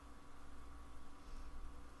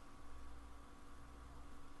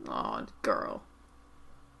 Oh, girl.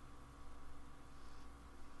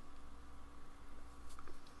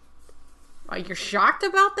 Oh, you're shocked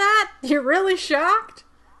about that? You're really shocked?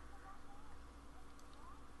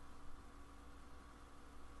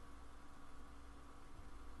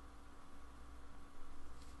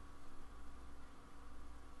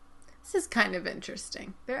 This is kind of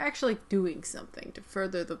interesting. They're actually doing something to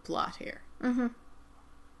further the plot here. Mm-hmm.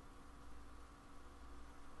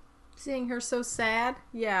 Seeing her so sad?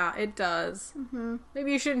 Yeah, it does. Mm-hmm.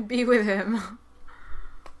 Maybe you shouldn't be with him.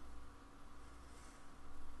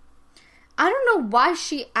 I don't know why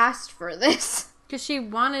she asked for this. Because she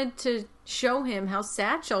wanted to show him how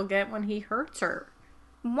sad she'll get when he hurts her.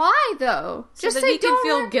 Why, though? So just that he can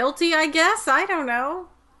feel guilty, I guess? I don't know.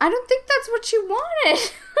 I don't think that's what she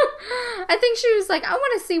wanted. I think she was like, I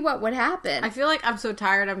want to see what would happen. I feel like I'm so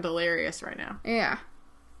tired I'm delirious right now. Yeah.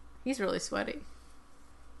 He's really sweaty.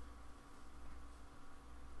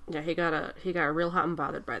 Yeah, he got real hot and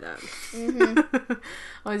bothered by that. Mm-hmm.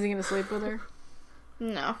 Oh, is he gonna sleep with her?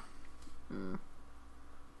 No. Of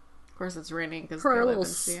course, it's raining because her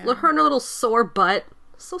little sore butt.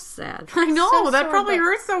 So sad. I know so that probably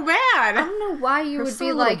hurts so bad. I don't know why you would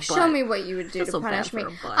be like, show me what you would do to punish me.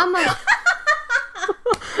 I'm like,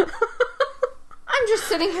 I'm just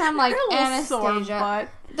sitting here. I'm like, Anastasia.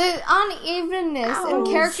 The unevenness in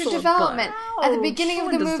character development at the beginning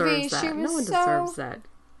of the movie, she was no one so deserves that.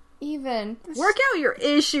 Even. Work out your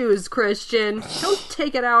issues, Christian. Don't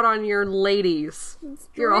take it out on your ladies.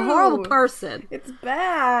 You're a horrible person. It's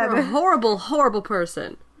bad. You're a horrible, horrible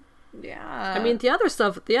person. Yeah. I mean, the other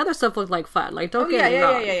stuff looked like fun. Like, don't get me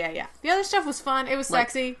wrong. Yeah. The other stuff was fun. It was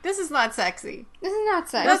sexy. This is not sexy. This is not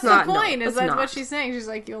sexy. That's the point. Is that's what she's saying. She's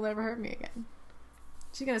like, you'll never hurt me again.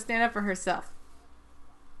 She's gonna stand up for herself.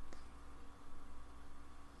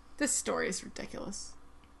 This story is ridiculous.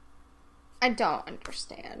 I don't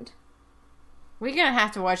understand. We're gonna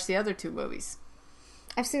have to watch the other two movies.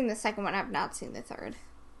 I've seen the second one. I've not seen the third.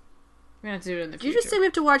 We're gonna have to do it in the future. Did you just say we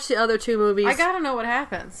have to watch the other two movies? I gotta know what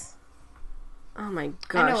happens. Oh my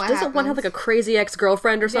gosh. Doesn't one have like a crazy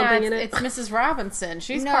ex-girlfriend or something in it? It's Mrs. Robinson.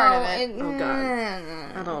 She's part of it. Oh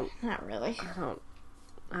god. Not really.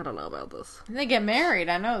 I don't know about this. They get married,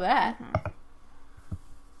 I know that.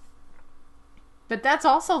 But that's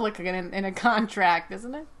also like in a contract,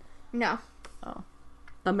 isn't it? No. Oh.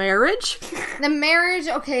 The marriage? The marriage,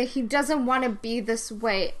 okay, he doesn't want to be this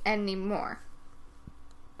way anymore.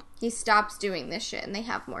 He stops doing this shit and they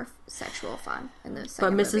have more sexual fun in the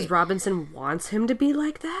second movie. But Mrs. Robinson wants him to be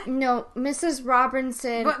like that? No, Mrs.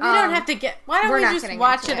 Robinson... But we don't have to get... Why don't we just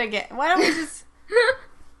watch it again? Why don't we just...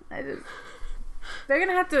 They're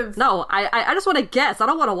gonna have to... No, I just want to guess. I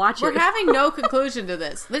don't want to watch it. We're having no conclusion to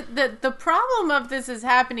this. The problem of this is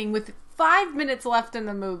happening with 5 minutes left in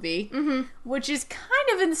the movie, which is kind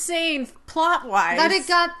of insane plot-wise. That it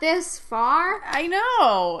got this far? I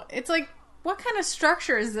know. It's like, what kind of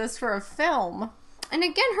structure is this for a film? And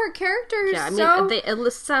again, her character is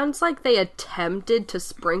it sounds like they attempted to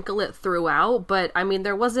sprinkle it throughout, but, I mean,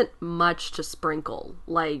 there wasn't much to sprinkle.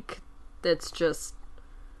 Like, it's just...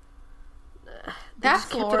 They just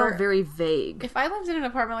kept it all very vague. If I lived in an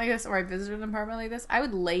apartment like this, or I visited an apartment like this, I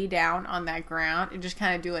would lay down on that ground and just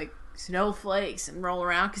kind of do, like, snowflakes and roll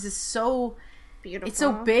around, because it's so... beautiful. It's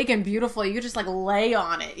so big and beautiful, you could just, like, lay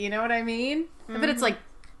on it, you know what I mean? But it's, like,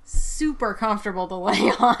 super comfortable to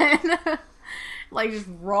lay on. Like, just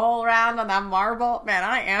roll around on that marble. Man,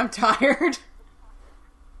 I am tired.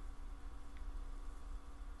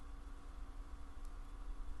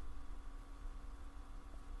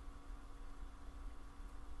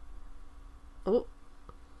 Oh.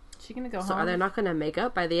 Is she gonna go home? So are they not gonna make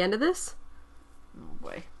up by the end of this? Oh,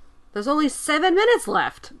 boy. There's only 7 minutes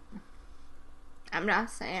left. I'm not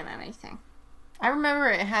saying anything. I remember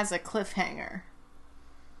it has a cliffhanger.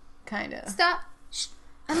 Kind of. Stop. Shh.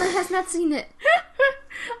 Emma has not seen it.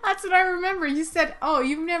 That's what I remember. You said, "Oh,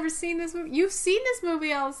 you've never seen this movie? You've seen this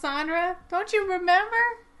movie, Alessandra? Don't you remember?"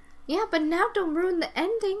 Yeah, but now don't ruin the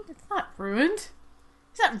ending. It's not ruined.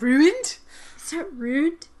 Is that ruined? Is that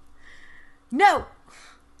rude? No.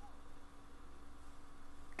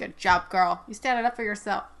 Good job, girl. You standing up for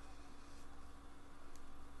yourself.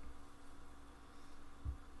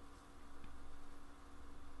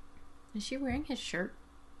 Is she wearing his shirt?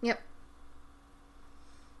 Yep.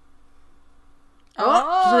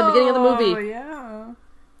 Oh, just at the beginning of the movie. Oh, yeah.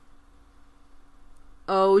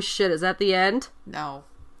 Oh shit, is that the end? No.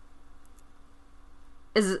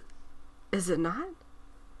 Is it not?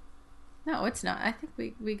 No, it's not. I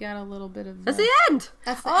think we got a little bit of... That's the end!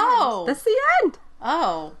 That's the Oh! end. That's the end!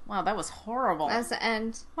 Oh, wow, that was horrible. That's the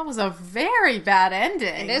end. That was a very bad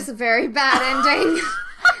ending. It is a very bad ending.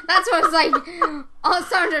 That's what I was like.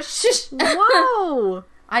 Alessandra, shush. Whoa!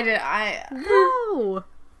 Oh. Whoa!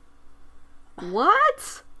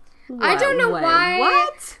 What? I don't know why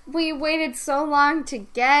What? we waited so long to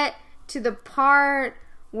get to the part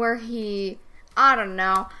where he... I don't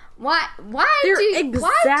know. Why do you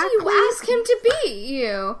ask him to beat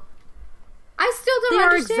you? I still They don't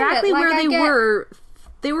are understand exactly it. Like, where they were.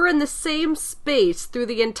 They were in the same space through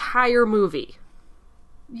the entire movie.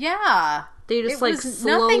 Yeah. They just It was-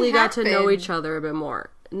 slowly nothing got to know happened. each other a bit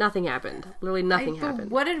more. Nothing happened. Literally nothing But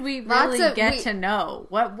happened. what did we Lots really of- get we- to know?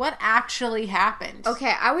 What actually happened?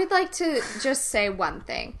 Okay, I would like to just say one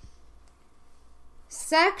thing.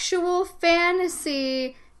 Sexual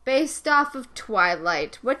fantasy based off of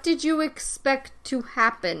Twilight. What did you expect to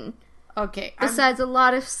happen? Okay. Besides a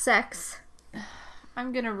lot of sex.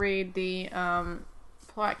 I'm gonna read the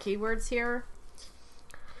plot keywords here.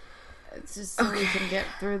 It's just so we can get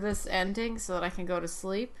through this ending so that I can go to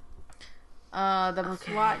sleep. The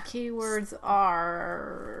plot keywords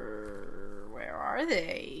are... Where are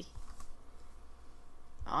they?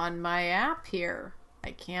 On my app here.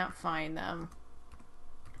 I can't find them.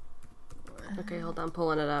 Okay, hold on,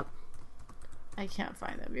 pulling it up. I can't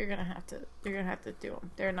find them. You're gonna have to do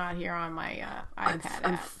them. They're not here on my iPad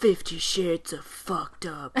I'm app. 50 shades of fucked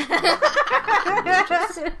up.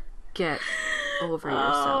 Just get over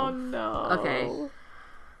yourself. Oh no. Okay.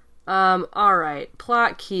 Alright.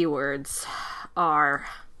 Plot keywords are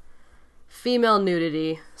female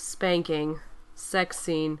nudity, spanking, sex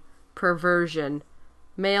scene, perversion,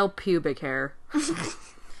 male pubic hair.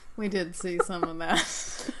 We did see some of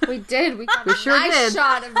that. We did. We got We a sure nice did.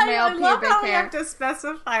 shot of male I love pubic how we hair. have to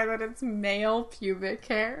specify that it's male pubic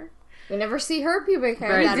hair. We never see her pubic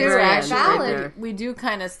hair. Right, That is very very end, valid. right there. We do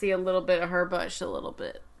kind of see a little bit of her bush, a little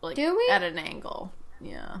bit, like Do we? at an angle.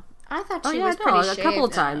 Yeah, I thought Oh she yeah, was no, pretty a couple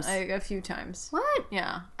of shaved. times. a few times. What?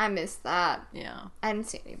 Yeah, I missed that. yeah. I didn't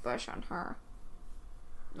see any bush on her.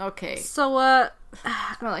 Okay. So,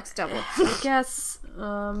 Smell like stubble. I guess...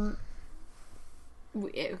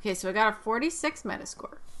 Okay, so I got a 46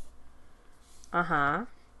 Metascore Uh-huh.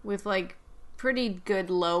 with like pretty good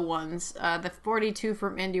low ones. The 42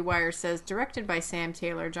 from IndieWire says, directed by Sam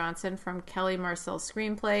Taylor Johnson from Kelly Marcel's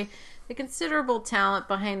screenplay, the considerable talent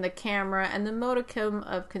behind the camera and the modicum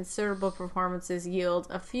of considerable performances yield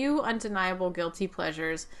a few undeniable guilty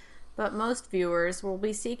pleasures, but most viewers will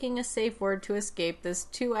be seeking a safe word to escape this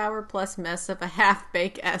 2-hour-plus mess of a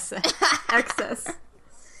half-baked excess.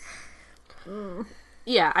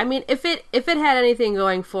 Yeah, I mean, if it had anything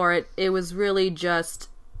going for it, it was really just,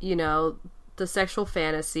 you know, the sexual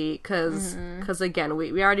fantasy, because again,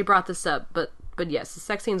 we already brought this up, but yes, the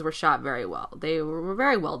sex scenes were shot very well. They were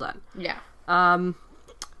very well done. Yeah.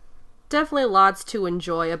 Definitely lots to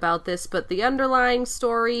enjoy about this, but the underlying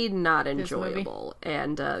story, not movie? enjoyable.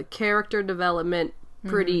 And character development,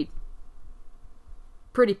 pretty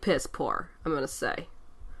piss poor, I'm gonna say.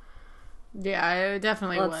 Yeah, it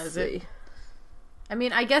definitely Let's was. see. I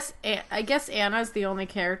mean, I guess Anna's the only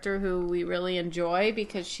character who we really enjoy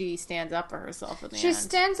because she stands up for herself at the She end.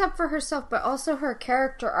 stands up for herself, but also her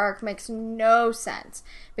character arc makes no sense.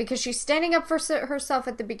 Because she's standing up for herself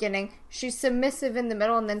at the beginning, she's submissive in the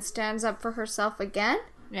middle, and then stands up for herself again.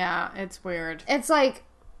 Yeah, it's weird. It's like,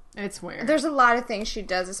 It's weird. there's a lot of things she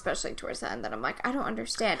does, especially towards the end, that I'm like, I don't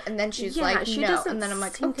understand. And then she's like, she no. doesn't And then I'm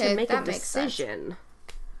like, seem okay, to make that a makes sense. decision.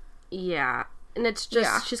 Yeah, and it's just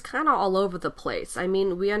Yeah. she's kind of all over the place. I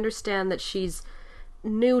mean, we understand that she's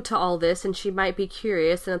new to all this and she might be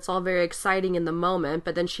curious and it's all very exciting in the moment,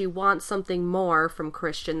 but then she wants something more from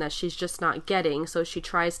Christian that she's just not getting, so she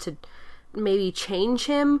tries to maybe change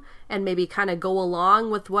him and maybe kind of go along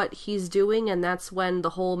with what he's doing, and that's when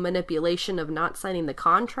the whole manipulation of not signing the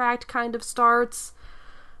contract kind of starts.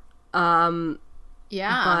 yeah,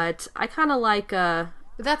 But I kind of like but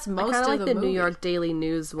that's most kind of of like the the movie. New York Daily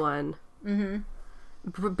News one.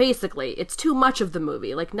 Basically, it's too much of the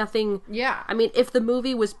movie. Like, nothing... Yeah. I mean, if the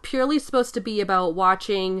movie was purely supposed to be about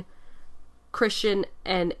watching Christian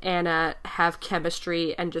and Anna have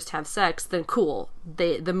chemistry and just have sex, then cool.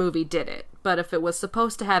 The movie did it. But if it was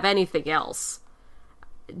supposed to have anything else,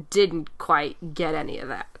 it didn't quite get any of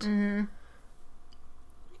that. Mm-hmm.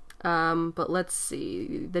 But let's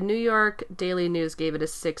see. The New York Daily News gave it a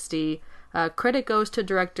 60. Credit goes to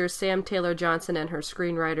director Sam Taylor Johnson and her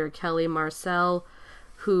screenwriter Kelly Marcel,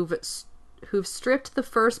 who've stripped the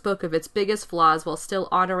first book of its biggest flaws while still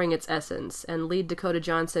honoring its essence, and lead Dakota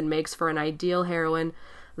Johnson makes for an ideal heroine,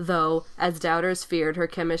 though, as doubters feared, her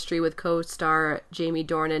chemistry with co-star Jamie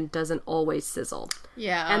Dornan doesn't always sizzle.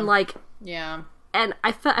 Yeah. And, like... Yeah. And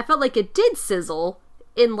I felt like it did sizzle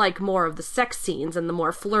in, like, more of the sex scenes and the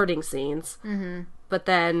more flirting scenes. Mm-hmm. But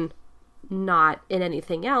then not in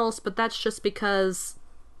anything else, but that's just because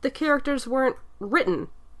the characters weren't written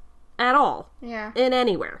at all. Yeah. In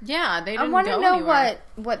anywhere. Yeah, they didn't I want to know anywhere.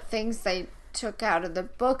 what things they took out of the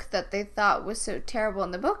book that they thought was so terrible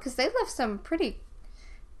in the book, because they left some pretty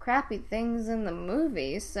crappy things in the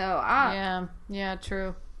movie, so Yeah,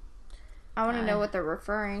 true. I want to know what they're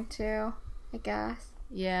referring to, I guess.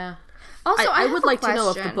 Yeah. Also, I have would a like to know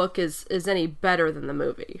if the question. book is any better than the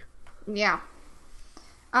movie. Yeah.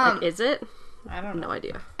 Like, is it? I don't know. No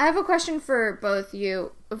idea. I have a question for both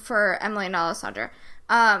you, for Emily and Alessandra.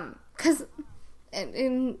 Because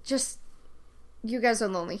in just, you guys are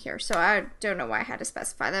lonely here, so I don't know why I had to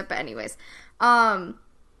specify that, but anyways.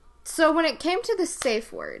 So when it came to the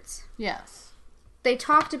safe words, Yes. they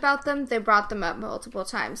talked about them, they brought them up multiple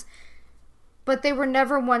times, but they were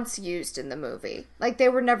never once used in the movie. Like, they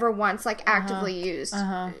were never once, like, actively used.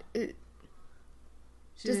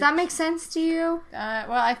 Does that make sense to you?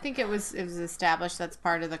 Well, I think it was established that's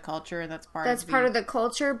part of the culture, and that's part of the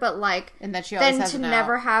culture, but, like, and that she always then has to an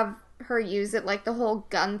never out. have her use it, like the whole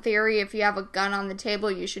gun theory, if you have a gun on the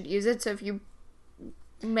table, you should use it. So if you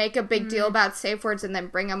make a big deal about safe words and then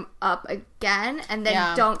bring them up again and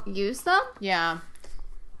then don't use them. Yeah.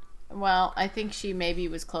 Well, I think she maybe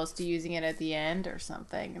was close to using it at the end or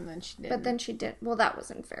something, and then she didn't. But then she did. Well, that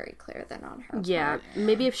wasn't very clear then on her Yeah, part.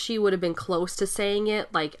 maybe if she would have been close to saying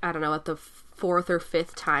it, like, I don't know, at the fourth or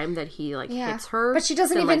fifth time that he, like, hits her. But she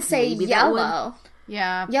doesn't then, even like, say maybe that would- yellow.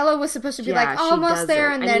 Yeah. Yellow was supposed to be Yeah, like she almost there,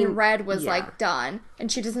 doesn't. and I then mean, red was yeah. like done, and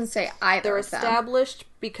she doesn't say either They're of them. established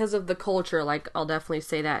because of the culture, like, I'll definitely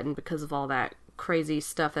say that, and because of all that crazy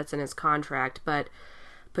stuff that's in his contract, but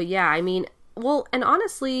yeah, I mean, well, and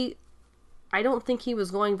honestly, I don't think he was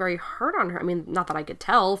going very hard on her. I mean, not that I could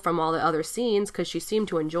tell from all the other scenes, because she seemed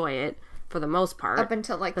to enjoy it for the most part. Up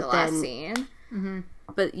until like the last scene.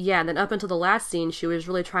 But yeah, then up until the last scene, she was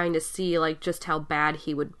really trying to see, like, just how bad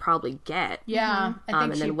he would probably get. Yeah. I think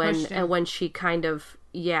And she then pushed him. when she kind of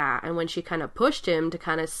pushed him to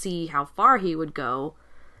kind of see how far he would go,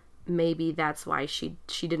 maybe that's why she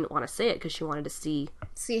didn't want to say it, because she wanted to see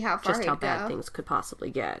how far just he'd how bad go. things could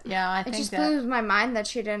possibly get. Yeah, I It think just that. blows my mind that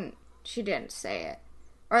she didn't say it,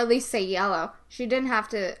 or at least say yellow. She didn't have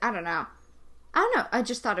to. I don't know. I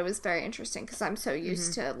just thought it was very interesting because I'm so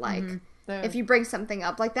used to like if you bring something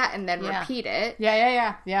up like that and then repeat it.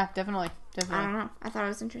 Yeah, definitely. I don't know. I thought it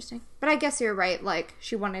was interesting, but I guess you're right. Like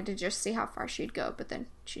she wanted to just see how far she'd go, but then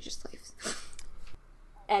she just leaves.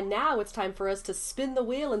 And now it's time for us to spin the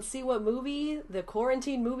wheel and see what movie the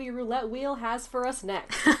Quarantine Movie Roulette Wheel has for us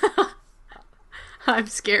next. I'm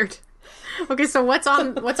scared. Okay, so what's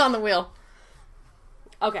on the wheel?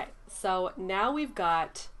 Okay, so now we've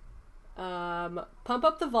got Pump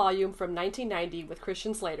Up the Volume from 1990 with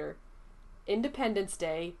Christian Slater, Independence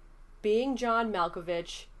Day, Being John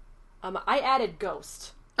Malkovich. I added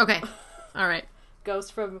Ghost. Okay. All right.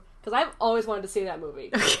 Ghost from... Because I've always wanted to see that movie.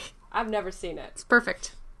 Okay. I've never seen it. It's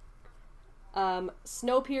perfect.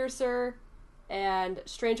 Snowpiercer and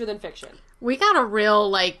Stranger Than Fiction. We got a real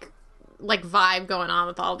like vibe going on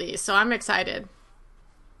with all these, so I'm excited.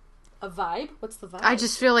 A vibe? What's the vibe? I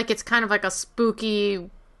just feel like it's kind of like a spooky,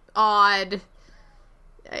 odd,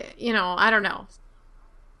 I don't know.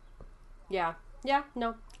 Yeah,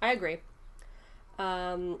 no, I agree.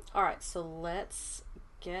 Alright, so let's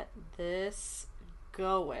get this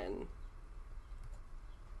going.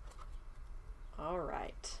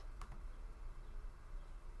 Alright.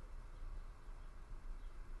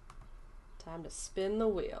 Time to spin the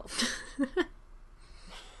wheel.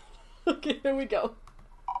 Okay, here we go.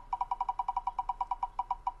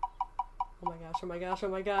 Oh my gosh, oh my gosh, oh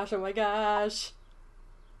my gosh, oh my gosh.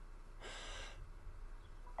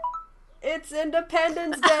 It's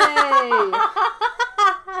Independence Day!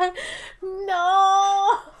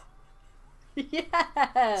 No!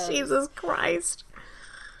 Yes! Jesus Christ.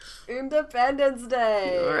 Independence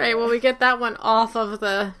Day. All right, well, we get that one off of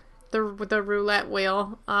the roulette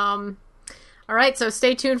wheel. All right, so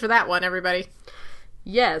stay tuned for that one, everybody.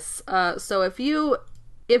 Yes. So if you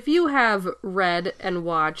have read and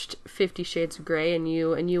watched 50 Shades of Grey and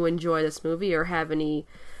you enjoy this movie or have any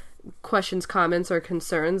questions, comments, or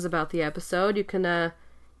concerns about the episode, you can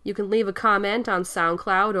leave a comment on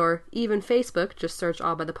SoundCloud or even Facebook. Just search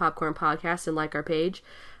All by the Popcorn Podcast and like our page.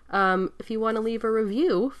 If you want to leave a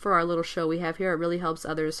review for our little show we have here, it really helps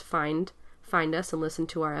others find us and listen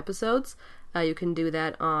to our episodes. You can do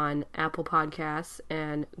that on Apple Podcasts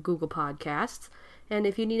and Google Podcasts. And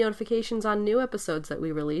if you need notifications on new episodes that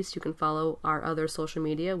we release, you can follow our other social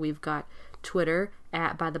media. We've got Twitter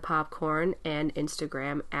 @ByThePopcorn and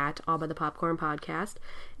Instagram @AllByThePopcornPodcast.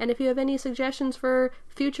 And if you have any suggestions for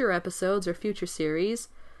future episodes or future series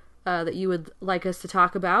that you would like us to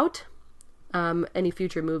talk about, any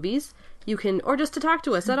future movies, you can, or just to talk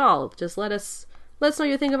to us at all, just let us know what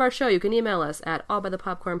you think of our show. You can email us at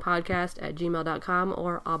allbythepopcornpodcast@gmail.com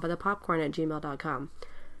or allbythepopcorn@gmail.com.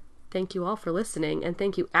 Thank you all for listening, and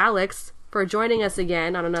thank you, Alex, for joining us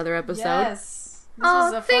again on another episode. Yes. This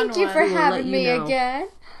was a fun thank you one. for We will let having you me know. again.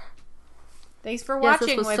 Thanks for Yes, watching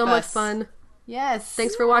this was with so us. much fun. Yes.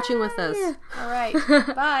 Thanks for watching with us. All right.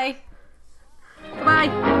 Bye. Bye.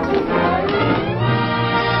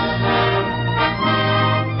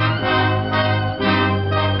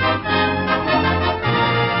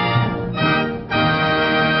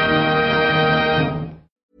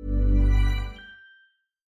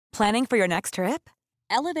 Planning for your next trip?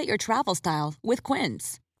 Elevate your travel style with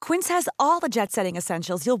Quince. Quince has all the jet-setting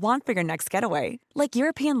essentials you'll want for your next getaway, like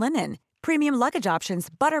European linen, premium luggage options,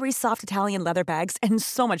 buttery soft Italian leather bags, and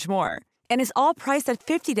so much more. And is all priced at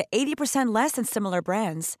 50 to 80% less than similar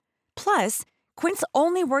brands. Plus, Quince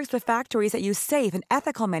only works with factories that use safe and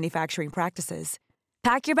ethical manufacturing practices.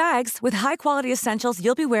 Pack your bags with high-quality essentials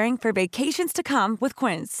you'll be wearing for vacations to come with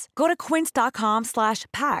Quince. Go to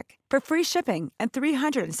quince.com/pack for free shipping and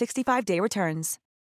 365-day returns.